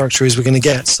mission structure is we're going to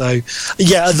get. So,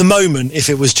 yeah, at the moment, if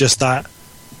it was just that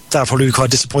would probably be quite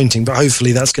disappointing, but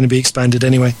hopefully that's going to be expanded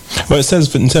anyway. Well, it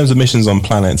says in terms of missions on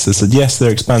planets, it said yes,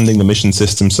 they're expanding the mission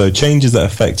system, so changes that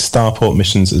affect starport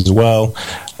missions as well.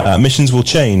 Missions will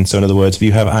chain, so in other words, if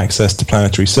you have access to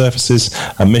planetary surfaces,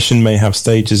 a mission may have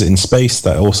stages in space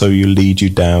that also lead you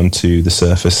down to the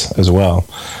surface as well.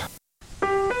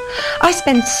 I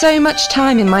spend so much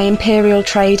time in my Imperial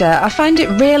Trader. I find it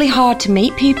really hard to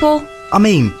meet people. I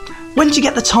mean, when do you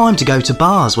get the time to go to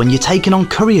bars when you're taking on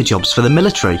courier jobs for the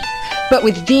military? But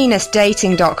with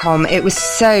VenusDating.com, it was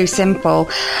so simple.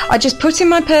 I just put in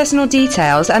my personal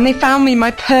details and they found me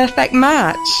my perfect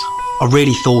match. I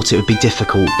really thought it would be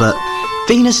difficult, but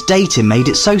Venus Dating made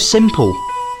it so simple.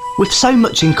 With so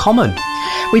much in common.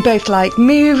 We both like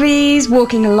movies,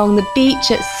 walking along the beach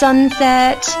at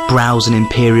sunset, browsing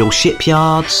Imperial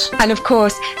shipyards. And of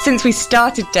course, since we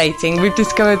started dating, we've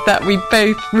discovered that we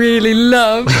both really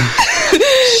love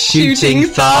shooting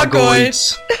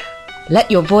Thargoids. Let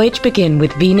your voyage begin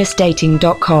with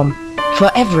VenusDating.com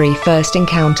for every first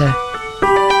encounter.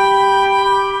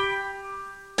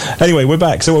 Anyway, we're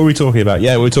back. So what were we talking about?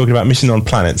 Yeah, we were talking about mission on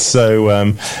planets. So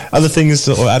other things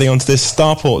adding on to this,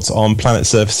 starports on planet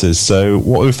surfaces. So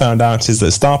what we found out is that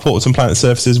starports on planet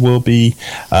surfaces will be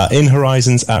in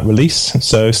Horizons at release.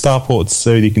 So starports,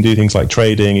 so you can do things like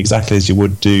trading exactly as you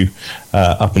would do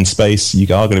up in space. You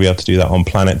are going to be able to do that on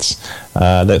planets.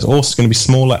 There's also going to be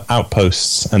smaller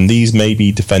outposts, and these may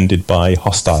be defended by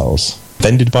hostiles.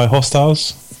 Defended by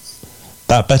hostiles?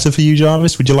 That better for you,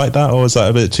 Jarvis? Would you like that, or is that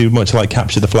a bit too much like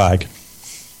capture the flag?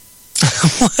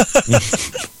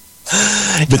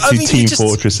 A bit too Team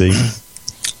Fortressy.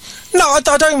 No, I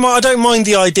don't mind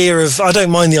the idea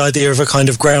of a kind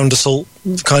of ground assault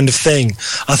kind of thing.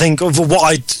 I think what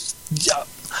I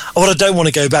don't want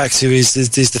to go back to is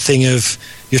the thing of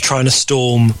you're trying to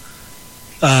storm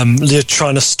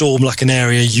like an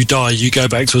area, you die, you go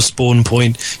back to a spawn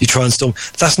point, you try and storm.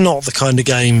 That's not the kind of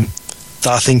game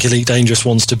that I think Elite Dangerous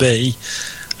wants to be,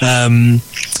 and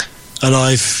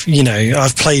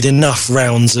I've played enough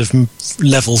rounds of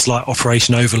levels like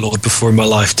Operation Overlord before in my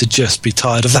life to just be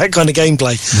tired of that kind of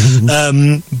gameplay.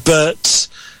 But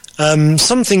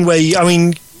something where you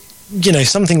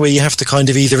have to kind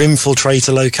of either infiltrate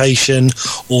a location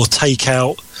or take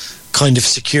out kind of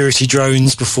security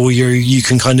drones before you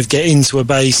can kind of get into a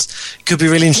base. It could be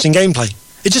really interesting gameplay.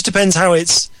 It just depends how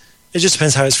it's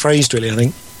phrased, really, I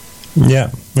think.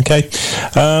 Yeah, okay.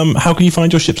 How can you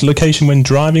find your ship's location when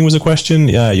driving was a question.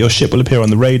 Your ship will appear on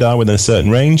the radar within a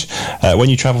certain range. When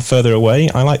you travel further away,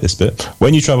 I like this bit,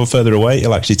 when you travel further away,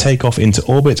 it'll actually take off into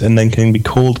orbit and then can be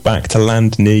called back to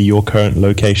land near your current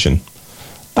location.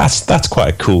 That's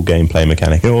quite a cool gameplay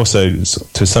mechanic. It also,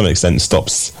 to some extent,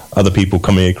 stops other people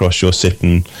coming across your ship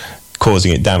and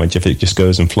causing it damage if it just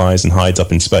goes and flies and hides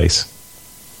up in space.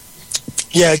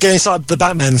 Yeah, again, it's like the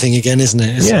Batman thing again, isn't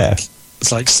it?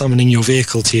 It's like summoning your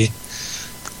vehicle to you.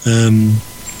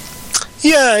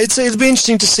 It'll be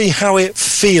interesting to see how it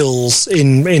feels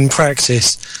in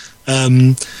practice.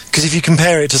 Because if you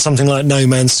compare it to something like No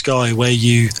Man's Sky, where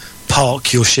you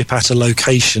park your ship at a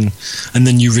location and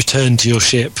then you return to your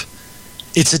ship,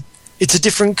 it's a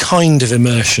different kind of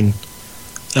immersion.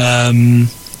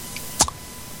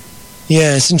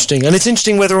 It's interesting, and it's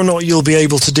interesting whether or not you'll be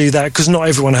able to do that, because not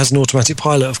everyone has an automatic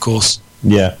pilot, of course.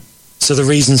 Yeah. So the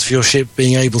reasons for your ship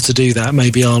being able to do that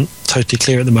maybe aren't totally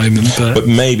clear at the moment. But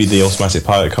maybe the automatic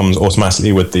pilot comes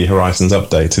automatically with the Horizons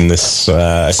update, and this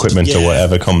equipment or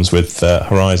whatever comes with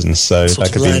Horizons. So sort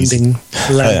that could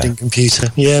of landing computer.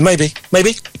 Yeah, maybe.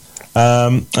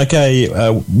 Okay,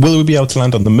 will we be able to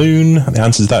land on the moon? The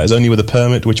answer to that is only with a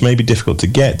permit, which may be difficult to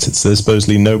get. There's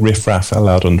supposedly no riffraff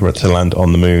allowed to land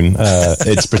on the moon.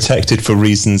 It's protected for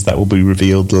reasons that will be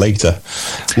revealed later.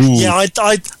 Ooh. Yeah,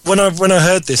 when I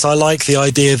heard this, I like the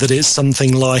idea that it's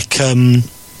something like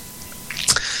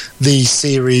the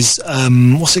series,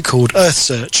 what's it called?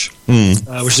 Earthsearch,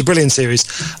 which is a brilliant series.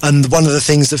 And one of the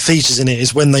things that features in it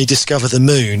is when they discover the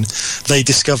moon, they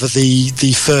discover the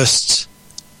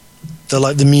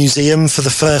museum for the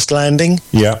first landing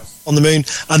on the moon,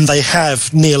 and they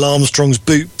have Neil Armstrong's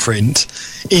boot print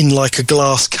in like a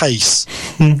glass case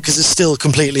because it's still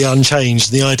completely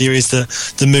unchanged. The idea is that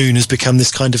the moon has become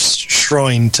this kind of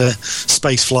shrine to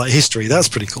spaceflight history. That's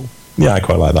pretty cool. Yeah, I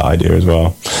quite like that idea as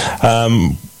well.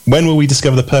 When will we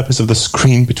discover the purpose of the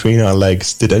screen between our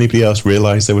legs? Did anybody else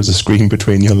realise there was a screen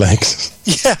between your legs?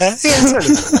 Yeah,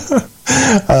 totally.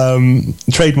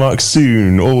 Trademark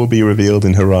soon. All will be revealed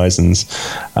in Horizons.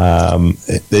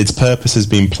 Its purpose has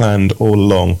been planned all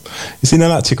along. You see, now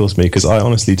that tickles me, because I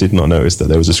honestly did not notice that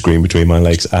there was a screen between my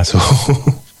legs at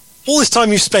all. All this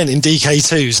time you've spent in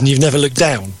DK2s and you've never looked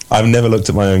down? I've never looked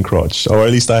at my own crotch, or at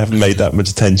least I haven't made that much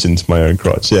attention to my own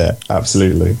crotch. Yeah,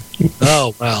 absolutely.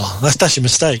 Oh, well, that's your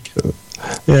mistake.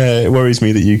 Yeah, it worries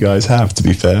me that you guys have, to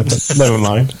be fair, but never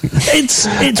mind. It's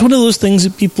one of those things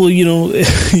that people,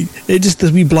 it just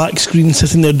this wee black screen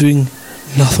sitting there doing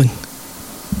nothing.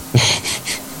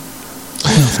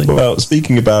 Well,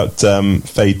 speaking about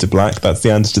Fade to Black, that's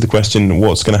the answer to the question,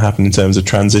 what's going to happen in terms of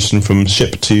transition from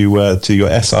ship to your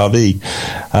SRV.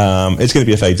 It's going to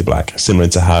be a Fade to Black, similar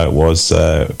to how it was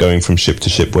going from ship to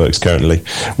ship works currently.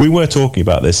 We were talking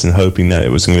about this and hoping that it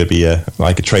was going to be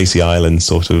like a Tracy Island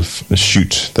sort of a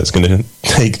chute that's going to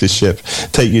take the ship,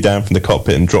 take you down from the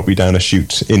cockpit and drop you down a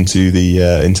chute into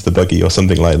the buggy or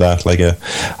something like that, like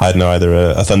either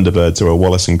a Thunderbirds or a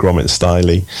Wallace and Gromit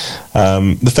styley.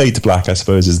 The Fade to Black, I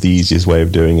suppose, is the easiest way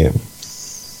of doing it.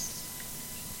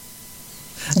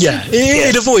 Yeah,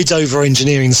 it avoids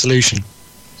over-engineering the solution.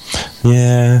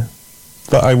 Yeah,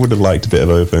 but I would have liked a bit of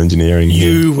over-engineering.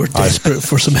 You were desperate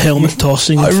for some helmet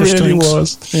tossing. I really tanks.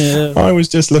 was. Yeah. I was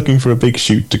just looking for a big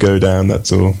chute to go down,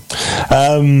 that's all.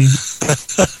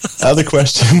 Other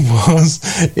question was,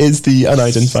 is the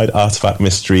unidentified artifact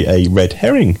mystery a red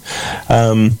herring?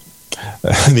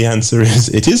 The answer is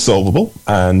it is solvable,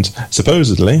 and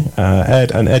supposedly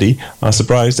Ed and Eddie are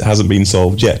surprised it hasn't been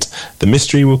solved yet. The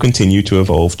mystery will continue to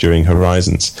evolve during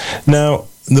Horizons. Now,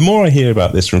 the more I hear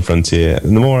about this from Frontier,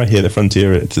 and the more I hear that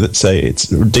Frontier say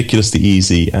it's ridiculously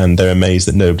easy and they're amazed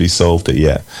that nobody's solved it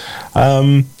yet.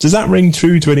 Does that ring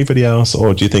true to anybody else,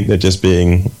 or do you think they're just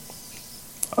being...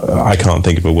 I can't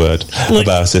think of a word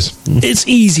about it. It's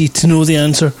easy to know the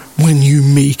answer when you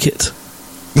make it.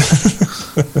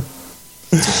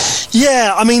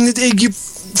 Yeah, I mean,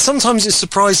 sometimes it's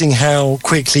surprising how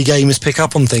quickly gamers pick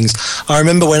up on things. I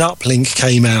remember when Uplink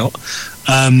came out,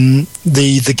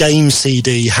 the game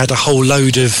CD had a whole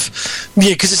load of... Yeah,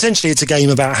 because essentially it's a game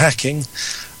about hacking.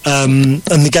 And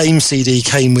the game CD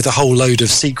came with a whole load of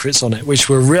secrets on it, which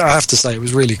were, I have to say, it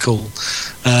was really cool.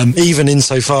 Even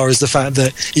insofar as the fact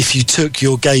that if you took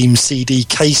your game CD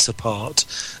case apart,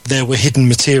 there were hidden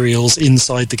materials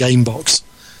inside the game box.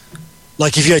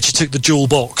 Like if you actually took the dual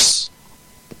box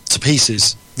to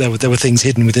pieces, there were things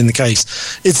hidden within the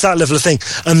case. It's that level of thing.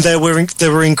 And there were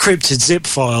encrypted zip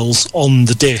files on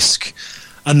the disc,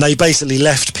 and they basically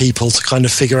left people to kind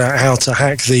of figure out how to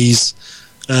hack these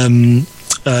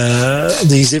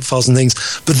zip files and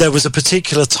things. But there was a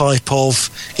particular type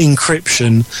of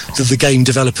encryption that the game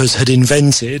developers had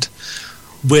invented,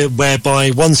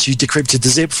 whereby once you decrypted the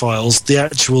zip files, the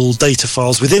actual data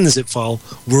files within the zip file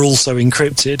were also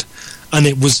encrypted, and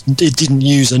it didn't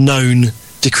use a known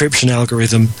decryption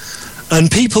algorithm, and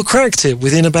people cracked it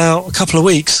within about a couple of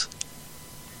weeks.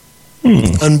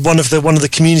 And one of the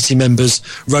community members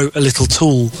wrote a little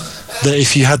tool that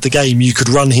if you had the game, you could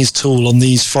run his tool on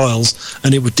these files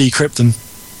and it would decrypt them.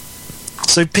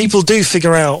 So people do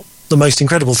figure out the most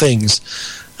incredible things.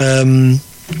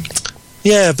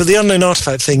 Yeah, but the unknown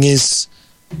artifact thing is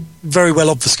very well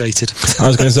obfuscated. I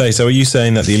was going to say, so are you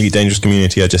saying that the Elite Dangerous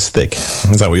community are just thick?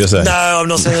 Is that what you're saying? No, I'm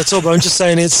not saying that at all, but I'm just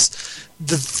saying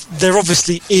there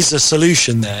obviously is a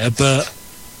solution there, but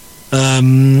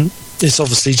it's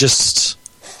obviously just...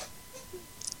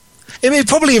 It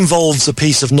probably involves a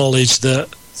piece of knowledge that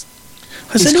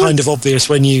is kind of obvious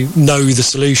when you know the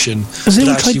solution, but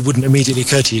actually wouldn't immediately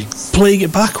occur to you. Playing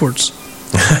it backwards?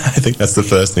 I think that's the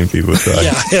first thing people try.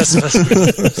 Yeah, yes.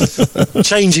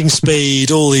 Changing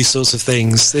speed, all these sorts of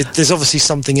things. There's obviously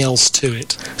something else to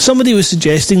it. Somebody was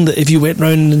suggesting that if you went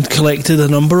round and collected a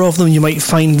number of them, you might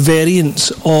find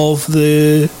variants of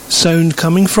the sound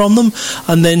coming from them,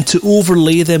 and then to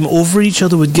overlay them over each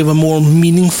other would give a more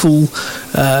meaningful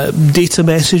data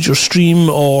message or stream,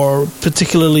 or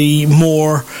particularly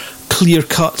more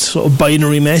clear-cut sort of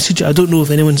binary message. I don't know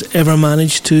if anyone's ever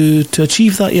managed to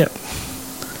achieve that yet.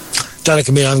 Danica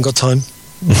and me, I haven't got time.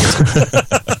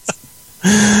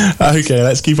 Okay,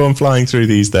 let's keep on flying through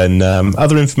these then.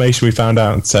 Other information we found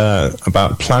out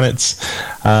about planets.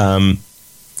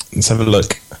 Let's have a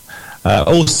look.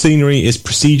 All scenery is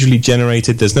procedurally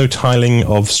generated. There's no tiling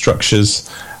of structures.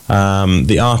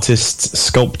 The artists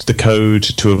sculpt the code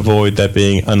to avoid there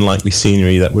being unlikely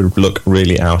scenery that would look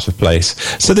really out of place.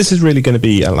 So this is really going to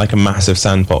be like a massive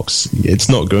sandbox. It's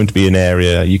not going to be an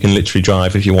area you can literally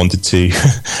drive if you wanted to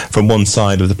from one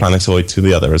side of the planetoid to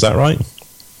the other. Is that right?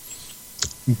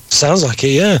 Sounds like it,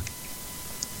 yeah.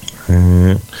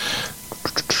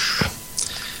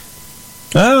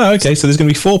 Okay, so there's going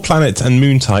to be 4 planet and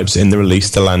moon types in the release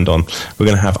to land on. We're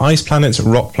going to have ice planets,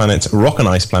 rock and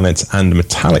ice planets, and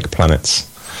metallic planets.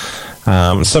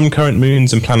 Some current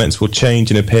moons and planets will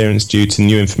change in appearance due to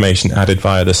new information added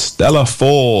via the Stellar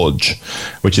Forge,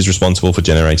 which is responsible for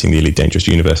generating the Elite Dangerous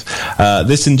Universe.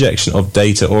 This injection of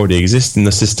data already exists in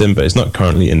the system, but is not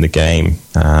currently in the game.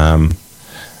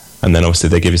 And then obviously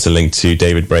they give us a link to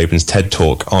David Braben's TED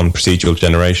Talk on procedural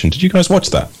generation. Did you guys watch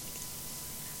that?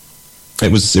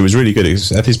 It was really good.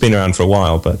 It's been around for a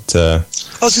while, but I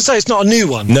was going to say it's not a new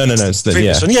one. No. It's the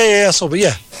previous one. Yeah, I saw, but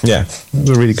yeah, it was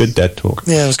a really good TED Talk.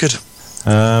 Yeah, it was good.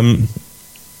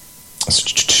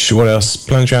 What else?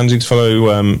 Planetary landings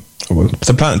follow.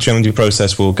 The planetary challenging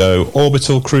process will go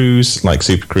orbital cruise, like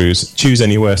Super Cruise, choose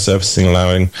anywhere surfacing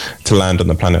allowing to land on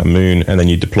the planet or moon, and then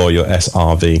you deploy your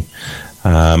SRV,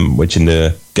 which in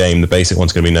the game, the basic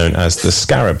one's going to be known as the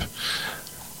Scarab.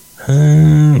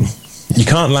 You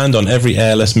can't land on every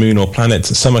airless moon or planet.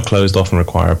 Some are closed off and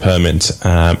require a permit.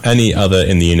 Any other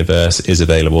in the universe is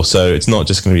available. So it's not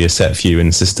just going to be a set few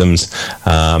in systems.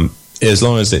 As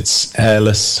long as it's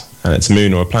airless and it's a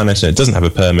moon or a planet and it doesn't have a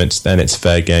permit, then it's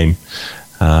fair game.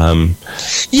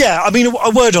 Yeah, I mean,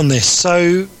 a word on this.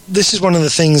 So this is one of the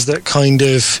things that kind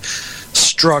of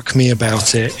struck me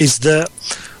about it, is that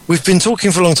we've been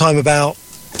talking for a long time about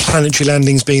planetary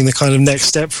landings being the kind of next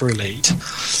step for Elite.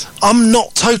 I'm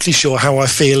not totally sure how I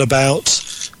feel about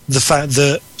the fact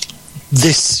that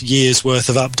this year's worth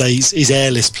of updates is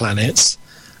airless planets,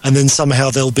 and then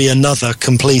somehow there'll be another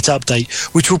complete update,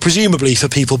 which will presumably for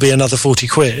people be another 40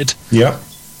 quid. Yeah.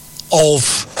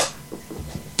 Of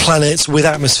planets with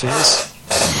atmospheres.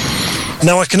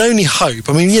 Now I can only hope.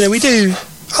 I mean, we do.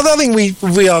 I think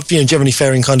we are, generally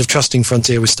faring kind of trusting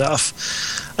Frontier with stuff,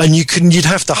 and you'd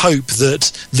have to hope that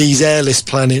these airless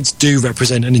planets do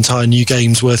represent an entire new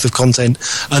game's worth of content,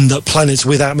 and that planets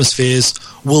with atmospheres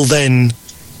will then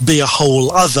be a whole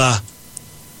other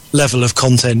level of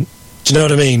content. Do you know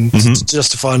what I mean? Mm-hmm. To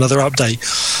justify another update.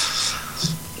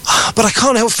 But I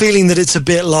can't help feeling that it's a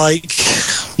bit like,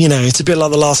 it's a bit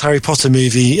like the last Harry Potter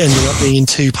movie ending up being in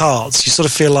 2 parts. You sort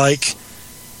of feel like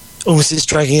almost it's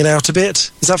dragging it out a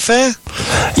bit. Is that fair?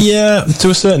 Yeah,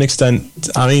 to a certain extent.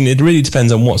 I mean, it really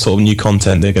depends on what sort of new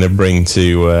content they're going to bring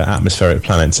to atmospheric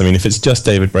planets. I mean, if it's just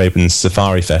David Braben's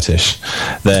safari fetish,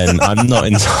 then I'm not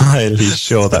entirely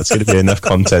sure that's going to be enough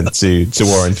content to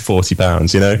warrant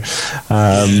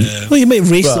 £40, Well, you might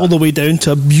race it all the way down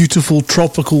to a beautiful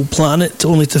tropical planet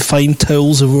only to find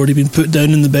towels have already been put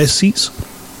down in the best seats.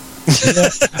 Yeah.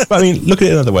 But I mean, look at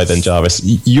it another way then, Jarvis.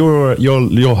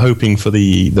 You're hoping for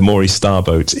the Maury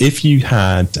Starboat. If you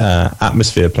had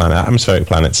atmospheric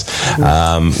planets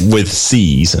with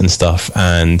seas and stuff,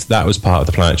 and that was part of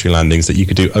the planetary landings, that you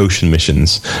could do ocean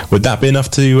missions, would that be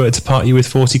enough to part you with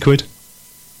 40 quid?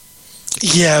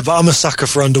 Yeah, but I'm a sucker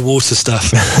for underwater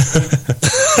stuff.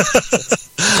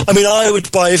 I mean, I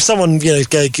would buy, if someone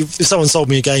sold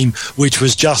me a game which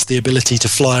was just the ability to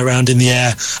fly around in the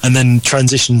air and then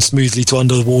transition smoothly to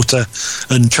underwater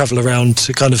and travel around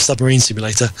to kind of submarine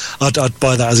simulator, I'd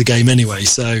buy that as a game anyway.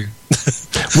 So,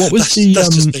 what was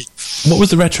what was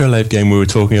the RetroLave game we were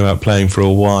talking about playing for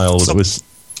a while?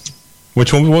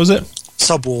 Which one was it?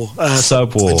 Subwar.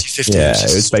 Subwar. 2015. Yeah,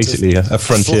 it was basically a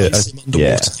frontier.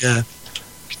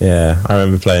 Yeah, I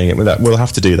remember playing it with that. We'll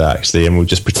have to do that actually, and we'll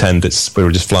just pretend we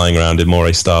were just flying around in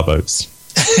Moray Starboats.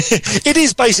 It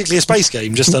is basically a space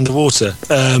game, just underwater.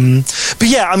 But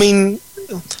yeah, I mean,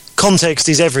 context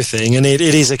is everything, and it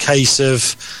is a case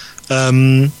of,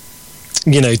 do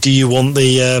you want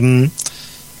the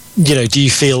do you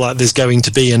feel like there's going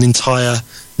to be an entire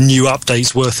new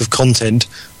update's worth of content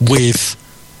with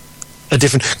a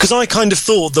different... Because I kind of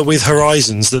thought that with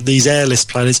Horizons, that these airless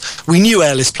planets... We knew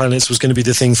airless planets was going to be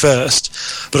the thing first,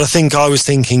 but I think I was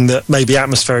thinking that maybe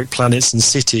atmospheric planets and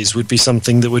cities would be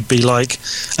something that would be like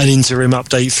an interim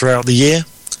update throughout the year.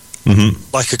 Mm-hmm.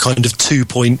 Like a kind of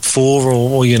 2.4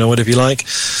 or whatever you like.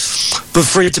 But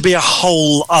for it to be a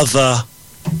whole other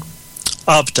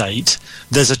update,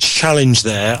 there's a challenge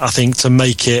there, I think, to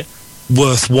make it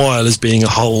worthwhile as being a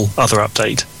whole other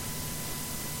update.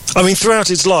 I mean,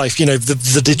 throughout its life,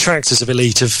 the detractors of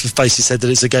Elite have basically said that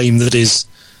it's a game that is,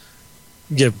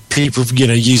 people,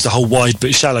 use the whole wide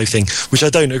but shallow thing, which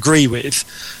I don't agree with.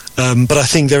 But I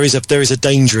think there is a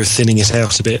danger of thinning it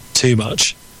out a bit too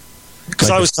much.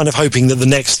 Because I was kind of hoping that the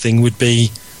next thing would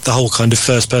be the whole kind of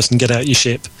first-person get out your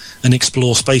ship and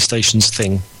explore space stations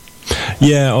thing.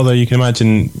 Yeah, although you can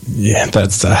imagine,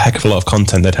 that's a heck of a lot of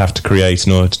content they'd have to create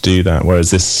in order to do that.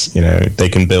 Whereas this, they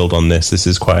can build on this. This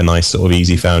is quite a nice sort of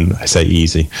easy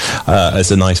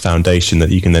it's a nice foundation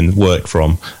that you can then work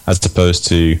from, as opposed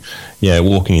to,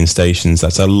 walking in stations.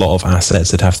 That's a lot of assets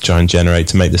that have to try and generate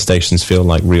to make the stations feel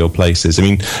like real places. I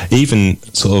mean, even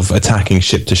sort of attacking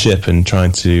ship to ship and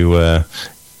trying to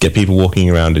get people walking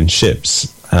around in ships,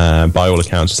 by all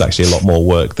accounts, is actually a lot more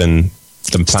work than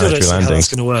planetary landing. How that's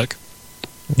going to work.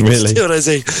 Really? Still don't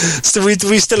see. So we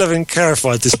still haven't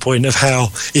clarified this point of how,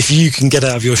 if you can get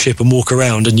out of your ship and walk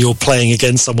around and you're playing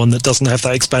against someone that doesn't have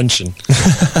that expansion,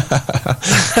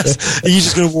 are you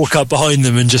just going to walk up behind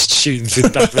them and just shoot them through the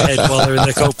back of the head while they're in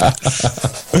their cockpit?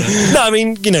 No, I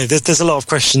mean, there's a lot of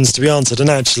questions to be answered, and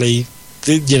actually,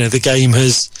 the game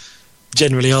has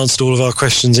generally answered all of our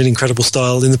questions in incredible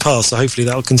style in the past, so hopefully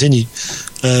that'll continue.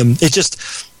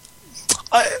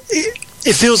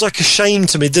 It feels like a shame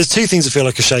to me. There's two things that feel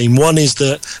like a shame. One is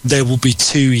that there will be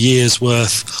 2 years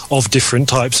worth of different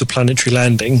types of planetary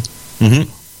landing,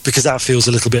 because that feels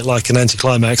a little bit like an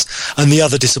anticlimax. And the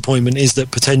other disappointment is that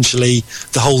potentially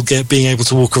the whole being able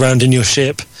to walk around in your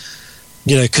ship,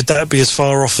 could that be as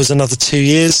far off as another 2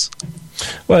 years?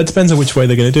 Well, it depends on which way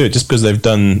they're going to do it. Just because they've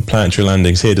done planetary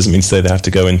landings here doesn't mean to say they have to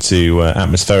go into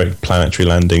atmospheric planetary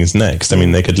landings next. I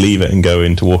mean, they could leave it and go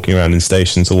into walking around in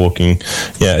stations or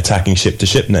attacking ship to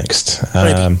ship next.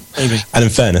 Maybe. And in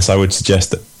fairness, I would suggest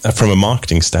that from a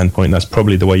marketing standpoint, that's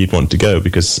probably the way you'd want to go,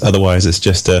 because otherwise it's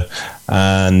just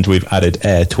and we've added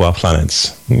air to our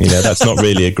planets. That's not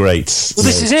really a great... Well,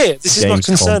 this is it. This is my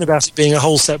concern about it being a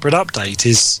whole separate update.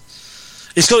 It's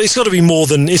got to be more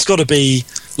than... It's got to be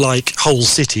like whole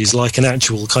cities, like an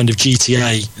actual kind of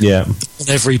GTA. Yeah. On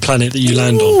every planet that you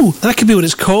land on. That could be what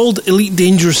it's called, Elite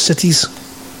Dangerous Cities.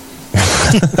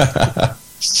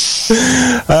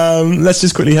 Let's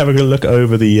just quickly have a look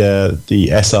over the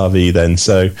SRV then.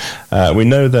 So we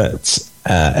know that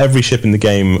every ship in the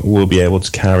game will be able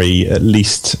to carry at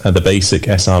least the basic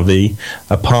SRV,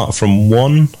 apart from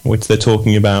one, which they're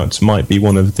talking about might be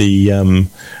one of the...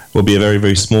 will be a very,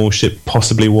 very small ship,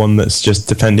 possibly one that's just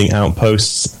defending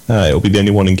outposts. It'll be the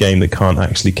only one in game that can't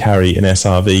actually carry an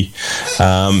SRV.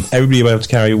 Everybody will be able to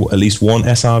carry at least one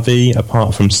SRV,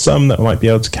 apart from some that might be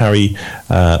able to carry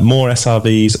more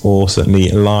SRVs, or certainly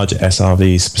larger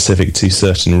SRVs specific to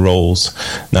certain roles.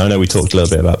 Now, I know we talked a little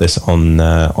bit about this on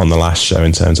the last show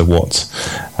in terms of what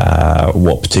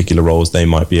particular roles they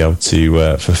might be able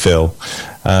to fulfill.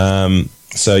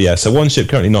 So one ship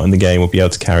currently not in the game will not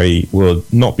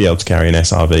be able to carry an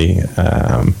SRV,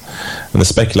 and the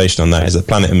speculation on that is that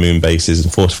planet and moon bases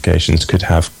and fortifications could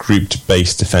have grouped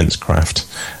base defense craft.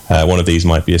 One of these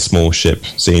might be a small ship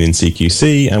seen in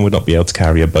CQC and would not be able to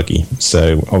carry a buggy.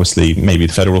 So obviously maybe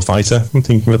the Federal Fighter, I'm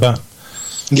thinking of that.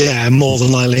 Yeah, more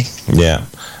than likely. Yeah.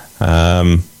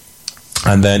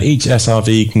 And then each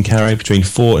SRV can carry between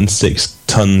 4 and 6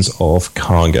 tons of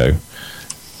cargo.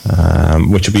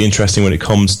 Which will be interesting when it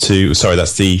comes to... Sorry,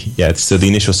 so the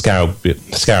initial Scarab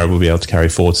will be able to carry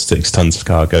 4 to 6 tons of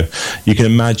cargo. You can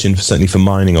imagine, certainly for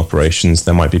mining operations,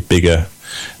 there might be bigger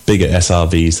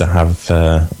SRVs that have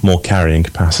more carrying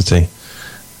capacity.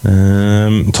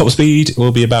 Top speed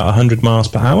will be about 100 miles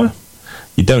per hour.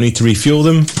 You don't need to refuel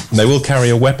them. They will carry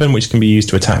a weapon which can be used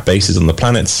to attack bases on the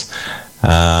planets.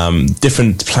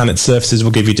 Different planet surfaces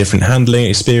will give you different handling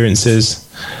experiences.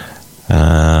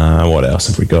 What else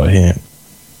have we got here?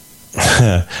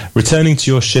 Returning to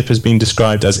your ship has been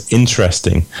described as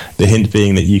interesting, the hint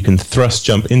being that you can thrust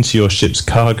jump into your ship's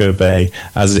cargo bay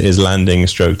as it is landing,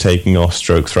 stroke taking off,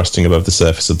 stroke thrusting above the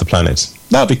surface of the planet.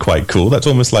 That'd be quite cool. That's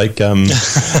almost like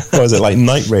what was it, like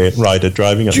Knight Rider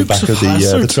driving up Dukes the back of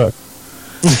the truck.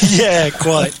 Yeah,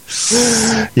 quite.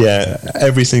 Yeah,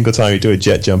 every single time you do a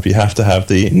jet jump, you have to have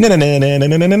the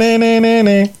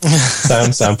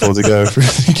sound sample to go through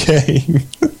the game.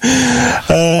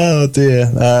 Oh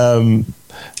dear.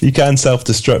 You can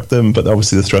self-destruct them, but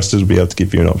obviously the thrusters will be able to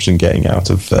give you an option getting out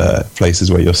of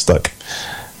places where you're stuck.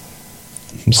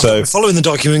 So following the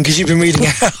document because you've been reading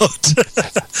out.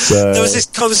 There was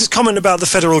this comment about the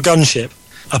Federal gunship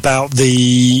about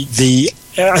the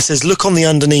it says look on the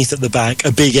underneath at the back,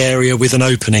 a big area with an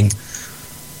opening.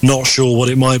 Not sure what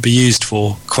it might be used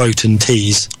for. Quote and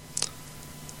tease. Do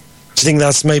you think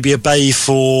that's maybe a bay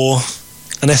for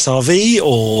an SRV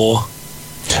or?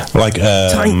 Like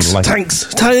tanks.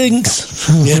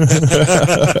 Yeah.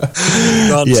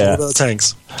 Yeah.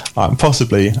 Tanks.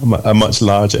 Possibly a much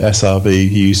larger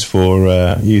SRV used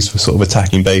for sort of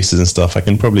attacking bases and stuff. I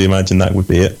can probably imagine that would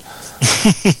be it.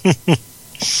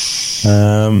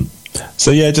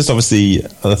 So yeah, just obviously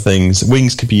other things.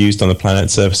 Wings could be used on the planet,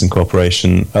 surface and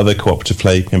cooperation. Other cooperative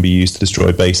play can be used to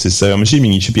destroy bases. So I'm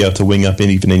assuming you should be able to wing up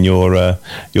even in your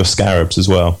Scarabs as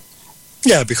well.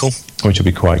 Yeah, it'd be cool. Which would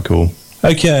be quite cool.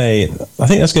 Okay, I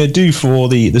think that's going to do for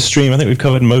the stream. I think we've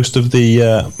covered most of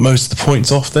the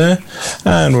points off there,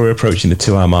 and we're approaching the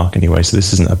 2-hour mark anyway. So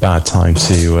this isn't a bad time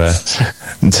to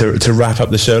wrap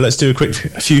up the show. Let's do a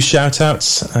few shout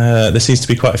outs. There seems to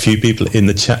be quite a few people in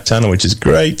the chat channel, which is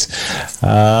great.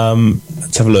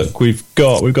 Let's have a look. We've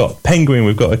got Penguin,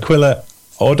 we've got Aquila.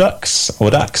 Audax.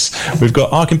 We've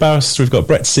got Arkenbaust, we've got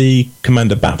Brett C,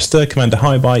 Commander Bapster, Commander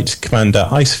Highbite, Commander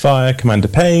Icefire, Commander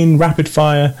Payne, Rapid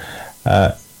Fire,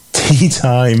 Tea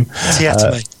Time.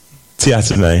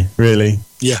 Tiatame, really?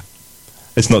 Yeah.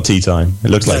 It's not tea time. It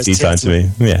looks like tea time to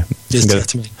me. Yeah. It's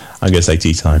Tiatame. I'm going to say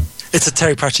tea time. It's a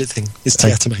Terry Pratchett thing. It's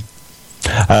Tiatame.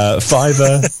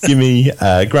 Fiverr, Gimme,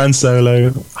 Grand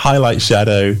Solo, Highlight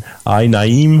Shadow, I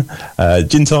Naeem,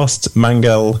 Jintost,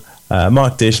 Mangal,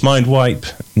 Mark Dish, Mindwipe,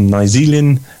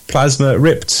 Nizelian, Plasma,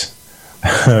 Ripped,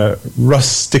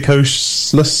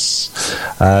 Rusticoslus,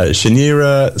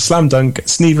 Shanira, Slam Dunk,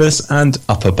 Sneevus, and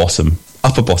Upper Bottom.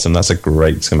 Upper Bottom, that's a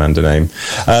great commander name.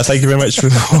 Thank you very much for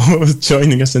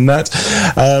joining us in that.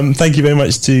 Thank you very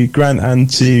much to Grant and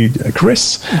to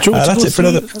Chris. That's it for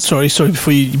another. Sorry,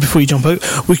 before you jump out,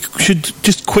 we should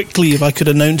just quickly, if I could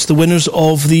announce the winners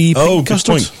of the Pink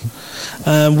Custards.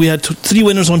 We had 3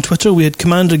 winners on Twitter. We had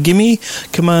Commander Gimme,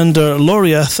 Commander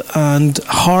Loriath, and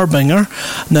Harbinger.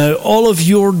 Now, all of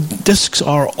your discs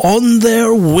are on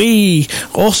their way.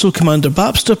 Also, Commander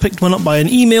Bapster picked one up by an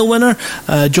email winner.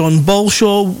 John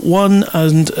Balshaw won,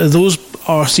 and those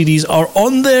CDs are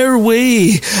on their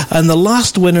way. And the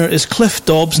last winner is Cliff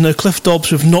Dobbs. Now, Cliff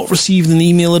Dobbs, we've not received an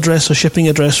email address or shipping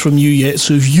address from you yet,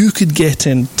 so if you could get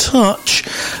in touch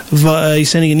by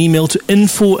sending an email to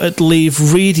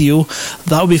info@Lave Radio,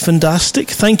 that would be fantastic.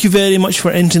 Thank you very much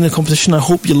for entering the competition. I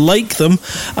hope you like them.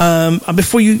 And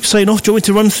before you sign off, do you want me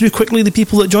to run through quickly the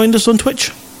people that joined us on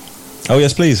Twitch? Oh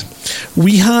yes, please.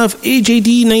 We have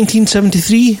AJD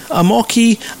 1973,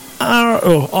 Amoki,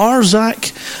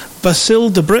 Arzak, Basil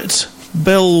de Brit,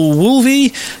 Bill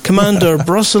Woolvey, Commander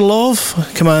Brusilov,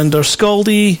 Commander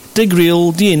Scaldy,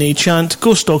 Digreal, DNA Chant,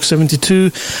 Ghost Dog 72,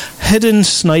 Hidden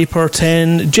Sniper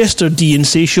 10, Jester D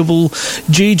Insatiable,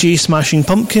 JJ Smashing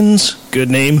Pumpkins, good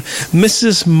name,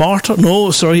 Mrs. Martyr, no,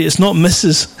 sorry, it's not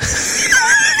Mrs.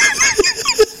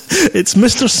 It's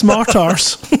Mr.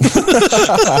 Smartarse.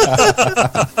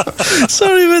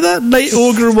 Sorry about that. Night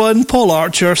Ogre 1, Paul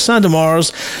Archer,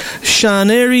 Sandamars,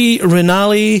 Shaneri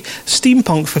Renali,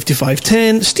 Steampunk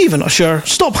 5510, Stephen Usher,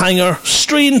 Stop Hanger,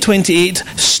 Strain 28,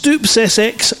 Stoops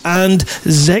SX, and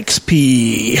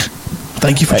Zexp.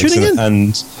 Thank you for tuning in.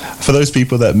 And for those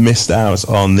people that missed out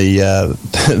on the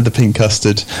Pink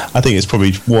Custard, I think it's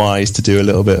probably wise to do a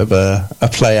little bit of a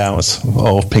play out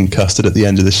of Pink Custard at the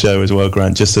end of the show as well,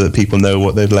 Grant, just so that people know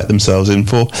what they've let themselves in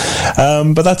for.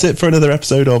 But that's it for another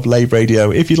episode of Lave Radio.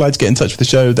 If you'd like to get in touch with the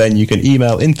show, then you can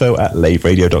email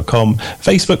info@laveradio.com,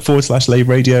 Facebook/Lave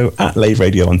Radio, @Lave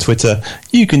Radio on Twitter.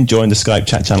 You can join the Skype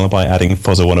chat channel by adding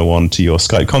Fozzer101 to your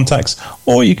Skype contacts,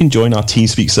 or you can join our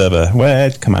TeamSpeak server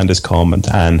where commanders come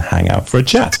and hang out for a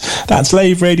chat. That's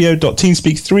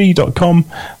laveradio.teamspeak3.com.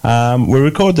 We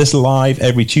record this live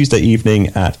every Tuesday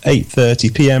evening at 8:30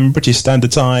 p.m. British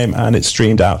Standard Time, and it's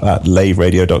streamed out at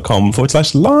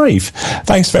laveradio.com/live.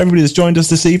 Thanks for everybody that's joined us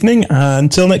this evening.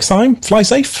 Until next time, fly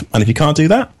safe, and if you can't do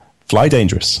that, fly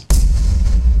dangerous.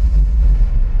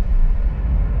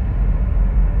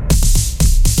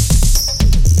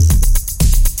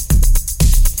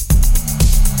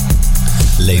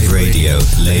 Lave Radio,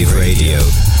 Lave Radio,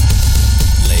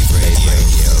 Lave Radio,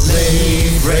 Lave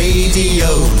Radio. Lave Radio,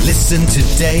 listen to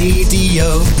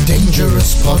Dadio.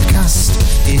 Dangerous podcast,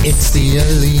 it's the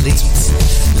elite.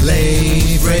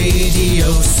 Lave Radio,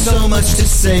 so much to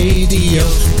say, Dio.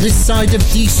 This side of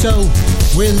DSO,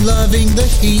 we're loving the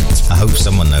heat. I hope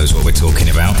someone knows what we're talking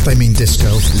about. They mean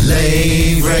disco.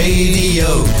 Lave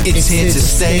Radio, it's here to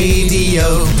stay,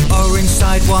 Dio. Orange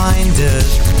Sidewinder,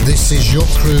 this is your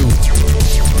crew.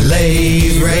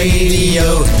 Lave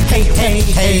Radio, hey, hey,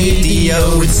 hey,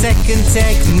 Dio. With second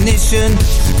technician,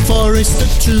 Forrester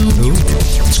 2. Who?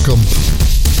 It's Gump.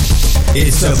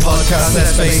 It's a podcast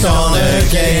that's based on a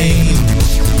game.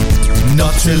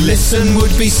 Not to listen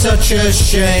would be such a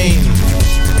shame.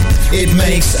 It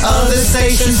makes other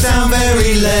stations sound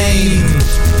very lame.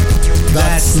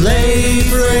 That's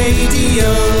Lave Radio.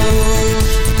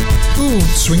 Ooh,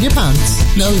 swing your pants.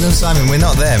 No, Simon, we're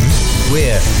not them.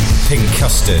 We're Pink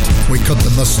Custard. We cut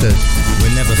the mustard.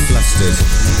 We're never flustered.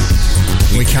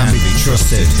 We can be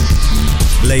trusted.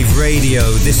 Lave Radio,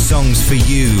 this song's for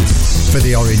you. For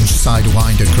the Orange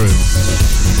Sidewinder crew.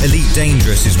 Elite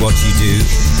Dangerous is what you do.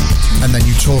 And then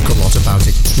you talk a lot about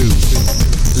it too.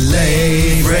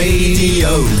 Lave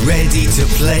Radio, ready to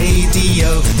play,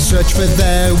 Dio. Search for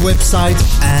their website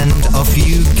and off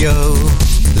you go.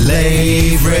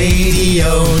 Lave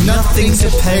Radio, nothing to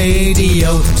pay,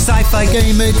 Dio. Sci-fi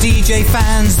gamer, DJ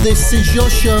fans, this is your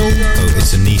show. Oh,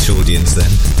 it's a niche audience then.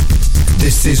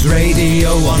 This is radio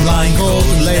online called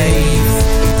Lave.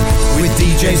 With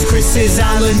DJs Chris's,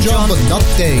 Alan, John, but not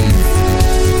Dave.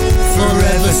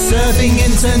 Forever surfing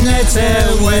internet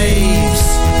airwaves.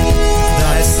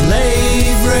 That's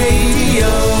Lave Radio.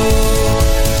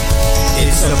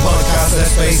 It's a podcast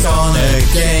that's based on a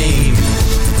game.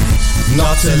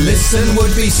 Not to listen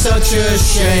would be such a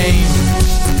shame.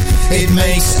 It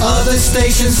makes other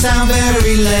stations sound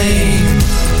very lame.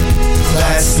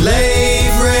 That's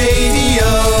Lave Radio.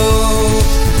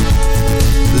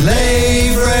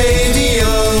 Lave Radio.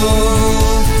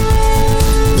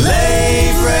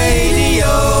 Lave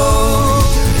Radio.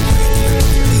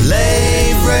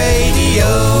 Lave Radio.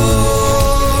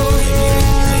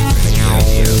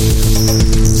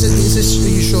 Is this, are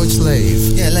you sure it's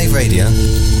Lave? Yeah, Lave Radio.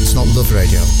 It's not Love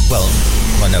Radio. Well,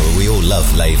 no, we all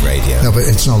love Lave Radio. No, but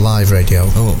it's not live radio.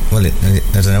 Oh, well, I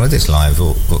don't know whether it's live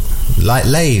or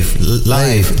Lave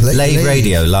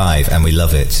Radio live, and we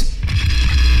love it.